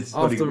 I know this is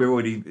After- we're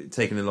already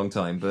taking a long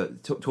time,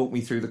 but talk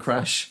me through the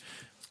crash.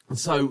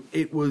 So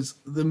it was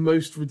the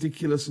most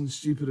ridiculous and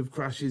stupid of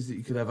crashes that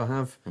you could ever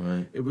have.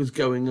 Right. It was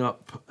going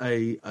up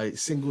a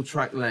single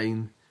track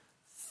lane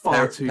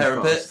far too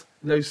parapet? fast.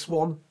 No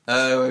swan,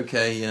 Oh,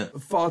 okay, yeah.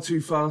 far too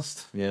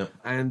fast. Yeah.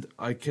 And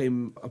I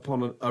came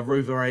upon a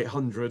Rover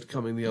 800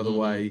 coming the Mm. other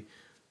way.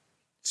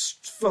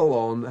 Full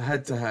on,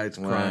 head-to-head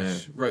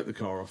crash. Wrote the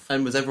car off.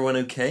 And was everyone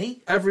okay?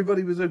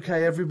 Everybody was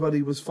okay.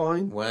 Everybody was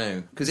fine.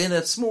 Wow. Because in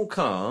a small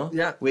car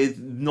Yeah. with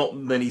not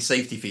many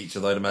safety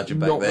features, I'd imagine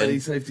back Not then, many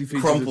safety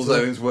features crumple at all.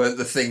 zones weren't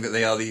the thing that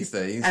they are these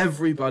days.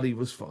 Everybody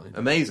was fine.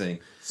 Amazing.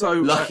 So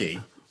Lucky.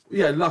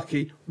 Yeah,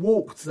 lucky.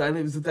 Walked then.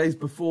 It was the days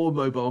before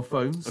mobile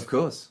phones. Of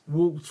course.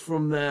 Walked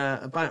from there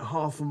about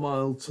half a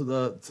mile to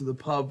the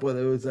pub where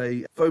there was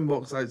a phone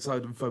box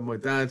outside, and phoned my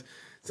dad.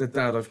 Said,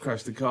 "Dad, I've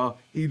crashed the car."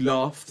 He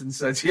laughed and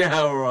said,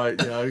 "Yeah, all right,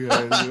 yeah,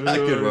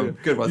 okay."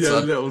 Good one, yeah,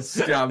 son. little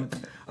scamp.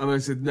 And I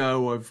said,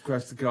 "No, I've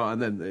crashed the car,"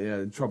 and then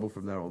in trouble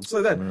from there on.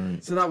 So then,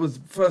 so that was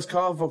first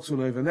car, Vauxhall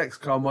Nova. Next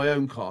car, my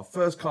own car.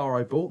 First car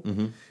I bought.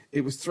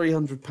 It was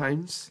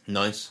 £300,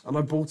 Nice. and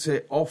I bought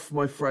it off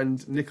my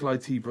friend Nikolai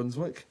T.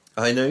 Brunswick.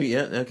 I know,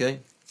 yeah, okay.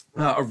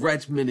 A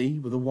red Mini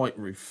with a white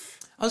roof.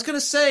 I was going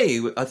to say,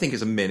 I think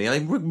it's a Mini.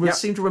 I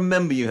seem to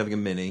remember you having a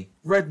Mini.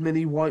 Red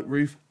Mini, white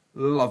roof,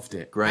 Loved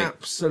it. Great.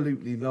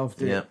 Absolutely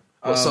loved it. Yeah.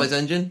 What size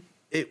engine?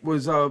 It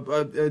was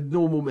a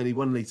normal Mini,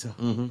 1 litre.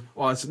 Mm-hmm.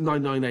 Well, it's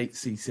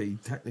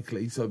 998cc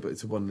technically, but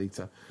it's a 1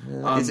 litre.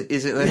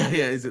 Is it though?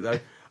 Yeah, is it though?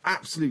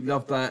 Absolutely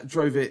loved that.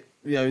 Drove it,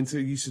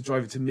 used to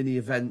drive it to mini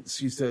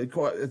events. Used to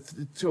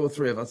 2 or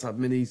 3 of us had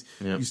minis.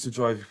 Yep. Used to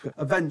drive.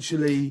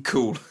 Eventually,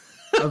 Cool.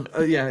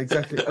 yeah,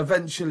 exactly.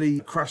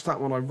 Eventually crashed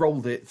that one. I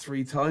rolled it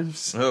 3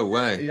 times. Oh,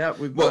 wow. Yeah.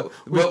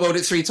 Rolled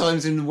it 3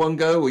 times in one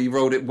go, or you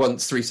rolled it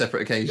once 3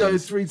 separate occasions? No,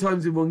 3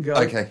 times in one go.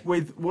 Okay.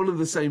 With one of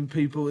the same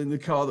people in the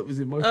car that was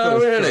in my Oh,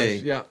 first really?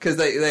 crash. Yeah. Because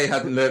they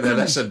hadn't learned their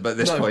lesson by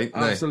this point.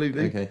 No.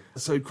 Absolutely. Okay.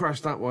 So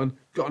crashed that one.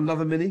 Got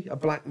another Mini, a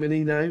black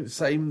Mini now,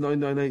 same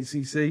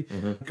 998cc.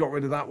 Mm-hmm. Got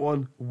rid of that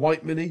one.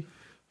 White Mini.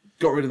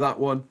 Got rid of that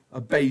one. A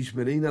beige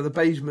Mini. Now the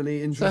beige Mini,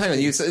 So interesting. hang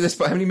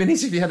on, how many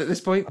minis have you had at this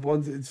point?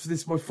 This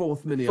is my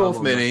 4th Mini. 4th I'm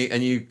on mini,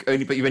 and you've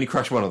only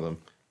crashed one of them.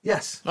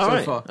 Yes, All so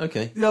right, far.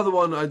 okay. The other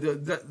one,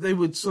 they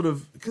would sort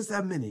of, because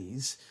they're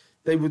minis,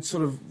 they would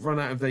sort of run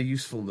out of their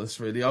usefulness,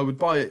 really. I would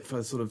buy it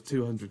for sort of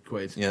 200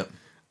 quid. Yeah.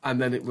 And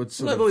then it would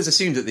sort I've of... always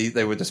assumed that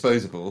they were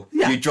disposable.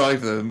 Yeah. You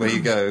drive them where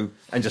you go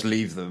and just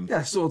leave them.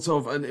 Yeah, sort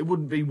of, and it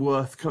wouldn't be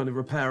worth kind of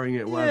repairing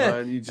it,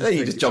 whatever. And you Then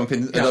you just jump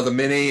in another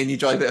Mini and you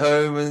drive it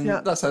home, and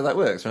that's how that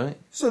works, right?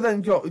 So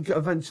then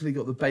eventually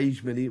got the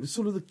beige Mini. It was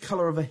sort of the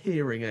colour of a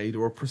hearing aid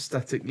or a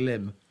prosthetic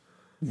limb.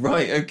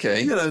 Right,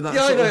 okay. That I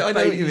sort know of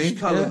what you beige mean.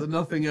 colour Yeah. that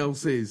nothing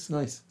else is.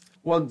 Nice.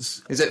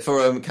 Once... Is it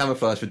for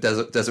camouflage for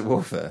desert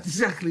warfare?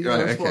 Exactly.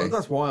 Right,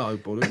 That's why I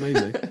bought it,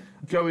 mainly.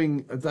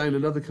 Going down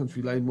another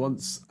country lane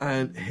once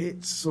and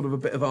hit sort of a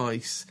bit of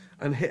ice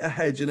and hit a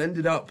hedge and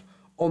ended up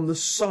on the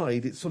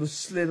side. It sort of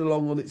slid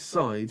along on its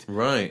side.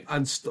 Right.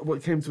 And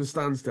what came to a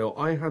standstill,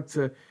 I had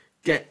to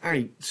get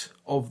out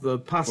of the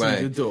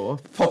passenger door.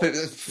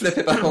 Flip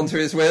it back onto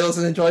its wheels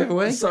and then drive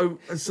away? So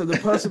the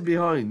person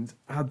behind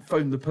had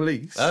phoned the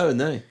police. Oh,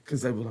 no.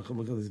 Because they were like, oh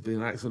my God, there's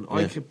been an accident.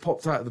 I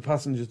popped out of the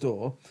passenger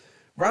door.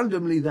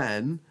 Randomly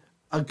then,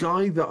 a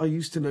guy that I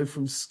used to know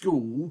from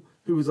school,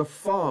 who was a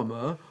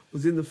farmer,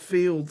 was in the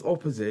field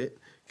opposite,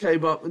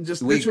 came up and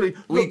just literally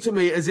looked at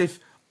me as if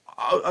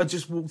I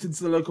just walked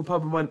into the local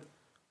pub and went,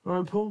 all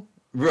right, Paul?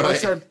 Right. I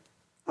said,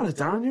 hello,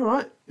 Darren, you all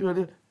right? You want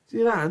to see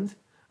your hand?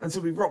 And so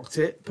we rocked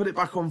it, put it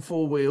back on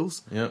 4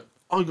 wheels. Yeah.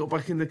 I got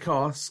back in the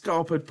car,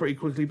 scarpered pretty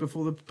quickly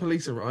before the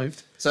police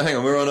arrived. So hang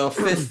on, we're on our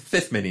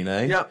fifth Mini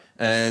now. Yeah.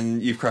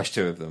 And you've crashed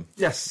 2 of them.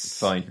 Yes.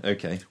 Fine,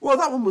 okay. Well,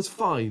 that one was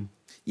fine.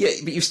 Yeah,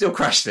 but you still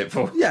crashed it,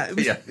 Paul. Yeah, it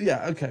was,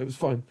 okay, it was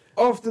fine.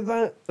 After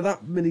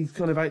that Mini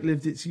kind of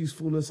outlived its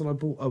usefulness, and I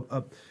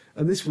bought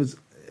and this was,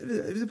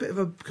 it was a bit of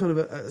a kind of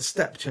a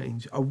step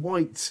change. A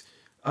white,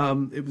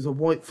 it was a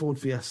white Ford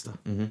Fiesta.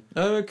 Mm-hmm.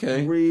 Oh,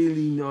 okay.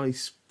 Really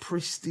nice,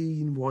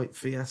 pristine white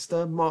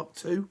Fiesta, Mark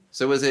II.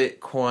 So was it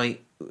quite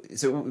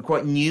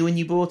new when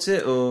you bought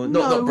it, or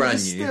not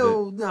brand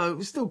new? No, it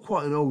was still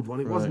quite an old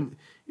one. It wasn't.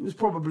 It was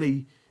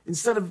probably,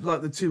 instead of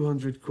like the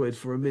 200 quid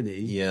for a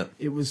Mini,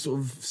 it was sort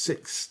of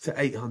 600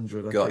 to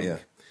 800. I think. You.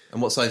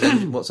 And what size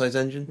engine? What size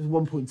engine? It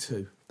was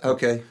 1.2.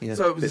 Okay, yeah.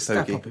 So it was a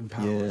step pokey. up in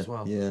power as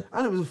well. Yeah.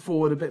 And it was a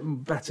Ford, a bit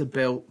better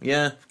built.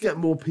 Yeah. Get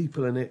more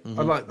people in it.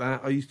 I like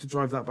that. I used to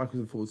drive that backwards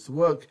and forwards to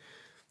work.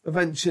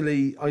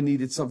 Eventually, I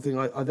needed something.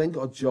 I then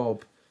got a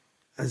job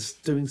as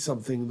doing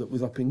something that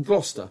was up in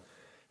Gloucester.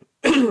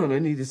 And I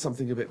needed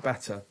something a bit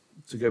better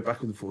to go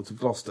backwards and forwards to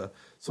Gloucester.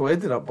 So I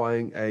ended up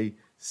buying a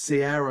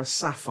Sierra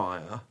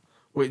Sapphire,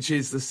 which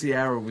is the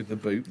Sierra with the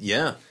boot.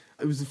 Yeah.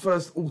 It was the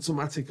first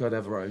automatic I'd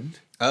ever owned.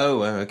 Oh,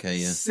 wow, okay,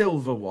 yeah.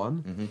 Silver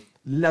one.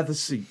 Leather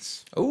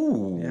seats.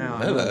 Oh, Yeah,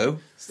 hello.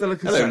 Still a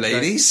cassette Hello,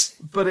 ladies.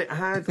 deck. But it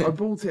had, I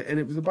bought it and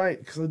it was about,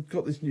 because I'd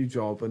got this new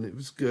job and it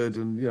was good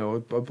and, I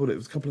bought it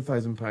was a couple of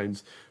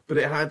 £1,000, but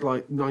it had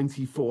like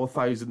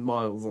 94,000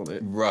 miles on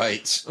it.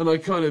 Right. And I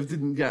kind of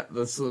didn't get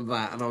the sort of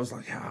that, and I was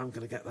like, yeah, I'm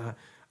going to get that.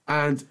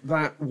 And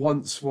that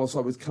once, whilst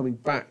I was coming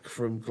back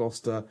from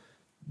Gloucester,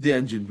 the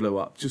engine blew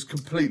up, just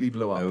completely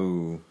blew up.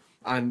 Oh.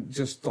 And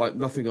just like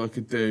nothing I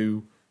could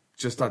do,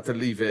 just had to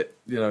leave it,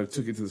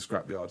 took it to the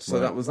scrapyard. So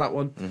that was that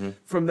one.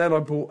 From then I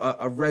bought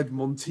a red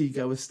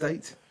Montego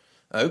Estate.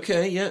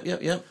 Okay, yep.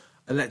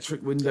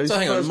 Electric windows. So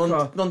hang on,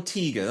 car.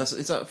 Montego,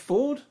 is that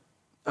Ford?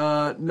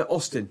 No,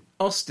 Austin.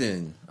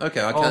 Austin. Okay,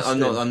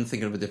 Austin. I'm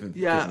thinking of a different...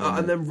 Yeah, different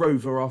and then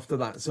Rover after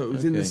that. So it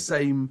was in the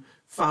same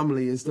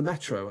family as the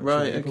Metro. Actually.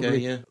 Right, okay,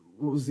 Probably. yeah.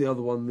 What was the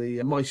other one?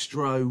 The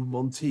Maestro,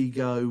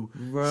 Montego.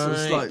 Right.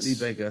 So slightly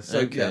bigger. So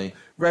Okay. yeah,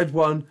 red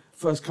one.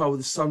 First car with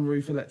a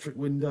sunroof, electric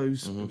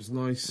windows. It was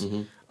nice.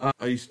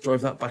 I used to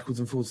drive that backwards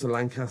and forwards to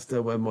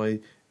Lancaster, where my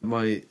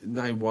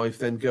now wife,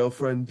 then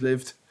girlfriend,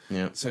 lived.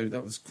 Yeah. So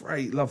that was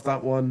great. Loved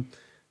that one.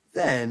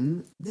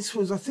 Then this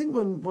was, I think,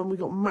 when we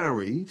got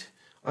married.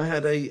 I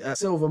had a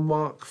silver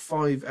Mark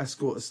V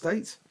Escort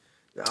Estate.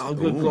 I'm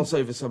going to gloss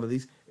over some of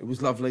these. It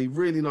was lovely,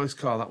 really nice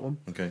car, that one.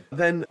 Okay.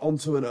 Then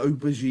onto an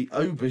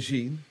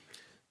aubergine,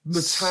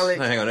 metallic.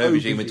 Hang on,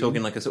 aubergine. We're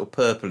talking like a sort of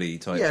purpley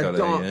type colour.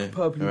 Dark yeah?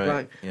 purpley Right,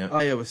 black. Yeah.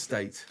 IO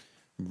Estate.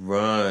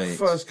 Right.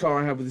 First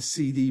car I had with a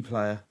CD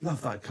player.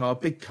 Love that car,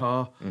 big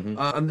car.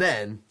 And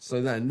then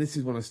this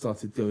is when I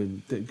started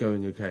going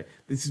okay.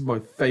 This is my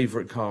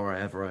favourite car I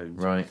ever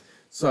owned. Right.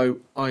 So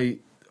I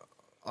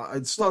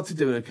started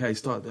doing okay,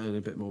 started earning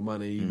a bit more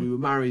money. We were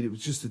married, it was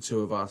just the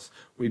two of us.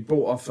 We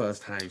bought our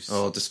first house.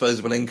 Oh,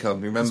 disposable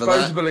income. Remember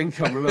Disposable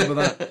income, remember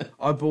that?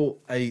 I bought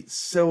a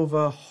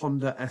silver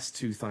Honda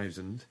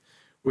S2000,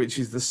 which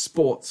is the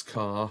sports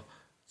car,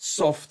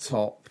 soft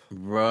top, that?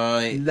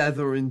 Right.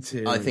 leather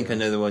interior. I think I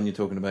know the one you're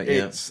talking about,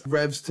 It's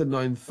revs to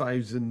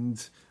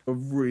 9,000, a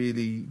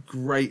really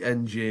great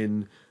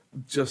engine,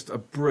 just a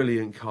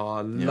brilliant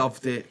car.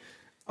 Loved it.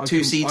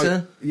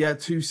 Two-seater? Yeah,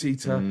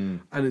 two-seater.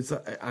 And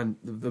and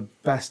the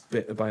best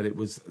bit about it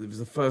was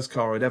the first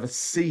car I'd ever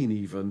seen,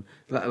 even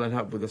let alone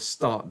have with a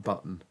start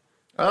button.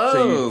 Oh,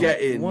 So you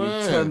get in, wow.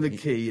 you turn the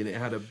key, and it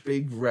had a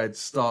big red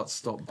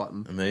start-stop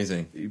button.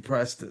 Amazing. You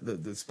pressed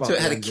the spark. So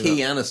it had a engine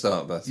key up. and a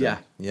start button? Yeah.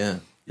 Yeah.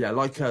 Yeah,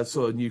 like a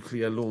sort of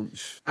nuclear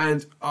launch.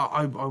 And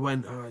I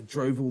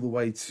drove all the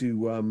way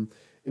to,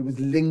 it was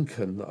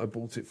Lincoln that I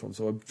bought it from.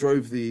 So I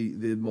drove the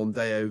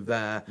Mondeo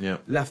there, Yeah.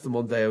 left the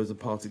Mondeo as a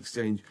part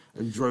exchange,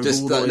 and drove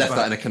Just all the way left back.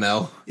 that in a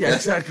canal. Yeah,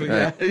 exactly,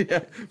 yeah.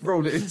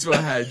 Rolled it into a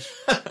hedge,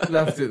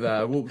 left it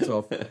there, walked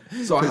off.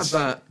 So I had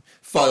that.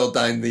 Filed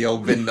down the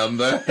old VIN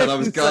number, and I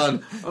was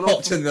gone. And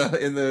Hopped in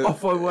the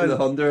off I went. in the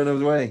Honda, and I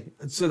was away.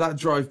 And so that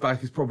drive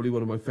back is probably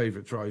one of my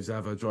favourite drives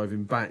ever,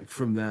 driving back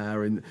from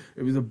there. And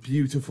it was a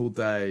beautiful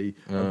day.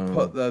 I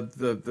put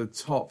the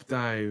top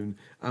down,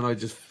 and I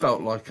just felt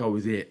like I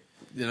was it.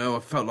 You know, I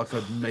felt like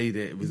I'd made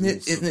it. It was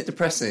Isn't it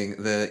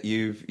depressing that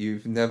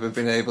you've never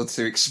been able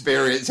to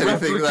experience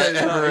anything like replicate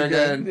that ever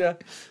again? Yeah.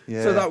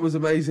 Yeah. So that was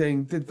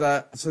amazing. Did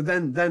that. So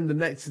then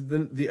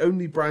the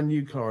only brand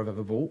new car I've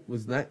ever bought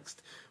was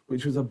next,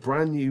 which was a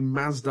brand new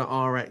Mazda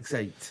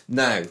RX-8.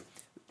 Now,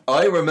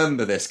 I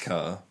remember this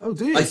car. Oh,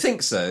 do you? I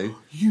think so.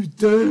 You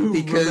do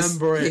Because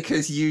remember it.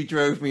 because you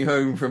drove me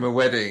home from a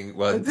wedding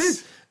once.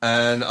 did.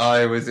 And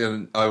I was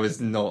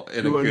not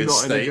in You a were good not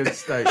state. in a good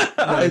state.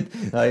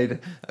 No. I'd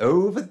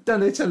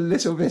overdone it a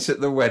little bit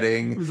at the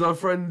wedding. It was our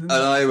friend. And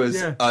I was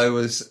Yeah.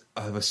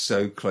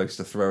 so close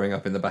to throwing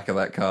up in the back of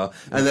that car,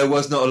 and there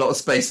was not a lot of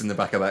space in the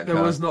back of that There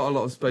car. was not a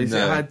lot of space.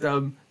 No. It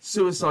had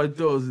suicide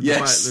doors in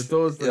Yes, the back. The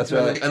doors that that's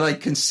right. And I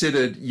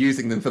considered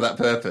using them for that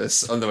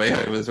purpose on the way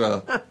home as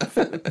well.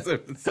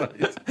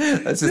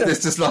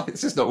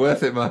 It's just not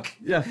worth it, Mark.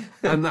 Yeah,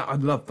 and I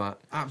love that.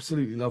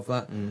 Absolutely love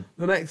that.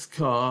 The next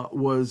car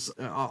was.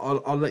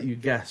 I'll let you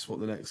guess what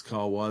the next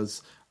car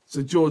was.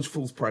 So George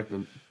falls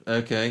pregnant.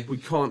 Okay. We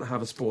can't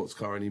have a sports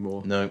car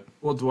anymore. No,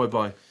 What do I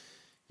buy?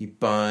 you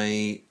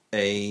buy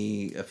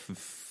a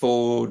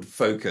Ford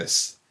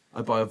Focus.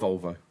 I buy a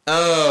Volvo.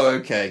 Oh,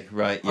 okay,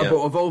 right, I yeah,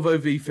 bought a Volvo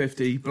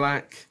V50,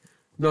 black,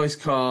 nice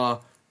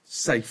car,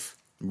 safe.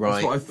 right.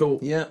 That's what I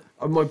thought. Yeah.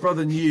 And my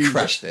brother knew.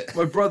 Crashed it.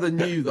 My brother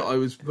knew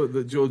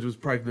that George was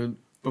pregnant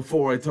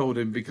before I told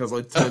him because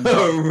I turned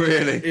Oh, up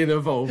really? in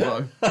a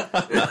Volvo.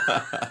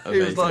 He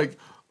was like,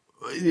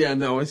 "Yeah,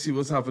 no, I see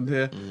what's happened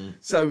here."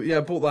 So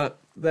yeah, bought that.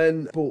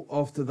 Then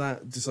after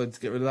that, decided to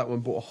get rid of that one.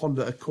 Bought a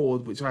Honda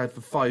Accord, which I had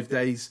for 5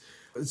 days.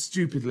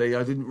 Stupidly,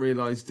 I didn't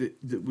realise that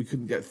we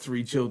couldn't get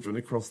 3 children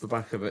across the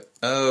back of it,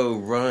 Oh,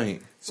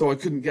 right. so I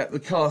couldn't get the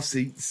car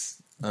seats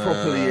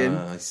properly in.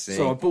 I see.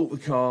 So I bought the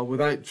car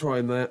without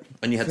trying that.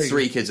 And you had Thing.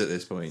 3 kids at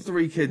this point.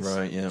 3 kids,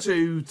 Right, yeah.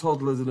 2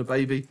 toddlers and a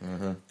baby.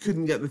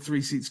 Couldn't get the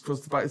 3 seats across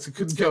the back, so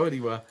couldn't go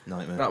anywhere.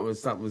 Nightmare. That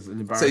was an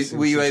embarrassing. So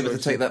were you able to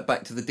situation. take that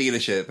back to the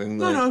dealership? And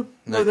No,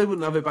 they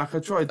wouldn't have it back. I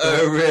tried that.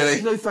 Oh,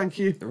 really? No, thank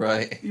you.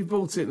 Right. You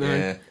bought it now.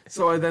 Yeah.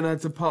 So I then had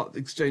to part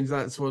exchange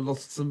that, so I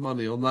lost some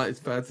money on that, it's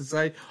fair to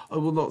say. I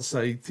will not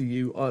say to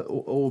you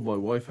or my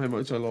wife how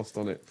much I lost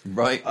on it.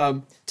 Right.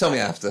 Tell me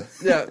after.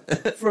 Yeah.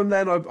 From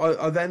then,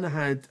 I then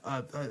had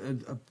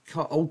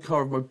old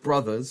car of my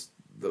brother's.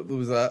 There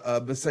was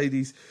a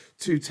Mercedes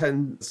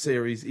 210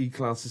 Series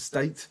E-Class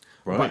Estate.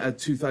 Right. About a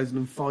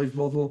 2005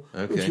 model,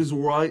 Okay. which was all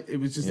right. It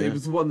was just Yeah. it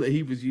was the one that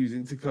he was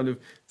using to kind of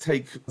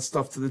take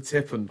stuff to the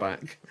tip and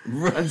back,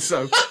 and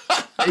so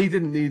he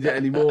didn't need it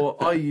anymore.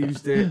 I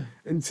used it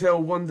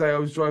until one day I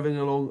was driving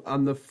along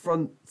and the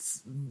front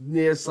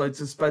near side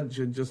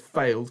suspension just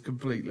failed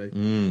completely,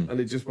 and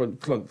it just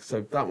went clunk.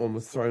 So that one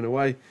was thrown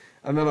away,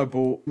 and then I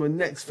bought my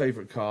next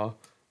favourite car.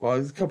 Well,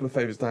 there's a couple of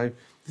favourites now.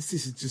 This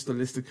is just a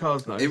list of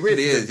cars now. It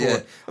really is, yeah.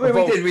 I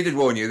mean, we did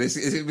warn you. This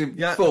is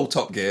Yeah. full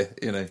Top Gear,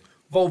 you know.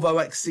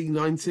 Volvo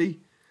XC90,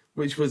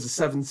 which was a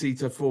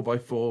 7-seater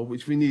 4x4,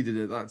 which we needed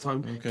at that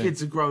time. Okay.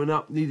 Kids are growing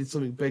up, needed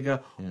something bigger.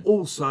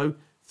 Also,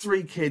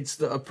 3 kids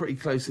that are pretty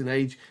close in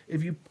age.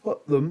 If you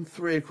put them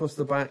 3 across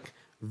the back,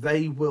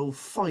 they will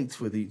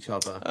fight with each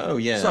other. Oh,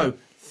 yeah. So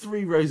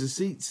 3 rows of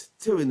seats,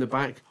 2 in the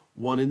back,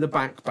 1 in the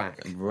back. As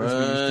we used to Right, call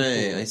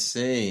I it.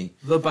 see.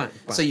 The back.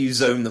 So you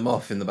zone them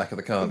off in the back of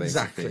the car,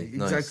 Exactly, basically.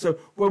 exactly. Nice. So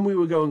when we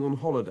were going on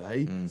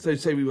holiday, so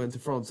say we went to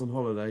France on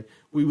holiday,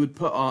 we would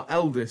put our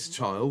eldest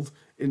child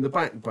in the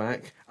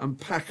back and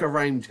pack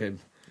around him.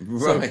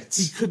 Right.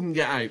 So he couldn't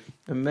get out.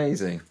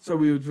 Amazing. So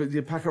we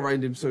would pack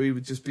around him, so he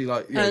would just be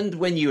like... You know, And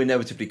when you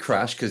inevitably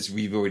crash, because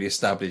we've already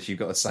established you've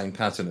got a same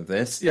pattern of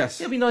this, Yes.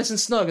 he'll be nice and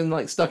snug and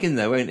like stuck in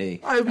there, won't he?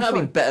 Oh, he'll be That'd be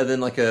fine. better than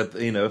like a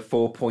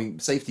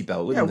 4-point safety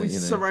belt, yeah, wouldn't we it? You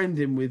know? surround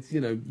him with,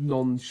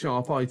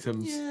 non-sharp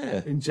items.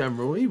 Yeah. In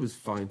general, he was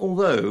fine.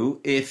 Although,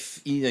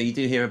 if you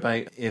do hear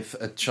about if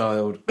a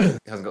child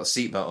hasn't got a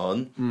seatbelt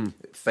on,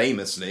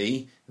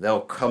 famously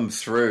they'll come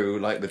through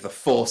like with the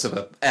force of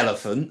an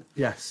elephant.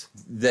 Yes.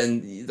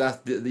 Then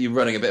you're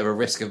running a bit of a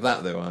risk of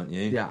that, though, aren't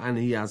you? Yeah, and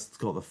he has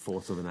got the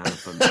force of an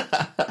elephant.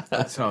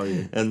 I tell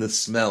you. And the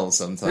smell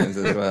sometimes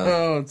as well.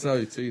 Oh, I tell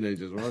you,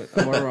 teenagers, right?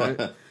 Am I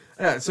right?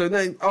 Yeah. So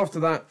then after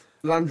that,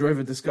 Land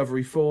Rover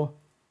Discovery 4,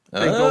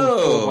 big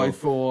old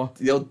 4x4,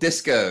 The old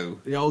disco.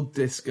 the old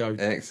disco.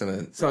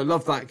 Excellent. So I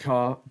love that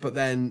car, but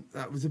then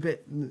that was a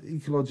bit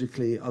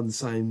ecologically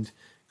unsound,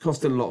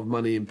 costing a lot of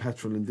money in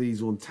petrol and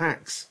diesel and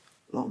tax.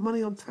 A lot of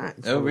money on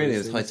tax. Oh, really? It It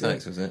was high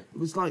tax, was it? It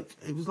was like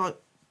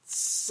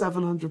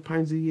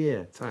 £700 a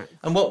year tax.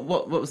 And what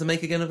was the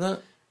make again of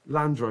that?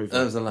 Land Rover.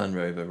 Oh, it was a Land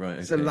Rover, right?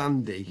 It's a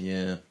Landy.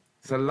 Yeah.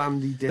 It's a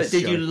Landy disco. But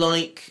did you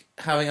like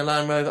having a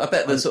Land Rover? I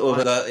bet the sort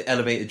of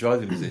elevated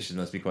driving position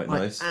must be quite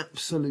nice. I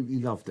absolutely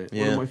loved it.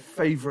 Yeah. One of my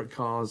favourite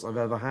cars I've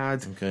ever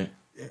had. Okay.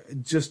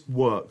 It just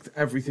worked.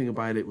 Everything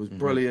about it was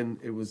brilliant.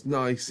 It was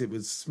nice. It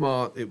was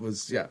smart. It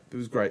was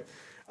great.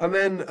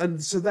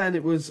 And so then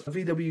it was a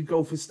VW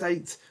Golf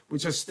Estate,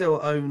 which I still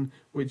own,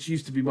 which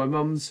used to be my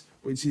mum's,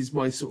 which is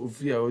my sort of,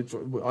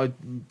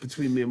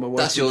 between me and my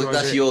wife.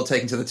 That's your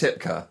taken to the tip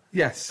car.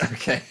 Yes.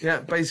 Okay. Yeah,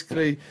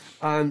 basically.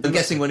 And I'm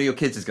guessing one of your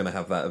kids is going to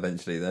have that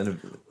eventually then.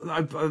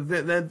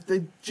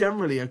 they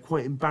generally are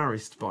quite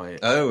embarrassed by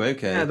it. Oh,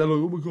 okay. Yeah, they're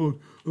like, oh my God,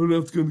 I don't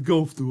have to go in the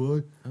golf, do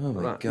I? Oh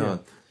my Like that, God.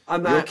 yeah.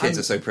 And Your kids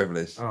are so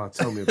privileged. Oh,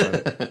 tell me about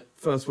it.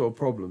 First world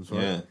problems,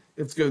 right? Yeah.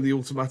 You have to go in the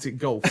automatic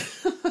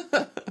Golf.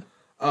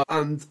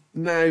 And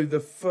now the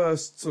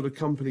first sort of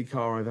company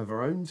car I've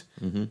ever owned,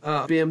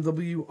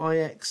 BMW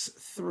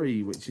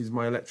iX3, which is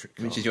my electric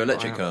car. Which is your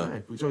electric car.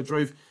 now, which I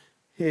drove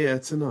here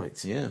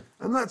tonight. Yeah.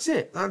 And that's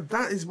it.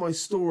 That is my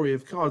story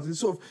of cars. It's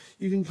sort of,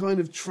 you can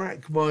kind of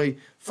track my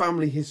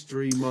family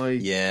history, my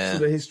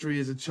sort of history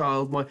as a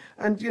child,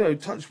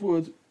 and touch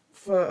wood,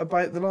 for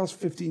about the last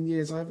 15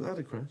 years I haven't had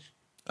a crash.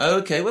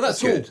 Okay, well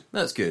that's good.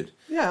 That's good.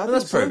 Yeah, well,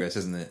 that's progress,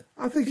 isn't it?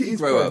 I think it is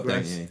grow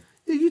progress. up,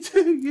 don't you?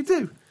 Yeah, you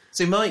do.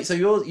 So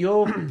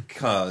your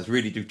cars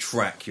really do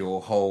track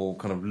your whole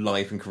kind of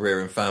life and career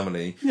and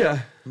family. Yeah.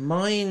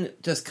 Mine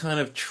just kind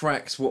of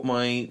tracks what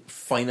my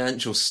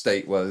financial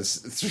state was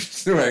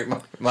throughout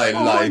my life.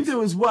 Mine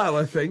do as well,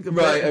 I think.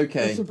 Right,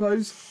 okay. I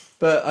suppose.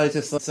 But I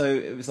just so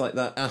it was like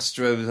that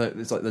Astra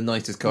was like the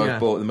nicest car I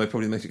bought,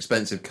 probably the most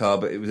expensive car,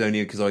 but it was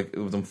only because it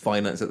was on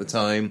finance at the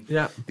time.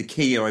 Yeah. The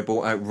Kia I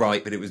bought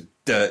outright, but it was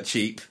dirt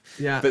cheap.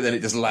 Yeah. But then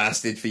it just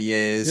lasted for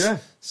years. Yeah.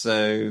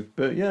 So,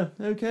 but yeah,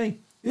 okay.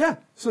 Yeah.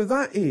 So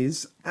that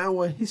is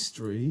our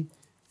history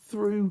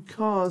through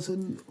cars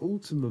and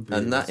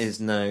automobiles. And that is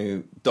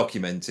now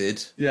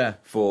documented. Yeah.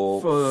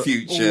 For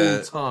future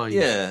all time.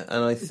 Yeah,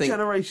 and I think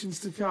generations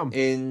to come.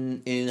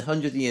 In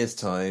 100 years'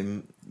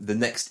 time, the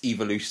next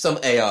evolution, some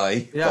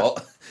AI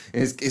bot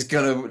is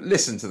going to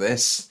listen to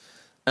this,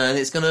 and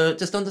it's going to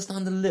just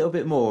understand a little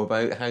bit more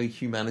about how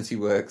humanity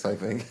works, I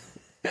think.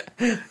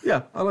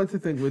 Yeah, I like to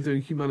think we're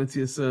doing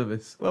humanity a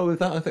service. Well, with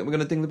that, I think we're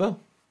going to ding the bell.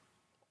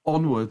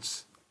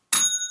 Onwards.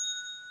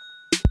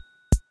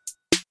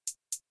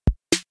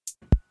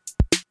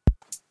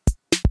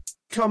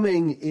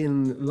 Coming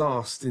in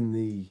last in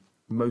the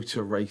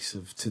motor race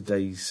of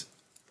today's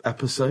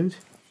episode,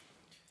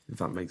 if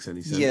that makes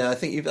any sense. Yeah, I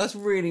think that's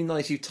really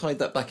nice. You've tied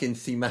that back in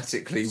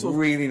thematically Sort of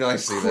really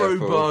nicely. There,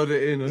 Paul. Crowbarred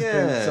it in, I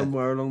think,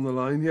 somewhere along the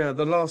line. Yeah,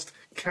 the last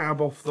cab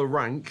off the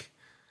rank.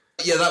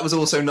 Yeah, that was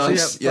also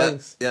nice. Yeah, Yeah,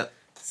 thanks. yeah.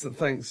 So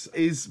thanks.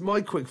 Is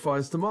my quick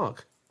fires to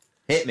Mark.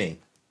 Hit me.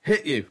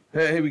 Hit you.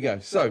 Here we go.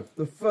 So,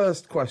 the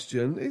first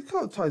question, it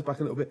kind of ties back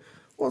a little bit.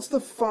 What's the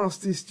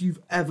fastest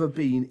you've ever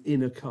been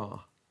in a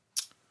car?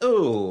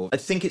 Oh, I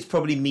think it's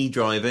probably me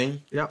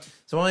driving. Yep.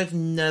 So I've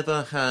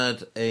never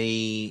had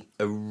a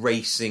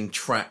racing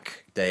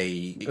track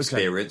day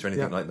experience or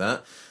anything like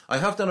that. I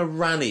have done a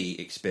rally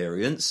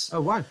experience.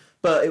 Oh, wow.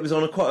 But it was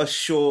on quite a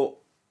short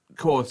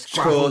course.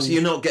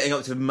 You're not getting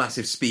up to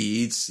massive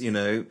speeds,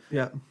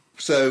 Yeah.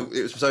 So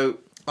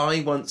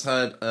I once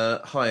had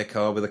a hire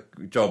car with a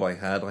job I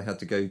had. I had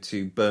to go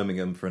to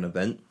Birmingham for an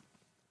event.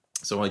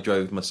 So I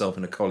drove myself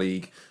and a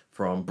colleague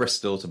from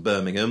Bristol to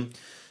Birmingham.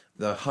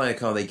 The hire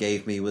car they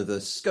gave me was a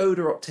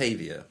Skoda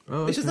Octavia,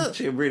 which is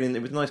actually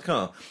it was a nice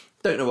car.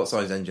 Don't know what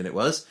size engine it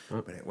was,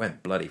 but it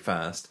went bloody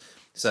fast.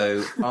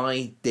 So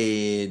I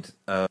did.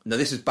 No,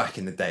 this was back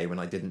in the day when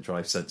I didn't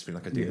drive sensibly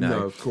like I do now. No,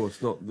 of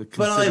course not. The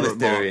but I was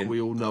Mark doing we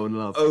all know and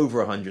love over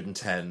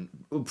 110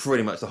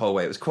 pretty much the whole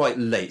way. It was quite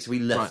late, so we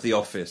left the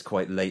office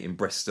quite late in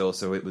Bristol,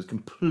 so it was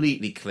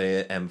completely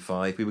clear.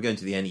 M5. We were going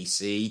to the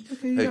NEC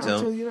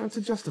hotel. You don't have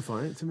to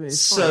justify it to me.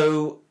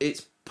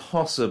 It's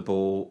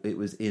possible it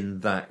was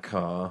in that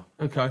car.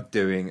 Okay.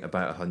 Doing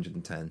about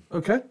 110.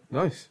 Okay.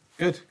 Nice.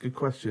 Good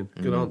question.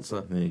 Good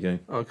answer. There you go.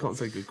 Oh, I can't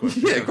say good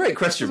question. Yeah, great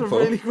question, That's Paul.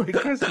 a really great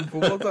question,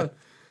 Paul. Well done.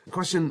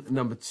 Question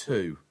number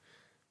 2.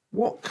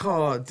 What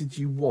car did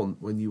you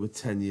want when you were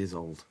 10 years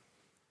old?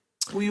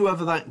 Were you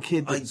ever that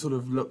kid that sort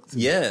of looked...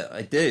 Yeah,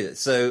 I did.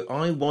 So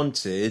I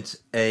wanted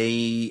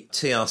a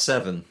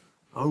TR7.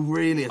 Oh,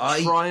 really? A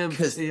Triumph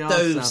Because TR7?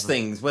 those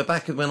things,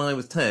 back when I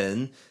was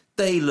 10,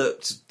 they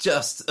looked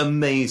just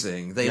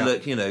amazing. They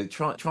looked,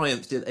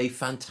 Triumph did a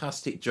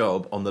fantastic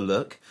job on the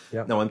look.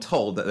 Yeah. Now, I'm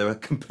told that they were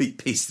complete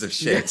pieces of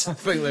shit. Yeah, I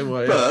think they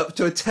were, But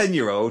to a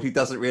 10-year-old who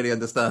doesn't really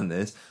understand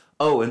this...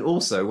 Oh, and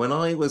also, when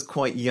I was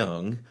quite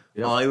young,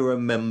 I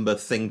remember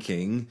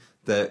thinking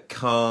that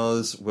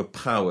cars were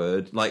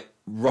powered like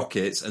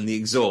rockets and the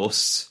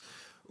exhaust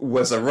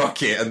was a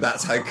rocket and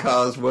that's how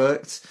cars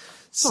worked.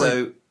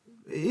 So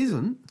it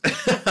isn't.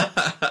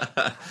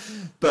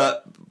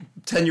 But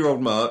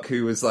 10-year-old Mark,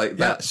 who was like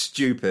that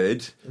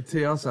stupid, a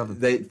TR7.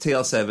 The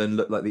TR7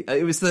 looked like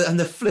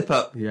the flip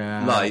up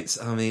lights.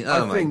 I mean,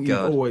 oh my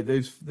god!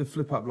 Those the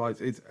flip up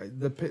lights. It's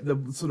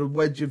the sort of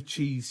wedge of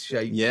cheese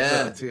shape.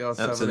 Yeah, TR7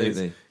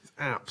 absolutely. It's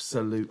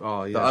absolute.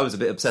 Oh yeah. But I was a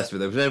bit obsessed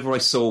with it. Whenever I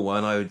saw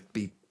one, I would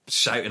be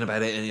shouting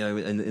about it,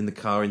 and in the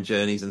car in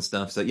journeys and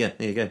stuff. So yeah,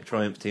 there you go,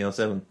 Triumph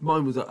TR7.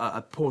 Mine was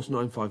a Porsche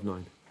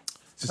 959.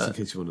 Just in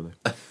case you want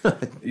to know.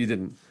 You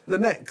didn't. The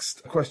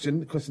next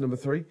question number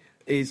 3,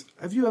 is: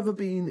 have you ever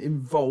been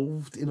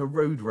involved in a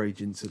road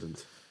rage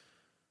incident?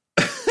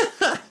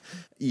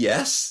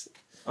 Yes.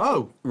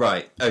 Oh,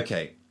 right.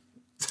 Okay.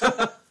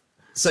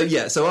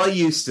 So I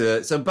used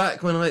to. So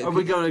back when I are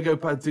we going to go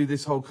back do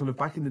this whole kind of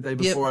back in the day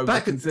before I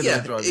was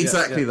considered driving?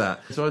 Exactly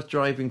that. So I was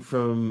driving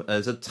from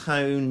there's a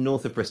town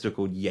north of Bristol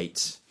called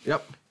Yate.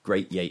 Yep.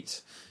 Great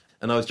Yate.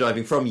 And I was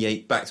driving from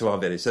Yate back to our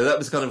village. So that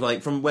was kind of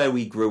like from where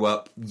we grew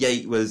up.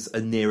 Yate was a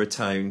nearer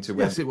town to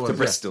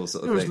Bristol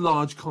sort of thing. There was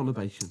large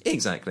conurbation.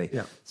 Exactly.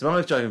 Yeah. So I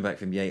was driving back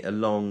from Yate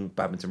along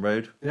Badminton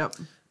Road. Yep.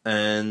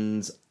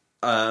 And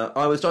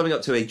I was driving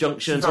up to a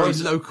junction. Very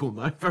local,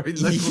 though. Very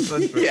local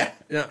centric.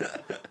 Yeah.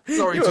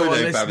 Sorry to our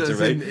listeners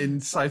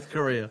in South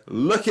Korea.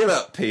 Look it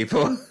up,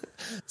 people.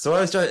 So I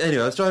was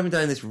driving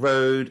down this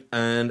road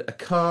and a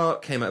car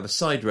came out of a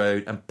side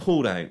road and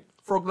pulled out.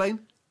 Frog Lane?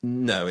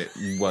 No, it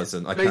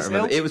wasn't. I can't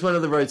remember. It was one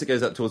of the roads that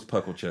goes up towards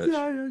Puckle Church.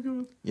 Yeah, go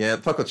on. Yeah,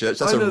 Puckle Church.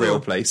 That's a real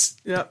place.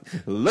 Yeah.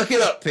 Look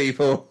it up,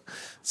 people.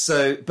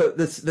 So, but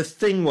the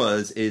thing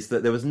is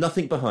that there was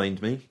nothing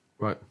behind me.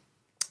 Right.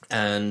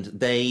 And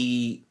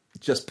they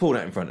just pulled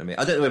out in front of me.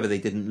 I don't know whether they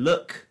didn't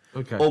look.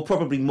 Okay. Or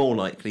probably more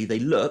likely they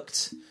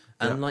looked.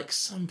 And like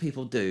some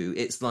people do,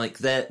 it's like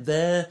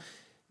their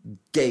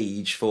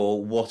gauge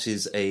for what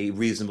is a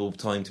reasonable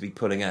time to be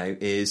pulling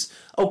out is,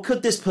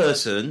 could this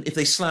person, if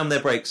they slam their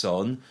brakes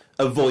on,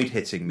 avoid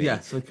hitting me?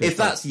 Yes, okay, if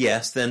that's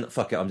yes, then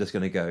fuck it, I'm just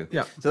going to go.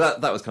 Yeah. So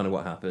that was kind of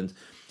what happened.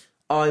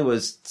 I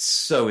was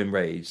so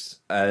enraged,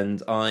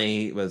 and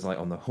I was like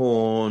on the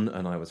horn,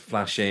 and I was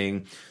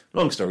flashing.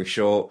 Long story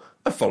short,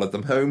 I followed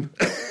them home.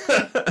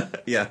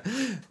 Yeah,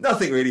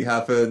 nothing really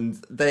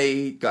happened.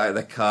 They got out of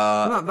their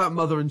car. That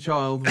mother and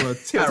child were It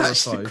was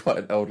actually terrified. quite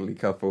an elderly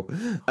couple.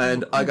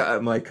 And I got out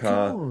of my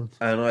car, God.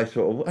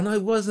 and I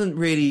wasn't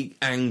really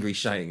angry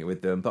shouting it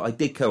with them, but I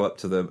did go up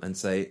to them and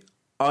say,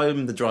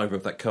 I'm the driver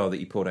of that car that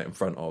you pulled out in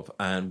front of,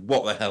 and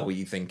what the hell were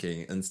you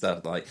thinking, and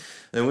stuff like.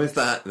 And with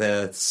that,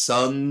 their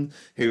son,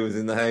 who was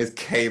in the house,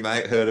 came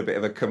out, heard a bit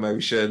of a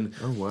commotion.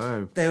 Oh,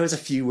 wow. There was a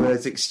few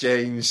words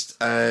exchanged,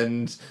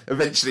 and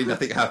eventually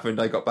nothing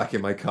happened. I got back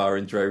in my car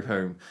and drove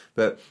home.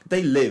 But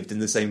they lived in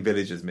the same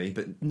village as me,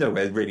 but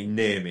nowhere really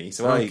near me.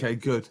 So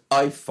good.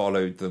 I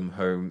followed them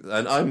home,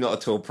 and I'm not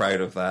at all proud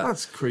of that.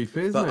 That's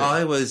creepy, isn't But it?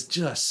 I was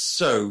just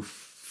so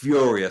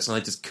furious, and I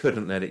just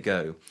couldn't let it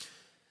go.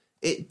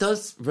 It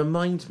does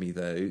remind me,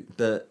 though,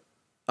 that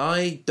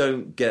I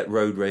don't get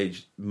road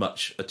rage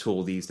much at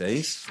all these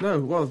days. No,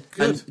 well,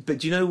 good. But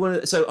do you know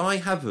what? So I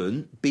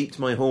haven't beeped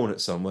my horn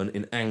at someone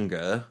in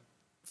anger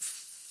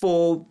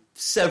for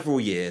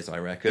several years, I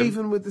reckon.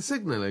 Even with the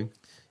signalling?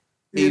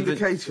 The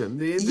indication?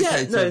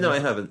 Yeah, no, I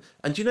haven't.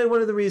 And do you know one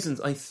of the reasons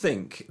I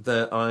think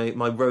that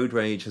my road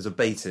rage has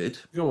abated?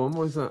 Go on,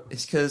 what is that?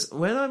 It's because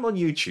when I'm on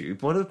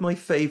YouTube, one of my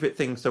favourite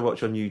things to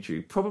watch on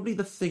YouTube, probably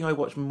the thing I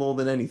watch more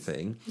than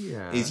anything,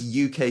 is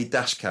UK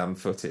dashcam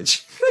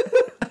footage.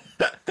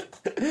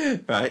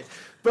 Right?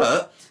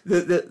 But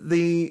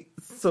the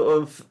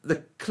sort of the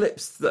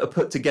clips that are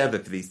put together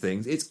for these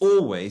things, it's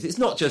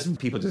not just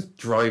people just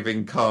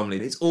driving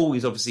calmly. It's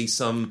always obviously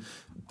some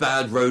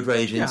bad road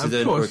rage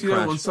incident or a crash. You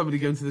don't want somebody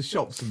going to the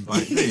shops and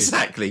back.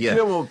 Exactly, yeah. You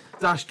don't want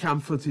dash cam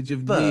footage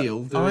of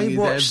Neil doing his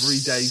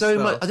everyday so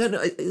stuff. much. I don't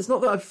know. It's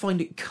not that I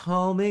find it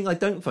calming. I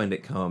don't find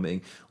it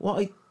calming. What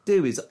I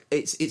do is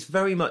it's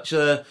very much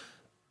a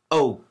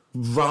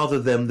rather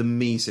than the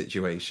me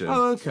situation.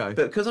 Oh, okay.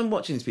 But because I'm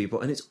watching these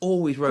people and it's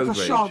always road like a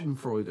rage.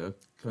 Schadenfreude.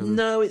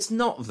 No, it's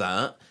not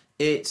that.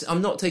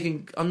 I'm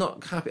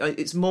not happy.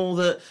 It's more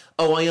that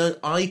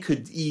I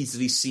could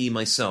easily see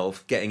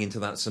myself getting into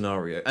that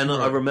scenario, and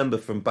I remember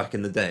from back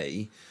in the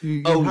day.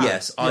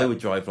 I would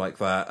drive like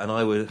that, and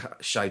I would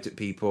shout at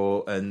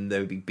people, and they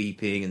would be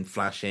beeping and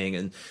flashing,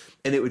 and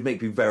it would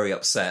make me very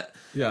upset.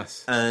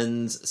 Yes,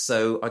 and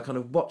so I kind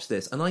of watch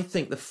this, and I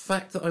think the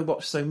fact that I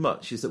watch so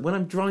much is that when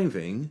I'm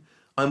driving,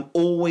 I'm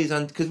always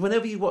because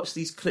whenever you watch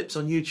these clips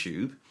on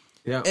YouTube,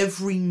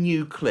 every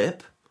new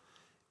clip,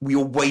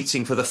 you're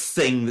waiting for the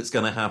thing that's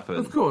going to happen.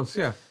 Of course,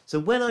 yeah. So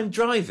when I'm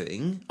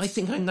driving, I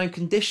think I'm now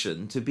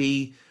conditioned to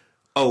be,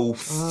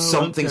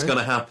 something's going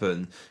to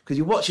happen. Because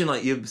you're watching,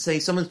 like, you say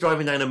someone's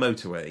driving down a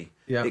motorway.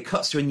 Yeah. It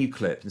cuts to a new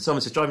clip, and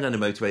someone says driving down a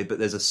motorway, but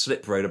there's a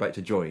slip road about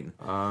to join.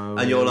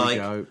 And you're like,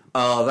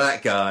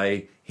 that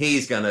guy,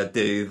 he's going to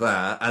do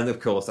that. And of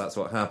course, that's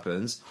what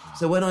happens.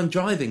 So when I'm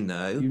driving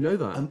now, you know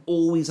that. I'm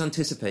always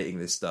anticipating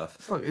this stuff.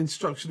 It's like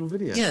instructional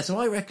video. Yeah, so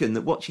I reckon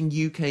that watching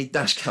UK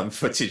dashcam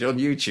footage on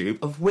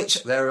YouTube, of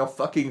which there are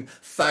fucking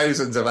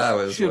thousands of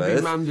hours should worth,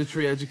 be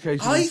mandatory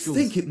education. I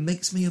think it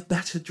makes me a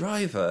better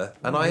driver,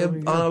 and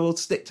I will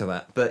stick to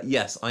that. But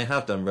yes, I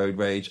have done road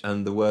rage,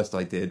 and the worst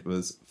I did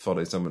was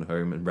follow someone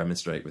home and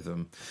remonstrate with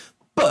them.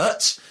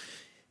 But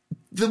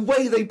the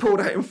way they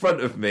pulled out in front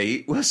of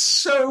me was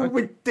so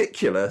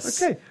ridiculous.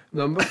 Okay,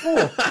 number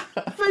 4.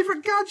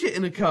 Favourite gadget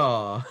in a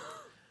car?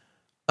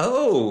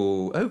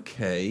 Oh,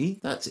 okay.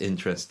 That's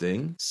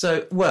interesting.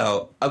 So,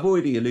 well, I've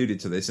already alluded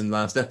to this in the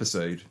last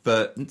episode,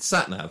 but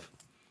sat-nav.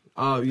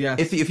 Oh, yes.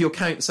 If you'll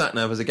count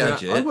sat-nav as a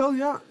gadget... Yeah, I will,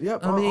 yeah.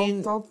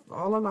 I'll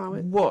allow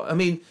it. What? I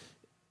mean,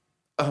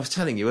 I was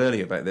telling you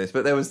earlier about this,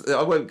 but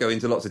I won't go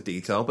into lots of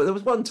detail, but there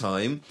was one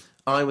time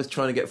I was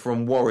trying to get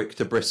from Warwick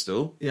to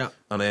Bristol, and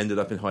I ended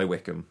up in High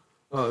Wycombe.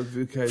 Oh,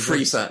 okay.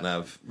 Free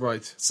sat-nav.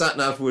 Right.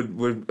 Sat-nav would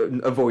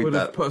avoid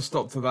that. Would put a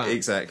stop to that.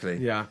 Exactly.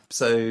 Yeah.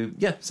 So,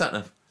 yeah,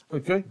 sat-nav.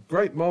 Okay,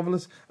 great,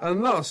 marvellous.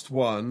 And last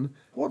one,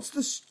 what's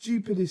the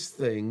stupidest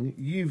thing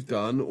you've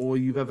done or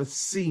you've ever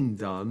seen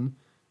done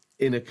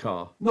in a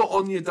car? Not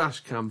on your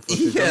dash cam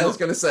footage. I was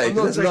going to say,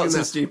 there's lots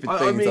of stupid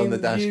things on the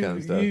dash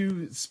cam stuff.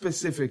 You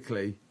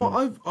specifically.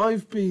 Well,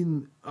 I've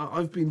been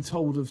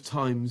told of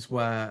times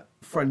where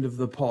a friend of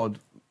the pod,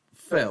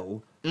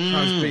 Phil,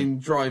 has been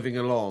driving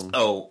along.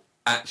 Oh,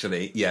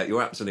 actually, yeah,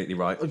 you're absolutely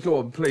right. Go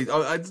on, please.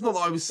 It's not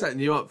that I was setting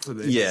you up for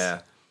this.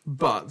 Yeah.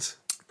 But...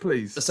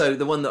 please. So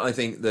the one that I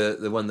think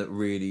the one that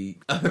really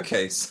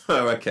okay.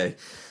 So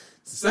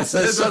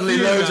suddenly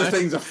loads of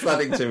things are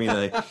flooding to me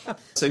now.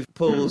 So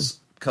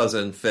Paul's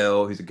cousin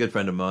Phil, who's a good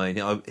friend of mine.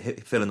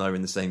 Phil and I were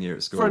in the same year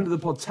at school. Friend of the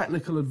pod,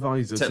 technical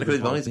advisor. Technical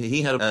advisor.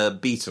 He had a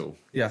Beetle.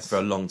 Yes. For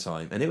a long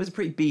time, and it was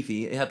pretty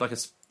beefy. It had like a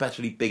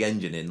especially big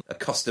engine in, a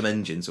custom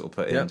engine sort of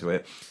put into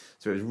it.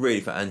 So it was really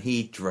fun, and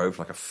he drove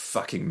like a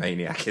fucking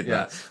maniac in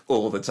that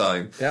all the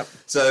time. Yep.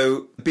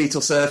 So,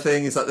 Beetle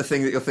surfing, is that the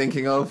thing that you're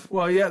thinking of?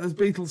 Well, yeah, there's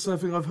Beetle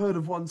surfing. I've heard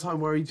of one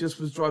time where he just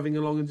was driving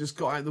along and just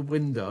got out the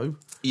window.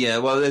 Yeah,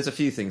 well, there's a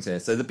few things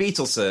here. So the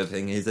Beetle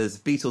surfing is,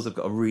 Beetles have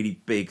got a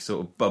really big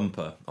sort of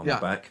bumper on the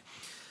back.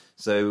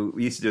 So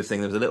we used to do a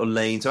thing, there was a little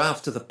lane. So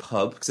after the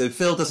pub, so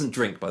Phil doesn't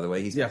drink, by the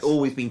way. He's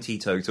always been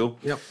teetotal.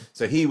 Yep.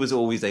 So he was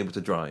always able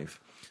to drive.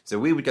 So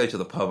we would go to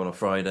the pub on a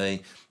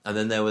Friday, and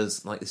then there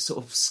was like this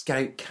sort of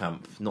scout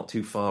camp not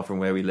too far from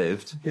where we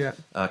lived. Yeah.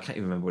 I can't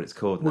even remember what it's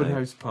called now.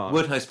 Woodhouse Park.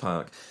 Woodhouse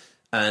Park.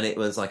 And it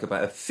was like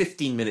about a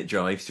 15-minute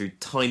drive through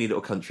tiny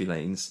little country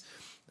lanes.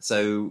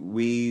 So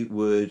we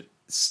would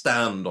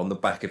stand on the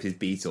back of his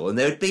Beetle, and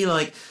there would be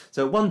like...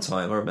 So at one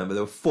time, I remember,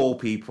 there were 4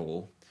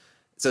 people.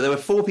 So there were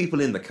 4 people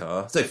in the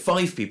car. So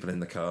 5 people in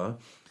the car.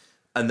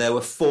 And there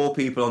were 4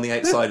 people on the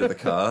outside of the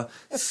car.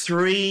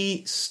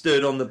 3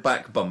 stood on the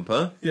back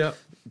bumper. Yeah.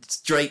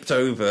 Draped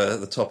over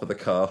the top of the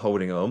car,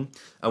 holding on,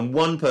 and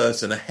one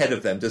person ahead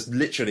of them just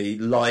literally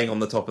lying on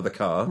the top of the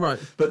car. Right.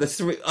 But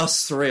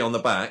us three on the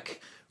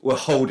back were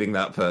holding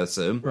that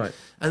person. Right.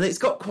 And it's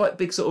got quite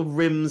big sort of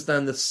rims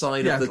down the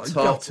side of the like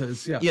top.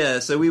 gutters, yeah. Yeah,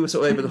 so we were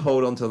sort of able to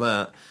hold on to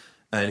that.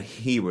 And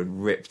he would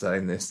rip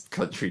down this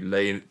country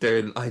lane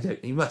doing,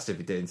 he must have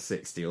been doing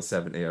 60 or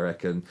 70, I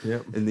reckon,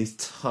 in this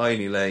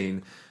tiny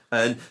lane.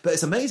 But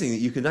it's amazing that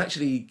you can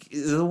actually,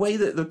 the way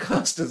that the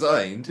car's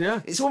designed,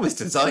 it's almost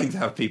designed to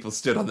have people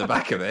stood on the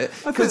back of it.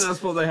 I think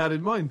that's what they had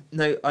in mind.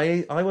 No,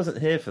 I wasn't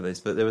here for this,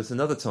 but there was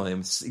another time,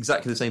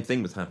 exactly the same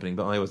thing was happening,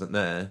 but I wasn't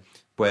there,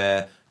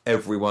 where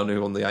everyone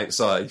who on the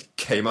outside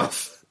came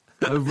off.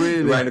 Oh,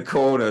 really? Around a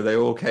corner, they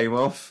all came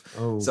off.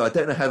 Oh. So I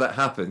don't know how that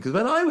happened, because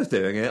when I was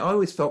doing it, I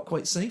always felt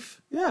quite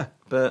safe. Yeah.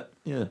 But,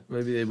 yeah.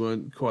 Maybe they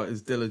weren't quite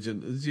as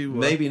diligent as you were.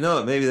 Maybe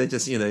not. Maybe they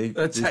just,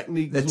 their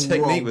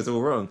technique was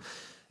all wrong.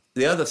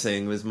 The other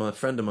thing was my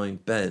friend of mine,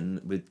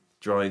 Ben, would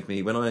drive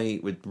me when I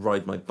would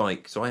ride my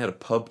bike. So I had a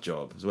pub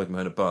job. I was working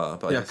behind a bar,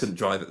 but I couldn't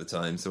drive at the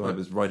time. So I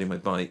was riding my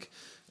bike.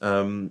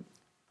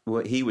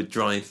 He would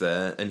drive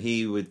there, and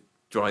he would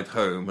drive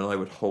home, and I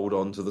would hold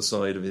on to the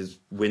side of his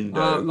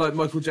window. Like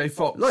Michael J.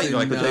 Fox. Like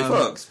Michael J.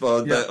 Fox,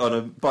 but on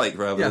a bike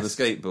rather than a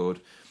skateboard.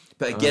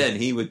 But again,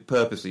 he would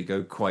purposely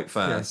go quite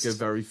fast. Yeah, go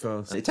very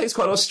fast. It takes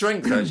quite a lot of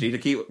strength, actually,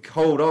 to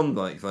hold on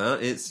like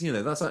that. It's,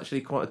 that's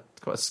actually quite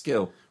quite a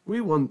skill. We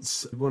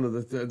once, one of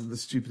the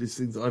stupidest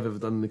things I've ever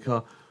done in the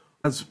car,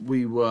 as I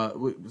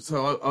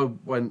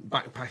went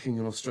backpacking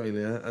in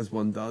Australia, as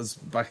one does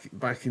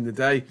back in the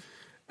day,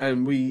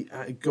 and we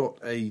got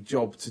a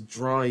job to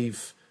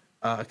drive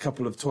a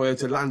couple of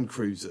Toyota Land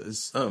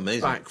Cruisers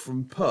back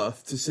from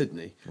Perth to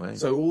Sydney. Wow.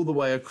 So all the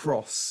way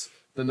across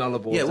the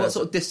Nullarbor. Yeah, what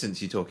sort of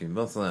distance are you talking?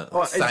 What's that?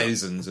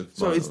 Thousands of miles.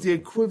 So it's the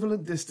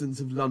equivalent distance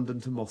of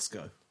London to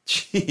Moscow.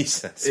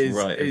 Jesus,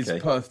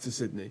 is Perth to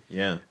Sydney.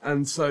 Yeah.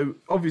 And so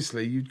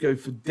obviously you'd go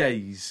for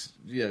days,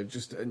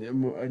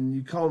 and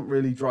you can't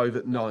really drive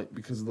at night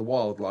because of the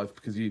wildlife,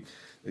 because you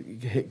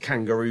hit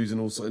kangaroos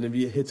and also, and if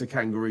you hit a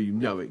kangaroo, you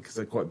know it because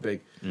they're quite big.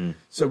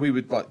 So we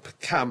would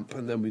camp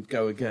and then we'd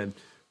go again.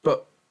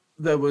 But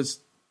there was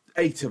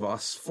 8 of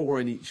us,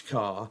 4 in each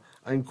car,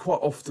 and quite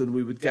often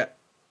we would get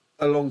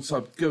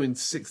alongside, going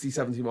 60,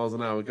 70 miles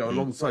an hour, go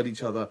alongside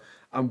each other,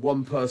 and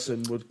one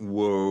person would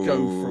go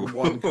from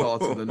one car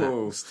to the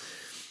next.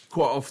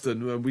 Quite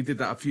often, when we did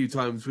that a few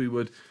times, we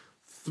would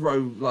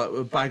throw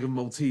a bag of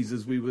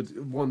Maltesers. We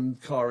would, one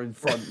car in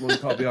front, one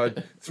car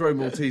behind, throw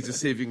Maltesers,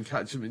 see if you can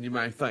catch them in your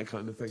mouth, that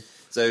kind of thing.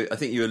 So I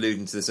think you were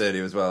alluding to this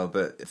earlier as well,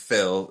 but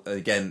Phil,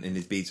 again in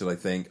his Beetle, I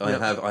think, I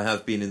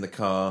have been in the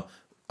car.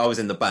 I was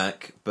in the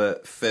back,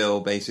 but Phil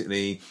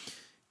basically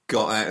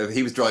got out of...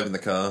 He was driving the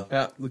car.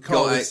 Yeah, the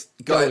car was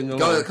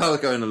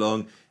going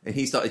along, and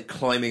he started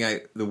climbing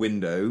out the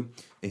window,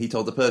 and he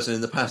told the person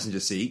in the passenger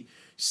seat,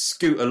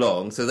 scoot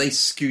along. So they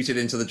scooted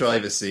into the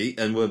driver's seat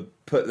and would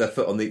put their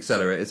foot on the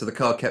accelerator, so the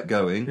car kept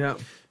going. Yeah.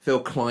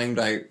 Phil climbed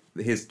out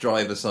his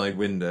driver's side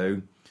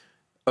window,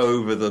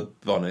 over the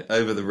bonnet,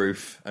 over the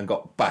roof, and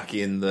got back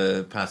in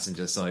the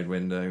passenger side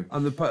window.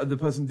 And the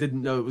person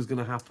didn't know it was going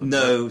to happen.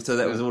 No, so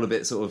that was all a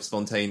bit sort of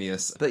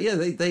spontaneous. But yeah,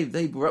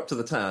 they were up to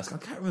the task. I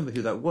can't remember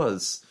who that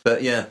was.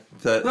 But yeah,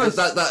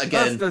 that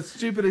again... That's the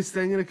stupidest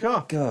thing in a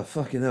car. God,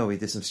 fucking hell, we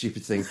did some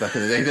stupid things back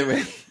in the day, didn't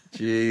we?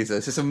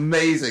 Jesus, it's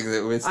amazing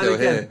that we're still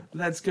here.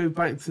 Let's go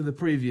back to the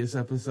previous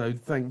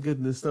episode. Thank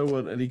goodness there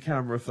weren't any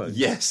camera phones.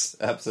 Yes,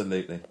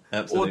 absolutely.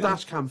 Or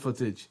dash cam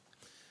footage.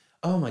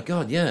 Oh my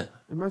God, yeah.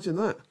 Imagine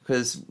that.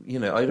 Because,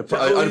 I'd have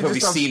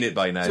probably seen it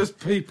by now. Just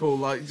people,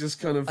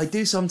 just kind of... I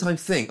do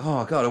sometimes think,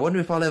 oh God, I wonder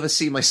if I'll ever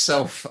see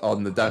myself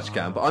on the dash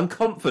cam. But I'm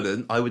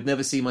confident I would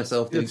never see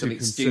myself doing something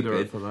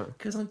stupid.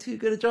 Because I'm too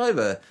good a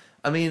driver.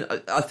 I mean,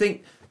 I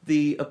think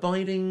the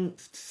abiding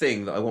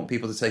thing that I want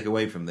people to take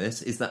away from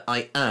this is that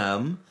I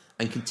am,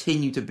 and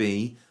continue to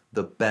be,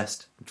 the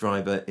best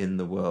driver in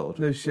the world.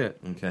 No shit.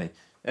 Okay.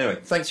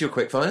 Anyway, thanks for your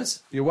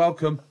quickfires. You're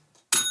welcome.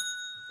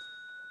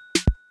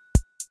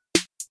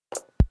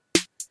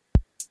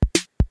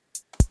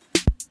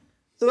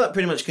 So that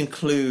pretty much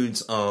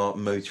concludes our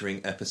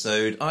motoring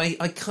episode. I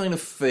kind of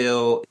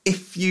feel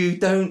if you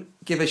don't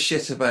give a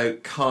shit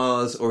about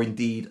cars, or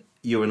indeed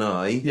you and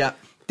I,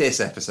 this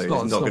episode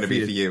is not going to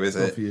be for you, is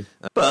it? For you.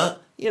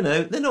 But,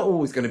 they're not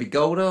always going to be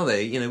gold, are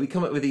they? We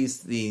come up with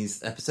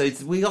these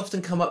episodes. We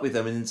often come up with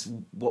them and it's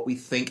what we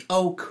think,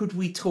 could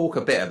we talk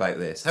a bit about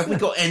this? Have we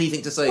got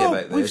anything to say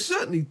about this? We've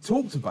certainly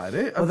talked about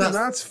it. I think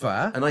that's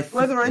fair. And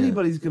whether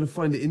anybody's going to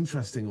find it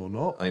interesting or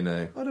not, I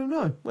know. I don't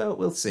know. Well,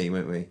 we'll see,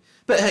 won't we?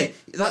 But hey,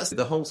 that's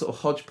the whole sort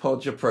of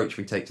hodgepodge approach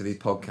we take to these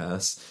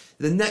podcasts.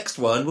 The next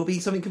one will be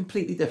something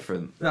completely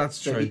different.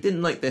 That's true. So if you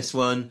didn't like this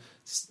one,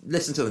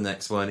 listen to the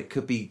next one. It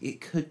could be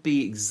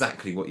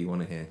exactly what you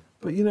want to hear.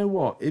 But you know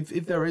what? If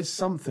there is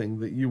something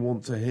that you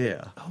want to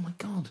hear... Oh my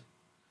God.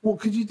 What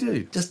could you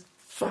do? Just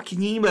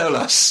fucking email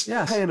us.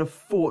 Yeah, paying a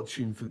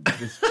fortune for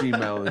this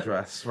Gmail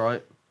address,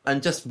 right?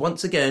 And just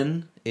once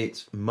again,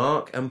 it's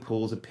Mark and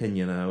Paul's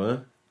Opinion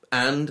Hour,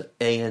 and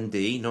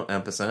AND, not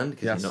ampersand,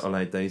 because you're not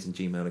allowed those in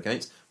Gmail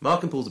accounts.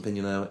 Mark and Paul's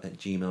Opinion Hour at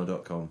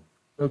gmail.com.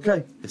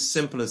 Okay. As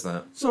simple as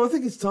that. So I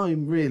think it's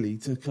time, really,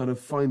 to kind of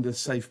find a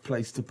safe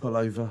place to pull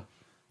over,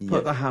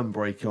 put the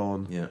handbrake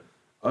on,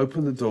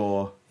 open the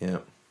door,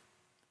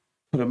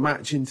 put a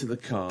match into the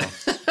car,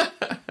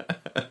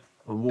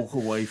 and walk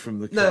away from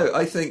the car. No,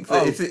 I think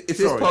that if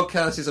this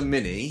podcast is a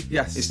mini,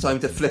 it's time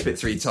to flip it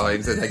 3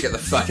 times and then get the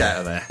fuck out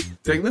of there.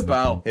 Ding the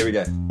bell. Here we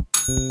go.